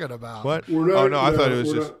we talking about? What? Not, I thought it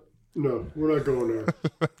was just. We're not going there.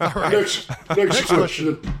 All right. Next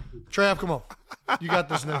question. Trav, come on. You got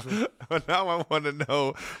this next one. Now I want to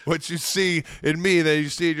know what you see in me that you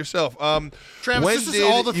see in yourself. Travis, this is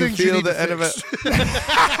all the things you need to fix.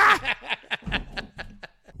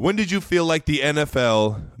 When did you feel like the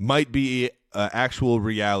NFL might be actual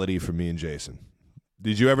reality for me and Jason?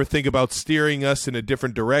 Did you ever think about steering us in a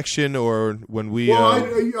different direction, or when we? Well,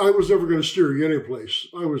 I was never going to steer you any place.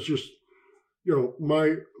 I was just,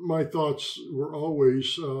 my thoughts were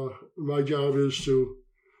always, my job is to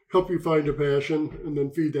help you find a passion and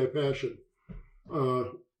then feed that passion.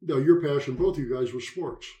 Now, your passion, both of you guys, was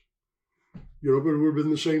sports. But it would have been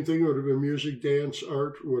the same thing. It would have been music, dance,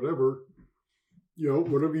 art, whatever.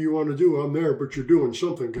 Whatever you want to do, I'm there, but you're doing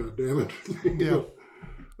something, goddammit. Yeah.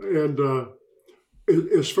 And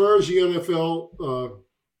as far as the NFL,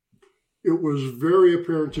 it was very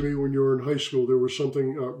apparent to me when you were in high school, there was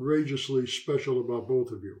something outrageously special about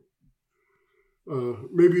both of you.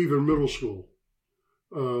 Maybe even middle school.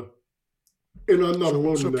 And I'm not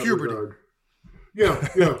alone in that puberty. regard.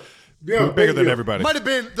 Yeah. We're bigger than everybody. Might have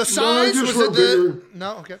been the size. No, was it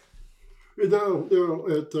no, okay.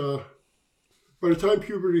 By the time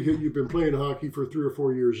puberty hit, you've been playing hockey for 3 or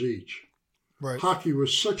 4 years each. Right. Hockey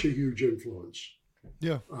was such a huge influence.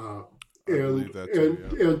 Yeah.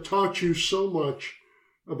 And taught you so much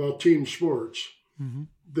about team sports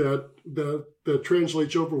that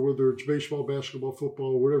translates over, whether it's baseball, basketball,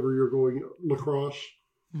 football, whatever you're going, lacrosse,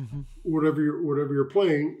 whatever you're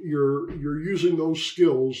playing, you're using those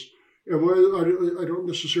skills. And I don't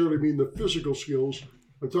necessarily mean the physical skills.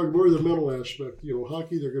 I'm talking more of the mental aspect.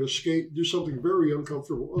 Hockey, they're going to skate, do something very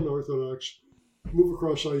uncomfortable, unorthodox, move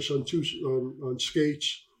across ice on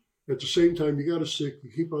skates. At the same time, you got a stick,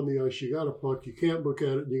 you keep on the ice, you got a puck, you can't look at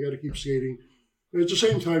it, and you got to keep skating. And at the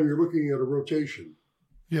same time, you're looking at a rotation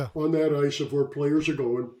on that ice of where players are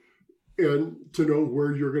going and to know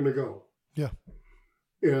where you're going to go. Yeah.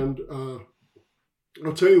 And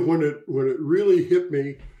I'll tell you when it really hit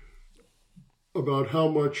me about how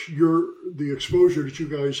much the exposure that you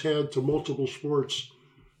guys had to multiple sports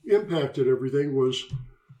impacted everything was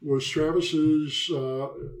Travis's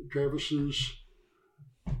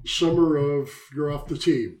summer of you're off the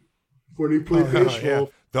team when he played baseball.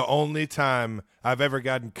 The only time I've ever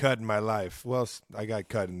gotten cut in my life. Well, I got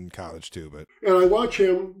cut in college too, but. And I watch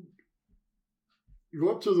him go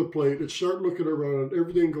up to the plate and start looking around,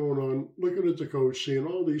 everything going on, looking at the coach, seeing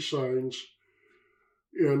all these signs,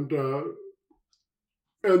 and the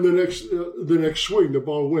next swing, the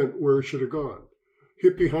ball went where it should have gone,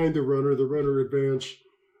 hit behind the runner advanced,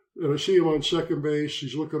 and I see him on second base.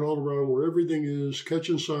 He's looking all around where everything is,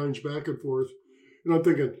 catching signs back and forth, and I'm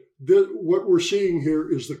thinking, what we're seeing here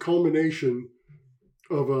is the culmination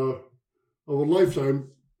of a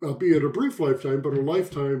lifetime, albeit a brief lifetime, but a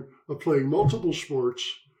lifetime of playing multiple sports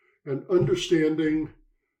and understanding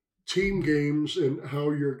team games and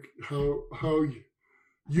how you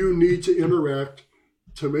need to interact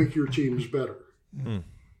to make your teams better. Mm.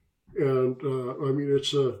 And I mean,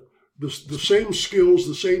 it's the same skills,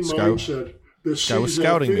 the same mindset that sees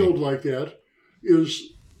that field like that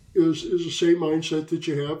is the same mindset that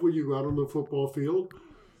you have when you go out on the football field.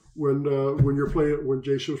 When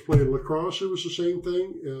Jason was playing lacrosse, it was the same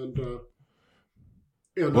thing, and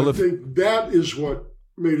I think that is what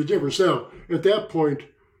made a difference. Now, at that point,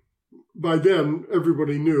 by then,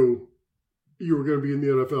 everybody knew you were going to be in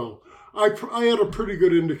the NFL. I had a pretty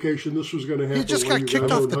good indication this was going to happen. You just got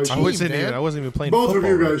kicked off the team, I wasn't even playing both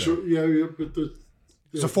football. Both of you guys, but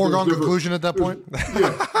it's a foregone conclusion at that point?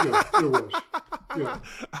 Yeah, it was. Yeah.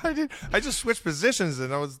 I just switched positions,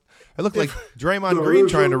 and I looked like Draymond Green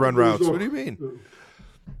trying to run routes. What do you mean?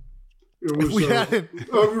 It was.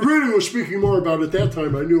 Really was speaking more about it at that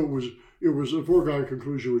time. I knew it was a foregone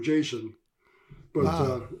conclusion with Jason,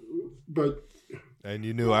 but. And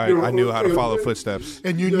you knew I knew how to follow footsteps.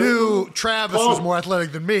 And you knew Travis was more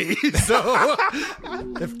athletic than me. So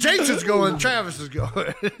if Jason's going, Travis is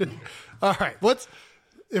going. All right.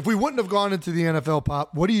 If we wouldn't have gone into the NFL,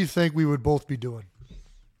 Pop, what do you think we would both be doing?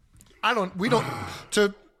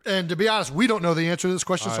 To be honest, we don't know the answer to this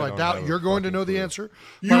question, so I doubt you're going to know the answer.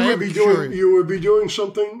 You would be doing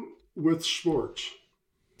something with sports.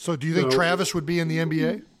 So do you think Travis would be in the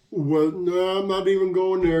NBA? Well, no, I'm not even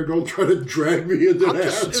going there. Don't try to drag me into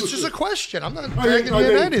that. It's just a question. I'm not dragging you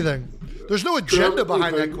into anything. There's no agenda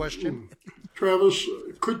behind that question.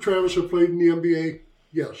 Could Travis have played in the NBA?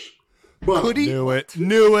 Yes. But, could he? Knew it.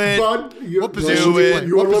 What position did he play?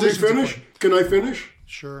 You want to let me finish? Can I finish?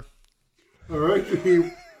 Sure. All right.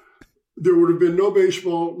 There would have been no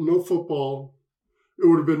baseball, no football. It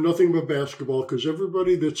would have been nothing but basketball because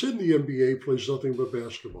everybody that's in the NBA plays nothing but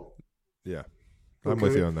basketball. Yeah. I'm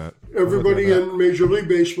with you on that. Everybody in Major League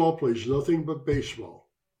Baseball plays nothing but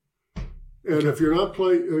baseball. And if you're not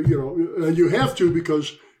playing, and you have to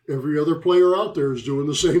because every other player out there is doing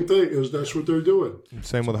the same thing. That's what they're doing.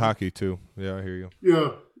 Same with hockey, too. Yeah, I hear you.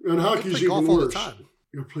 Yeah, and hockey's even worse.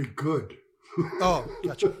 You play good. Oh,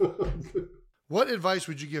 gotcha. What advice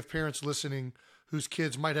would you give parents listening whose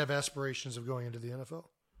kids might have aspirations of going into the NFL?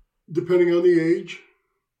 Depending on the age.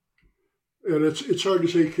 And it's hard to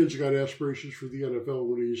say kids got aspirations for the NFL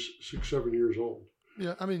when he's 6, 7 years old.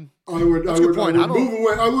 Yeah, I mean, I would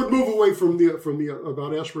move away from the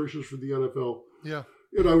about aspirations for the NFL. Yeah,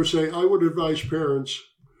 and I would say I would advise parents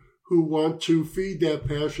who want to feed that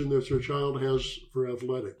passion that their child has for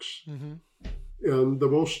athletics. Mm-hmm. And the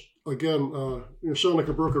most, again, you sound like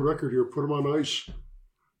a broken record here. Put them on ice.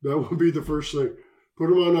 That would be the first thing. Put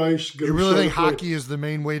them on ice. You really think hockey is the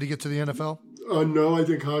main way to get to the NFL? No, I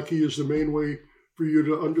think hockey is the main way for you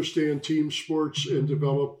to understand team sports and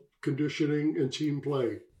develop conditioning and team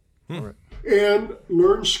play. Right. And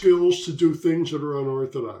learn skills to do things that are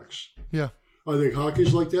unorthodox. Yeah. I think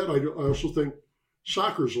hockey's like that. I also think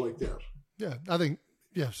soccer's like that. Yeah, I think,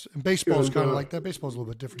 yes. And baseball's kind of like that. Baseball's a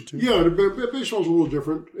little bit different, too. Yeah, baseball's a little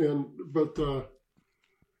different. But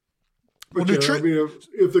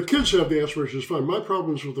if the kids have the aspirations, fine. My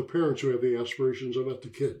problem is with the parents who have the aspirations and not the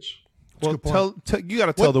kids. Well, you got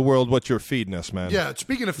to tell the world what you're feeding us, man. Yeah,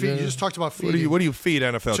 speaking of feeding, you just talked about feeding. What do you feed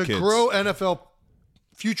NFL kids? To grow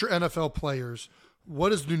future NFL players,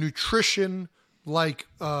 what is the nutrition like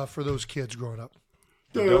for those kids growing up?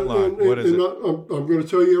 Don't lie. What is it? I'm going to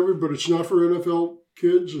tell you, but it's not for NFL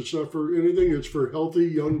kids. It's not for anything. It's for healthy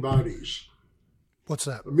young bodies. What's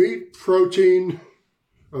that? Meat, protein,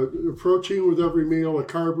 protein with every meal, a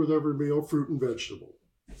carb with every meal, fruit and vegetable.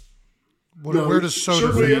 Where does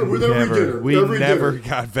soda We never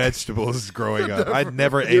got vegetables growing up. I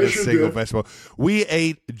never ate a single vegetable. We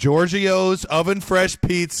ate Giorgio's oven fresh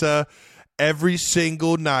pizza every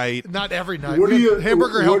single night. Not every night.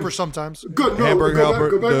 Hamburger Helper sometimes. Good. No, Hamburger Helper.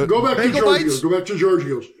 Go back to Giorgio's. Go back to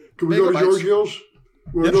Giorgio's. Can we go to Giorgio's?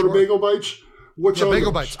 Want to go to Bagel Bites? What's on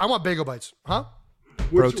Bagel Bites? I want Bagel Bites. Huh?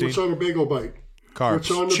 What's on a Bagel Bite? Carbs.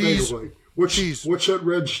 What's on the Cheese. Bagel Bite? Cheese. What's that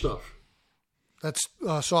red stuff? That's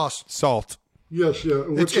sauce. Salt. Yes, yeah.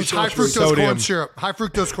 It's high fructose corn syrup. High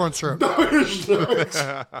fructose corn syrup. No, it's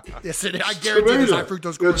not. Yes, I guarantee it's high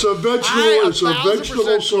fructose corn syrup. It's a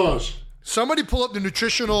vegetable sauce. Somebody pull up the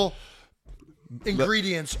nutritional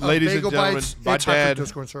ingredients of Ladies bagel and gentlemen, bites. my It's dad, high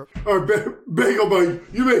fructose corn syrup. Bagel bite.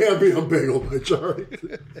 You may have me on bagel bites, all right?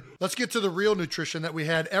 Let's get to the real nutrition that we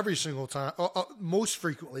had every single time, most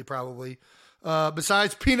frequently probably,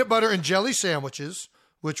 besides peanut butter and jelly sandwiches,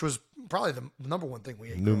 which was probably the number one thing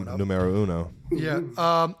we ate growing up. Numero uno. Yeah.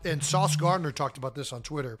 And Sauce Gardner talked about this on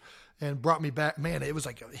Twitter and brought me back. Man, it was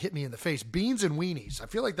like it hit me in the face. Beans and weenies. I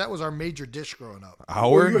feel like that was our major dish growing up.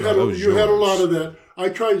 Our? You had a lot of that. I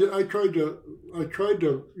tried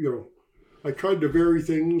to vary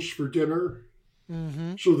things for dinner,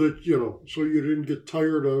 so that so you didn't get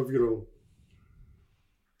tired of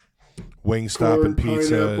Wingstop corn, and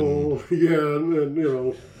pizza, pineapple,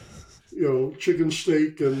 and chicken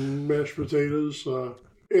steak and mashed potatoes.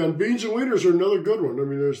 And beans and wieners are another good one. I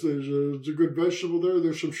mean, there's a good vegetable there.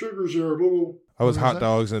 There's some sugars there. I was hot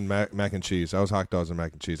dogs and mac and cheese. I was hot dogs and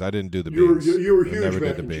mac and cheese. I didn't do the beans. You were I huge never mac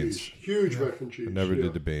did the and beans. cheese. Huge mac and cheese. I never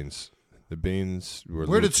did the beans. The beans were.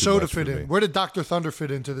 Where did soda fit in? in? Where did Dr. Thunder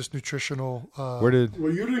fit into this nutritional? Where did?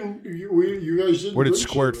 Well, you didn't. You guys didn't. Where did drink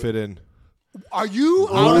Squirt soda. fit in? Are you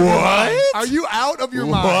out of your mind? Are you out of your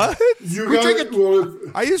mind?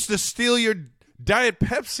 What? I used to steal your Diet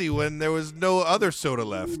Pepsi when there was no other soda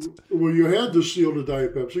left. Well, you had to steal the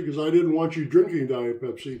Diet Pepsi because I didn't want you drinking Diet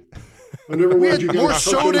Pepsi. I never wanted you guys more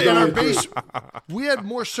soda in our Diet Pepsi. basement. We had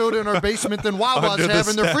more soda in our basement than Wawa's Under the have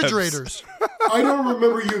in their steps. refrigerators. I don't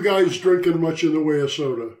remember you guys drinking much in the way of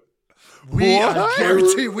soda. I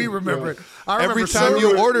guarantee we remember it. I remember Every time soda.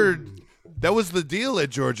 you ordered, that was the deal at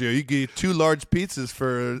Giorgio. You get 2 large pizzas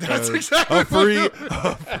for a free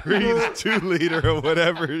 2-liter or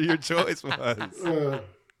whatever your choice was. I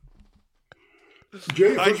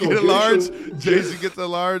get a large, Jason gets a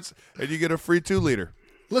large, and you get a free 2-liter.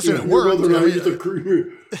 Listen, Yeah, it worked.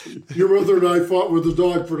 Your mother and I fought with the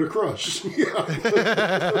dog for the crust. Yeah.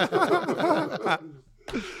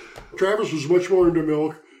 Travis was much more into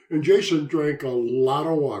milk, and Jason drank a lot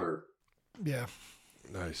of water. Yeah.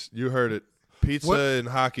 Nice. You heard it. Pizza and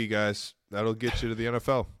hockey, guys. That'll get you to the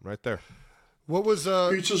NFL right there. What was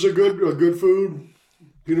Pizza's a good food.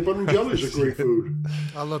 Peanut butter and jelly is a great food.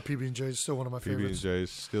 I love PB&J's. Still one of my favorites. PB&J's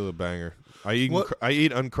still a banger. I eat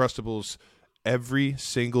Uncrustables every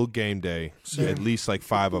single game day. Same. At least like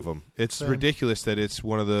 5 of them. It's ridiculous that it's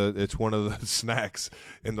one of the snacks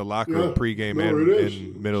in the locker room pregame and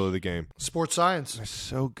in middle of the game. Sports science. It's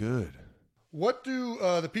so good. What do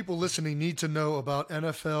the people listening need to know about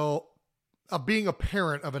NFL? Being a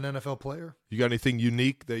parent of an NFL player. You got anything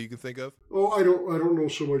unique that you can think of? Oh, I don't know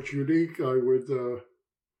so much unique. I would.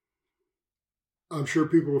 I'm sure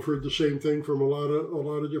people have heard the same thing from a lot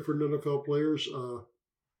of different NFL players.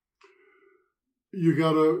 You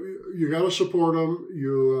gotta support them.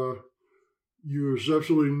 There's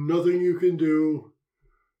absolutely nothing you can do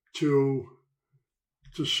to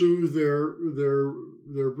soothe their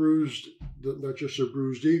bruised, not just their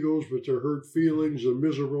bruised egos, but their hurt feelings, the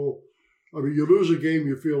miserable. I mean, you lose a game,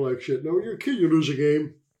 you feel like shit. No, you're a kid, you lose a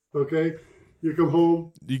game, okay? You come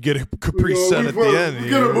home. You get a Capri Sun at the end. We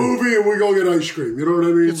get a movie and we go get ice cream. You know what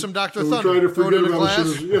I mean? Get some Dr. Thunder. Try to Throw it forget in a about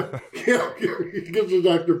glass. it. Yeah. Get some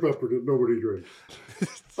Dr. Pepper that nobody drinks.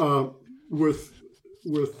 With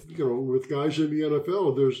guys in the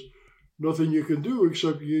NFL, there's nothing you can do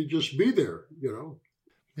except you just be there,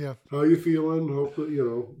 Yeah. How you feeling? Hope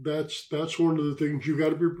that, that's one of the things you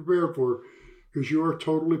got to be prepared for, because you are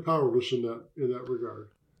totally powerless in that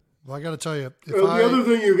regard. Well, I got to tell you, The other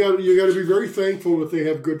thing you got to be very thankful that they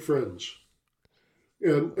have good friends,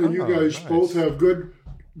 and you guys both have good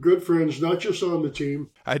friends, not just on the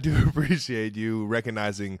team. I do appreciate you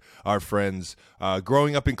recognizing our friends.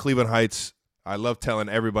 Growing up in Cleveland Heights, I love telling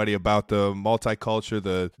everybody about the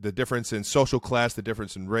multicultural, the difference in social class, the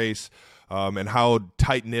difference in race, and how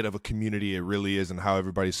tight-knit of a community it really is and how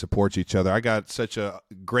everybody supports each other. I got such a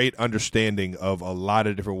great understanding of a lot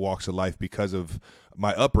of different walks of life because of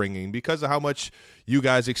my upbringing, because of how much you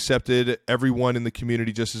guys accepted everyone in the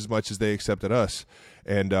community just as much as they accepted us.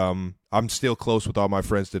 And I'm still close with all my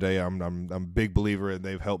friends today. I'm a big believer, and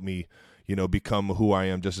they've helped me, become who I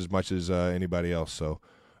am just as much as anybody else. So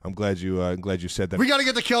I'm glad you said that. We got to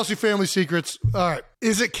get the Kelce Family Secrets. All right.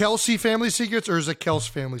 Is it Kelce Family Secrets or is it Kelce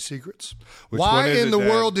Family Secrets? Why in the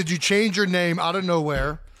world did you change your name out of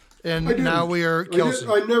nowhere? And now we are Kelce.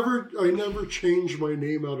 I never changed my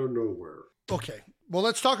name out of nowhere. Okay. Well,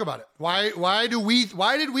 let's talk about it. Why did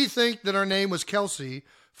we think that our name was Kelce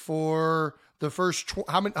for the first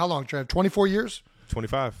how long, Trav? 24 years?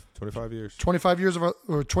 25 years. 25 years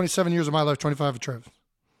or 27 years of my life, 25 of Trev.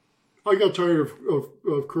 I got tired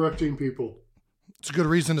of correcting people. It's a good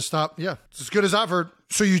reason to stop. Yeah, it's as good as I've heard.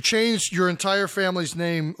 So you changed your entire family's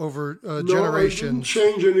name over generations. No, I didn't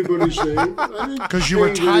change anybody's name. Because you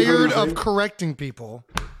were tired of correcting people.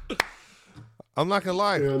 I'm not going to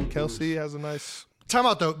lie. Kelce has a nice... Time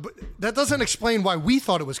out, though. But that doesn't explain why we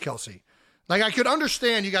thought it was Kelce. Like, I could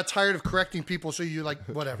understand you got tired of correcting people, so you like,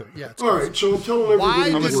 whatever. Yeah, it's all right, so I'm telling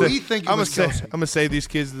everybody... Why did we think it was Kelce? I'm going to save these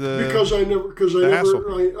kids the Because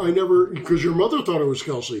your mother thought it was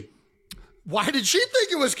Kelce. Why did she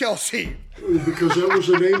think it was Kelce? Because that was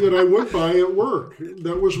the name that I went by at work.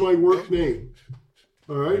 That was my work name.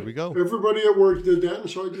 All right? There we go. Everybody at work did that, and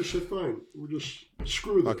so I just said, fine, we'll just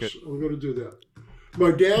screw this. Okay. I'm going to do that.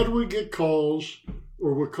 My dad would get calls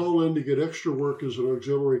or would call in to get extra work as an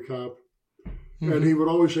auxiliary cop, and he would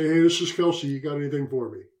always say, hey, this is Kelce. You got anything for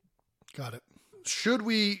me? Got it. Should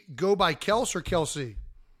we go by Kelce or Kelce?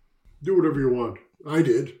 Do whatever you want. I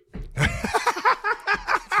did.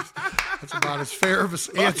 That's about as fair of an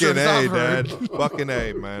answer as I've heard. Dad. Fucking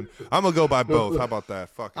A, man. I'm going to go by both. How about that?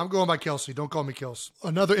 Fuck it. I'm going by Kelce. Don't call me Kelce.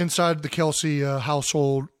 Another inside the Kelce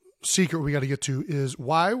household secret we got to get to is,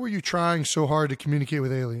 why were you trying so hard to communicate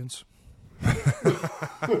with aliens?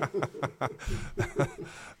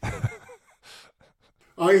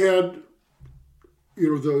 I had,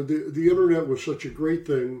 the internet was such a great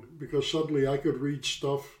thing because suddenly I could read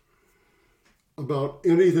stuff about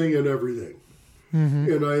anything and everything.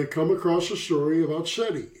 Mm-hmm. And I had come across a story about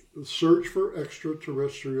SETI, the Search for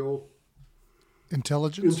Extraterrestrial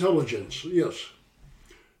Intelligence. Intelligence, yes.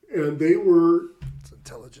 And they were... It's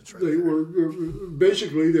intelligence, right? They were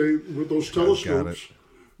basically with those telescopes.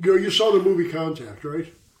 You saw the movie Contact,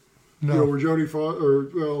 right? No. Where Jodie Foster,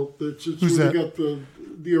 it's Who's where that? they got the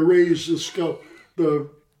arrays, the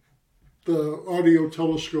audio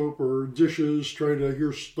telescope or dishes trying to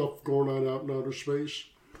hear stuff going on out in outer space.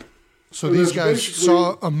 So these guys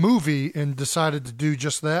saw a movie and decided to do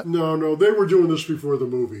just that? No, they were doing this before the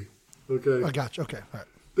movie. Okay. I got you. Okay. All right.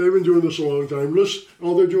 They've been doing this a long time.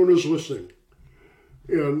 All they're doing is listening.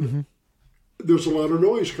 And there's a lot of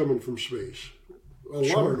noise coming from space. A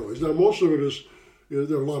lot of noise. Now, most of it is,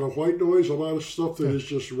 there's a lot of white noise, a lot of stuff that is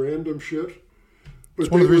just random shit. But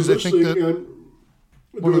it's one of the reasons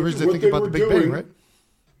they think about the Big Bang, right?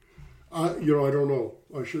 I don't know.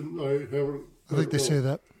 I haven't. I think they say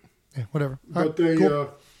that. Yeah, whatever. All But right,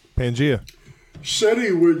 cool. Pangea.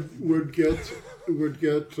 SETI would get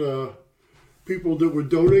people that would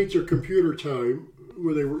donate their computer time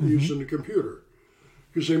where they were using the computer,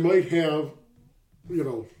 because they might have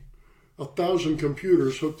 1,000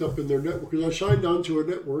 computers hooked up in their network. Because I signed on to a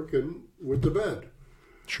network and went to bed.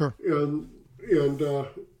 Sure. And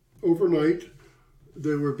overnight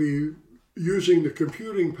they would be using the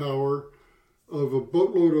computing power of a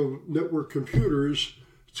boatload of network computers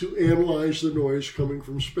to analyze the noise coming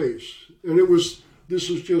from space. And this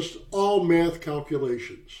was just all math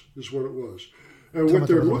calculations is what it was. And what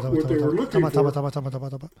they were looking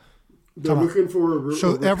for.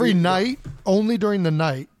 So every night, only during the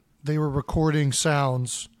night, they were recording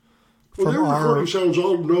sounds. Well, they're recording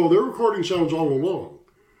sounds all along.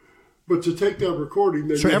 But to take that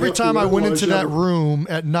recording, so every time I went into that room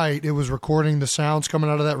at night, it was recording the sounds coming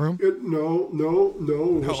out of that room. No.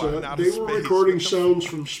 They were recording sounds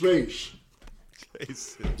from space.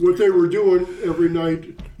 What they were doing every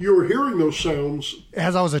night, you were hearing those sounds.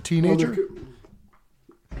 As I was a teenager?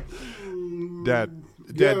 Dad,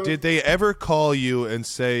 did they ever call you and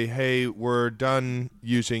say, hey, we're done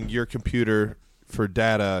using your computer for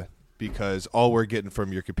data because all we're getting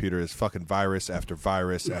from your computer is fucking virus after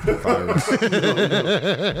virus after virus?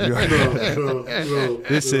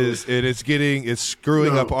 It's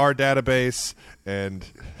screwing up our database and...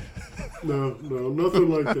 No, nothing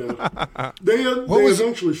like that. They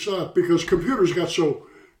eventually stopped because computers got so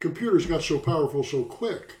powerful so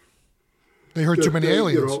quick. They heard too many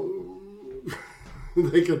aliens.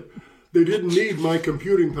 They didn't need my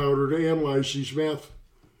computing power to analyze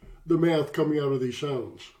the math coming out of these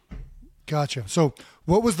sounds. Gotcha. So,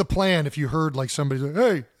 what was the plan if you heard like somebody say,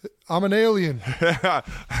 "Hey, I'm an alien"?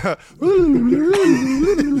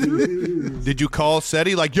 Did you call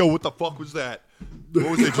SETI like, "Yo, what the fuck was that?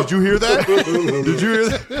 What was it? Did you hear that? Did you hear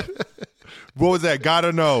that? What was that?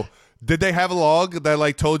 Gotta know." Did they have a log that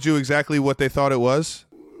like told you exactly what they thought it was?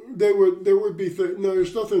 There would be no.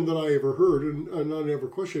 There's nothing that I ever heard, and I never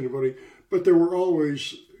questioned anybody. But there were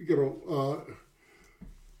always,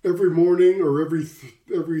 every morning or every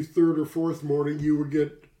third or fourth morning, you would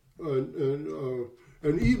get an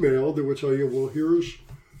email that would tell you, well,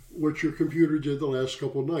 what your computer did the last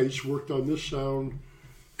couple nights, worked on this sound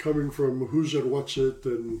coming from who's it, what's it,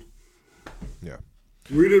 and yeah,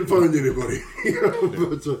 we didn't find anybody.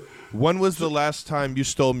 But, when was the last time you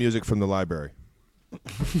stole music from the library?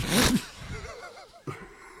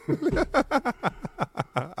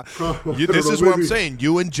 This is what I'm saying.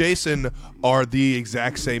 You and Jason are the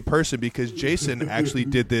exact same person, because Jason actually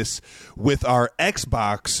did this with our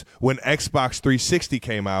Xbox when Xbox 360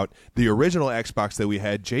 came out. The original Xbox that we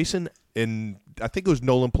had, Jason and I think it was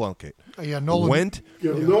Nolan Plunkett. Nolan went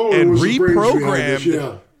Nolan and was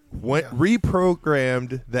reprogrammed.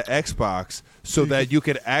 Reprogrammed the Xbox so that you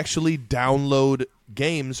could actually download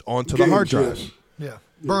games onto the hard drive. Yes. Yeah.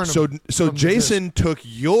 Burn them. So Jason took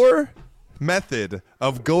your method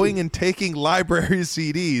of going and taking library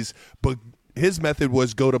CDs, but his method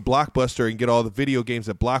was go to Blockbuster and get all the video games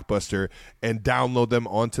at Blockbuster and download them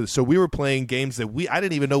onto. So we were playing games that I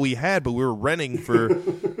didn't even know we had, but we were renting for.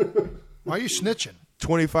 Why are you snitching?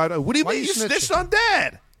 $25. What do you mean you snitched on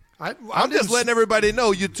Dad? I'm just letting everybody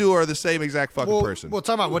know you two are the same exact fucking person. Well,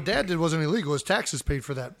 talking about what Dad did wasn't illegal. His taxes paid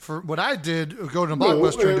for that. For what I did, going to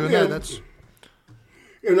Blockbuster and doing that, that's.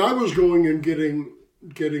 And I was going and getting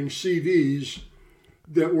CDs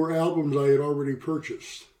that were albums I had already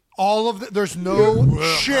purchased. All of that. There's no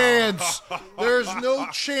chance. There's no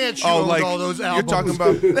chance you owned all those albums. You're talking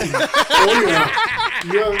about.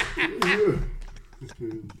 Yeah.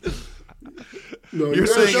 No, you're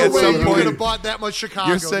saying at some point you could have bought that much Chicago.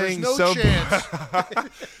 You're saying There's no chance.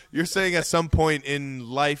 You're saying at some point in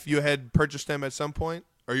life you had purchased them at some point,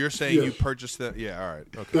 or you're saying you purchased them? Yeah, all right.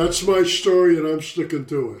 Okay. That's my story, and I'm sticking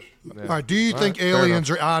to it. Yeah. All right. Do you think aliens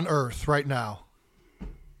are on Earth right now?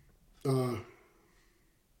 Are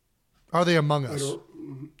they among us?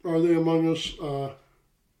 Are they among us?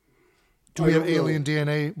 Do we have alien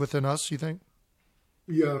DNA within us, you think?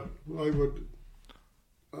 Yeah, I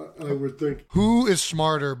would think. Who is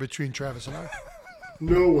smarter between Travis and I?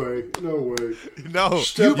 No way. No.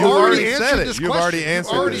 You've already answered this question. You've already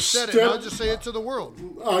answered You've already this. said it. Now just say it to the world.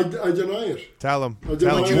 I deny it. Tell him. I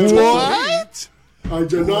deny it. What? I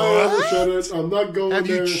deny I ever said it. I'm not going Have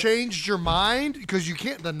there. you changed your mind? Because you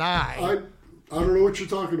can't deny. I don't know what you're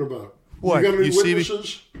talking about. What? You got any You see me?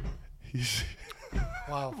 witnesses?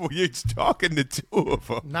 Wow. Well, you're talking to two of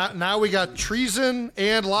them. Now we got treason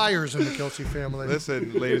and liars in the Kelce family.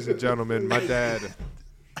 Listen, ladies and gentlemen, my dad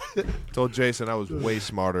told Jason I was way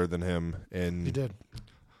smarter than him, and he did.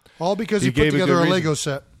 All because he he put gave a together good a reason. Lego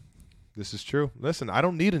set. This is true. Listen, I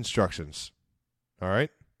don't need instructions. All right.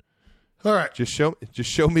 All right. Just show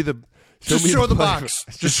me the. Show the box.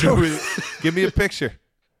 Just show me. Give me a picture.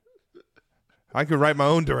 I can write my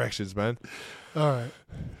own directions, man. All right.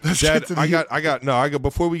 Dad, I got.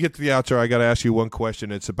 Before we get to the outro, I got to ask you one question.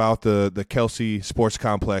 It's about the Kelce Sports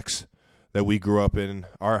Complex that we grew up in,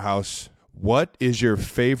 our house. What is your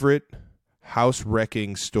favorite house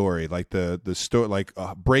wrecking story? Like the story, like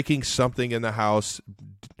breaking something in the house.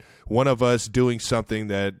 One of us doing something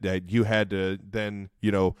that you had to then,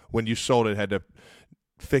 when you sold it, had to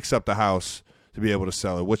fix up the house to be able to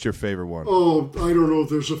sell it. What's your favorite one? Oh, I don't know if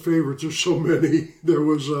there's a favorite. There's so many. There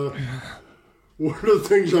was one of the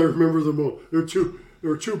things I remember the most. There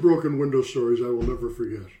were two broken window stories I will never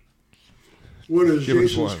forget. One is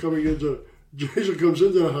Jason comes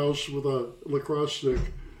into the house with a lacrosse stick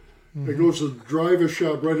and goes to drive a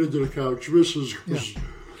shot right into the couch. Misses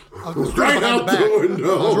right out the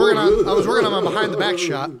window. I was working on my behind the back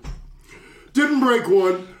shot. Didn't break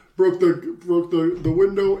one. Broke the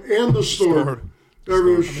window and the store.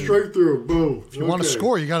 Everything straight through. Boom. If you want to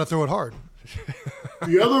score, you got to throw it hard.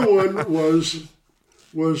 The other one was,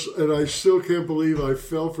 and I still can't believe I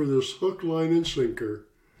fell for this hook, line, and sinker.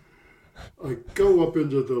 I go up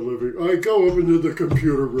into the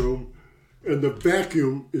computer room, and the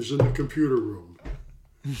vacuum is in the computer room.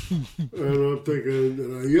 And I'm thinking,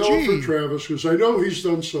 and I yell for Travis because I know he's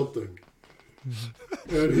done something.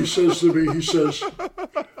 And he says to me,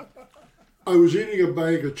 I was eating a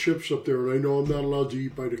bag of chips up there, and I know I'm not allowed to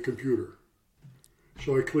eat by the computer.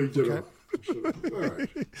 So I cleaned it up. Said, all right.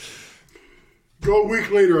 Go a week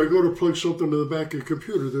later, I go to plug something to the back of the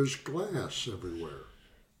computer. There's glass everywhere.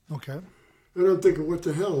 Okay. And I'm thinking, what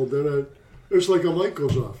the hell? Then it's like a light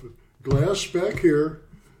goes off. Glass back here,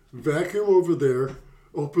 vacuum over there,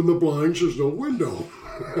 open the blinds, there's no window.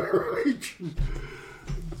 Right?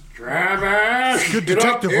 Travis! Good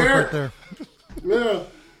detective work right there. Yeah.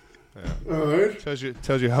 All right. Tells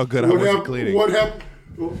you how good I was at cleaning. What happened?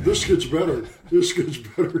 Well, this gets better.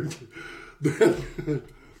 Then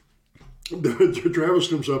Travis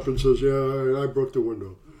comes up and says, yeah, I broke the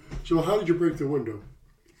window. So how did you break the window?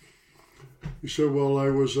 He said, well, I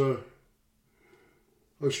was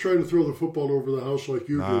I was trying to throw the football over the house like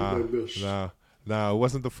you did, and I missed. No, it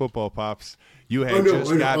wasn't the football, Pops. You had I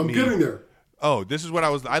know. got I'm me. getting there. Oh, this is what I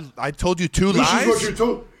was. I told you two This lies. is what you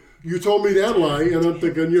told. You told me that lie, and I'm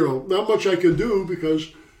thinking, not much I can do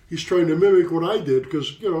because he's trying to mimic what I did.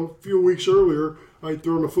 Because a few weeks earlier, I'd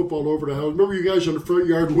thrown a football over the house. Remember you guys in the front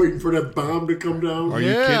yard waiting for that bomb to come down? Are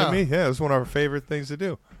you kidding me? Yeah, it's one of our favorite things to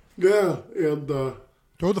do. Yeah, and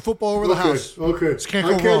throw the football over the house. Okay, Can't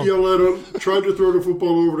I go can't wrong. yell at him. Tried to throw the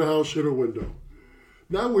football over the house, hit a window.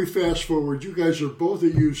 Now we fast forward. You guys are both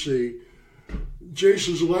at UC.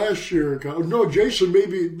 Jason's last year in college. No, Jason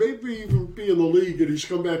maybe even be in the league, and he's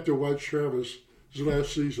come back to watch Travis his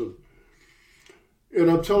last season.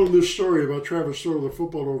 And I'm telling this story about Travis throwing the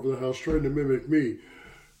football over the house, trying to mimic me.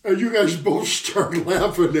 And you guys both start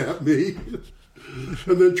laughing at me.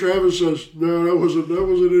 And then Travis says, "No, that wasn't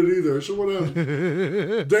it either." I said, "What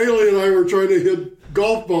happened?" Daly and I were trying to hit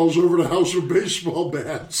golf balls over the house with baseball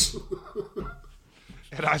bats.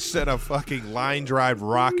 And I sent a fucking line drive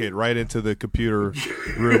rocket right into the computer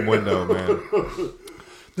room window, man.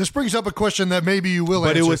 This brings up a question that maybe you will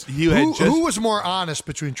answer. But it was who was more honest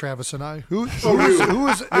between Travis and I? Who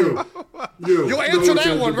was? You. You'll answer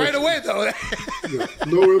that one right away, though.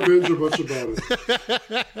 No ifs, ands, or buts about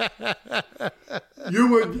it. You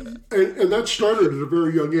would, and that started at a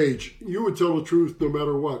very young age. You would tell the truth no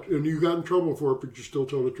matter what, and you got in trouble for it, but you still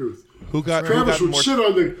tell the truth. Travis would sit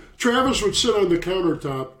on the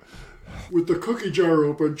countertop with the cookie jar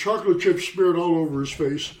open, chocolate chips smeared all over his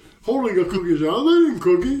face, holding a cookie jar. They ain't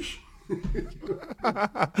cookies.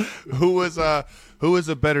 Who was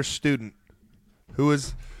a better student? Who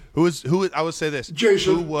was I would say this.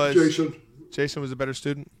 Jason. Jason was a better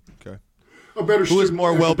student? Okay. A better student. Who was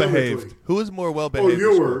more well behaved? Who was more well behaved?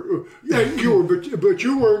 Oh, you were. Yeah, you were, but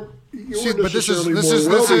you weren't. But this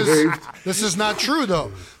is not true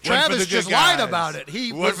though. Travis just lied about it.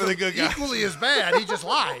 He was equally as bad. He just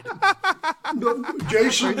lied.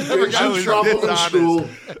 Jason's problem in school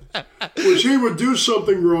was he would do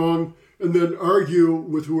something wrong and then argue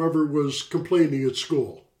with whoever was complaining at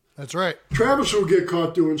school. That's right. Travis would get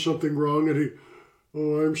caught doing something wrong, and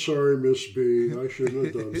I'm sorry, Miss B. I shouldn't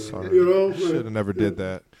have done that. Sorry. Should have never did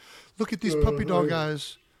that. Look at these puppy dog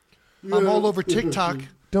eyes. I'm all over TikTok.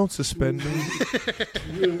 Don't suspend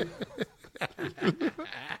me.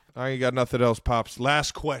 I ain't got nothing else, Pops.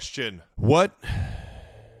 Last question. What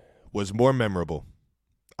was more memorable?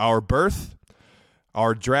 Our birth,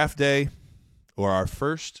 our draft day, or our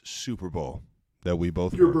first Super Bowl that we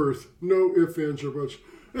both Your won? birth. No ifs, ands, or buts.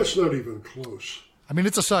 That's not even close. I mean,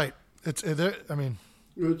 it's a sight. It's a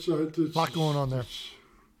lot going on there.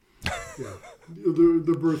 Yeah.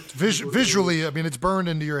 The birth. Visually, I mean, it's burned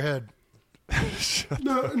into your head.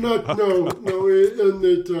 No, and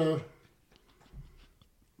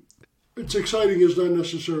it's exciting is not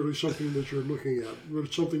necessarily something that you're looking at, but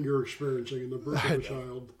it's something you're experiencing in the birth of a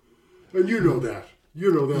child. And you know that.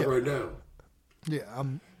 You know that right now. Yeah,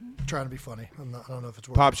 I'm trying to be funny. I don't know if it's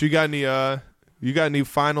working. Pops, you got any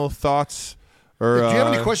final thoughts? Or do you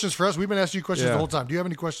have any questions for us? We've been asking you questions the whole time. Do you have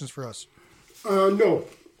any questions for us? No.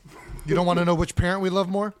 You don't want to know which parent we love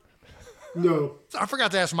more? No. I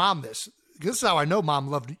forgot to ask Mom this. This is how I know Mom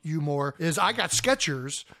loved you more. Is I got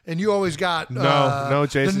Skechers and you always got no,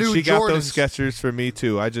 Jason. the new she Jordans. got those Skechers for me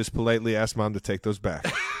too. I just politely asked Mom to take those back.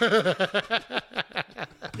 That's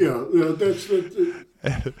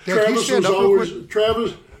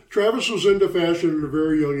Travis was into fashion at a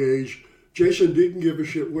very young age. Jason didn't give a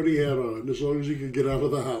shit what he had on as long as he could get out of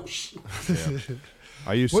the house. Yeah.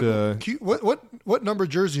 I used to. What number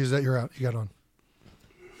jersey is that you got on?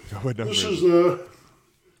 What number? This is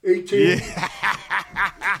 18. Yeah.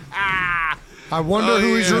 I wonder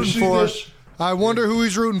who he's rooting for. I wonder who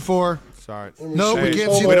he's rooting for. Sorry. No, we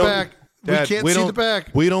can't see the back. Dad, we can't see the back.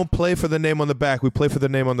 We don't play for the name on the back. We play for the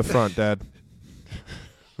name on the front, Dad.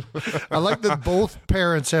 I like that both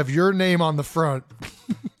parents have your name on the front.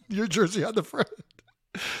 Your jersey on the front.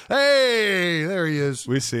 Hey, there he is.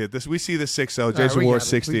 We see it. We see the 6-0. Jason wore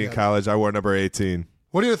 60 in college. I wore number 18.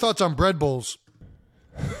 What are your thoughts on bread bowls?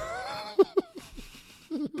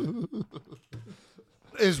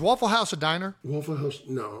 Is Waffle House a diner? Waffle House?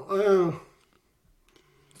 No.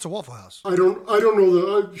 It's a Waffle House. I don't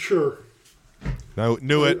know sure. No,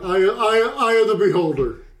 knew it. Eye of the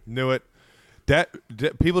beholder. Knew it. That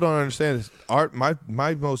people don't understand this.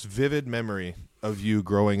 My most vivid memory of you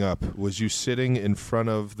growing up was you sitting in front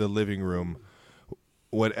of the living room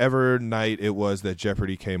whatever night it was that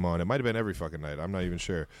Jeopardy came on. It might have been every fucking night. I'm not even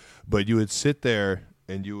sure. But you would sit there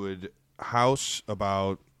and you would house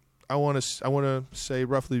about I want to say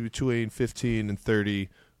roughly between 15 and 30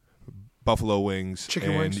 buffalo wings,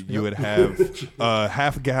 Chicken and wings, you would have a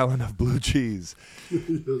half a gallon of blue cheese,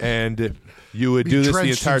 and you would do this the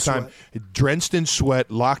entire time, drenched in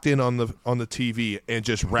sweat, locked in on the TV, and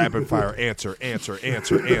just rapid fire answer, and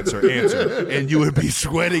you would be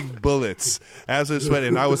sweating bullets as I was sweating.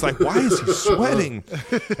 And I was like, why is he sweating?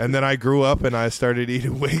 And then I grew up and I started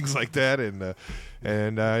eating wings like that,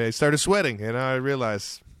 and I started sweating, and I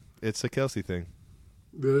realized it's a Kelce thing.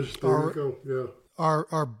 There you go. Yeah.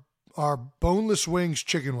 Are boneless wings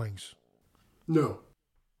chicken wings? No.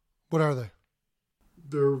 What are they?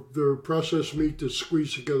 They're processed meat that's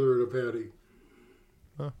squeezed together in a patty.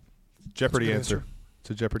 Huh. Jeopardy answer.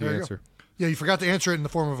 It's a Jeopardy answer. Yeah, you forgot to answer it in the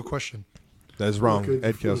form of a question. That is wrong. Okay.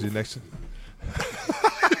 Ed Kelce, next.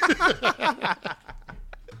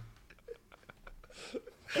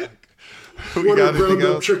 What are ground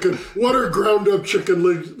up chicken? What are ground up chicken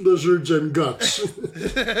lizards and guts?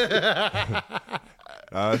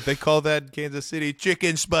 They call that Kansas City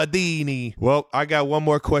chicken spadini. Well, I got one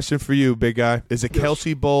more question for you, big guy. Is a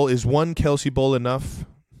Kelce Bowl? Is one Kelce Bowl enough,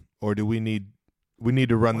 or do we need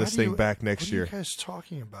to run this thing back next year? What are you guys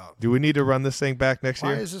talking about? Do we need to run this thing back next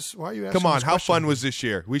year? Why are you asking? Come on, this how question? fun was this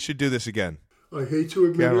year? We should do this again. I hate to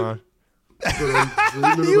admit it. But I'm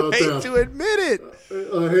dreaming You about hate that. to admit it.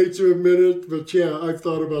 I hate to admit it, but yeah, I've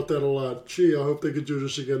thought about that a lot. Gee, I hope they could do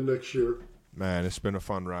this again next year. Man, it's been a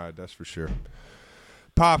fun ride, that's for sure.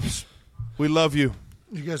 Pops, we love you.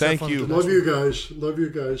 You guys Thank have fun you. Love you guys. Love you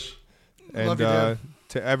guys. And love you, Dad.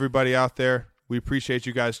 To everybody out there, we appreciate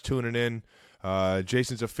you guys tuning in.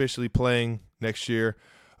 Jason's officially playing next year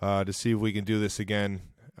to see if we can do this again.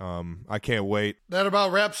 I can't wait. That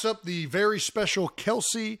about wraps up the very special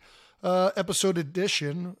Kelce episode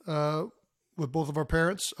edition with both of our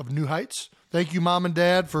parents of New Heights. Thank you, Mom and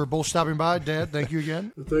Dad, for both stopping by. Dad, thank you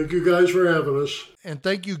again. Thank you guys for having us. And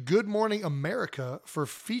thank you, Good Morning America, for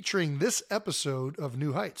featuring this episode of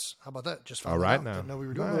New Heights. How about that? Just all right now. Didn't know we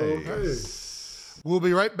were doing that. Okay. We'll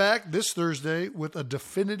be right back this Thursday with a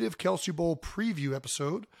definitive Kelce Bowl preview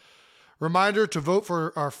episode. Reminder to vote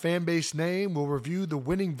for our fan base name. We'll review the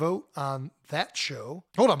winning vote on that show.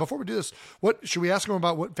 Hold on, before we do this, what should we ask him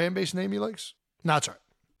about what fan base name he likes? No, it's all right.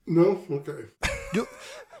 No? Okay.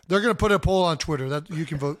 They're going to put a poll on Twitter. That you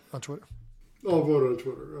can vote on Twitter. I'll vote on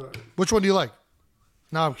Twitter. All right. Which one do you like?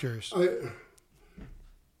 Now I'm curious. I'm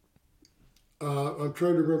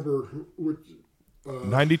trying to remember which.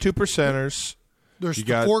 92 percenters. There's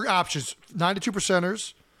four options: 92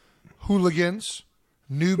 percenters, hooligans,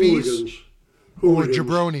 newbies, or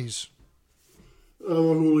jabronis. I'm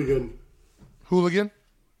a hooligan. Hooligan.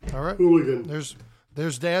 All right. Hooligan.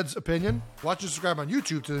 There's Dad's opinion. Watch and subscribe on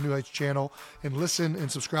YouTube to the New Heights channel, and listen and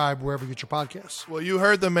subscribe wherever you get your podcasts. Well, you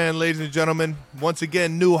heard the man, ladies and gentlemen. Once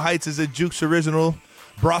again, New Heights is a Jukes original,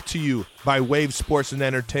 brought to you by Wave Sports and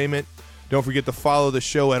Entertainment. Don't forget to follow the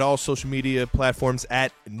show at all social media platforms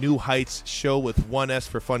at New Heights Show with one S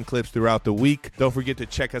for fun clips throughout the week. Don't forget to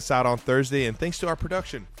check us out on Thursday. And thanks to our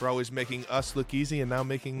production for always making us look easy and now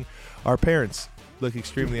making our parents look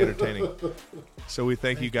extremely entertaining. So we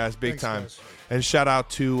thank you guys big time. Guys. And shout out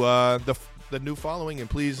to the new following. And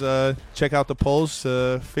please check out the polls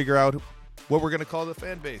to figure out what we're going to call the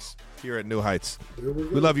fan base here at New Heights.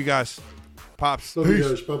 We love you guys. Pops. Love you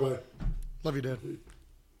guys. Bye-bye. Love you, Dad.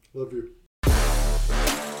 Love you.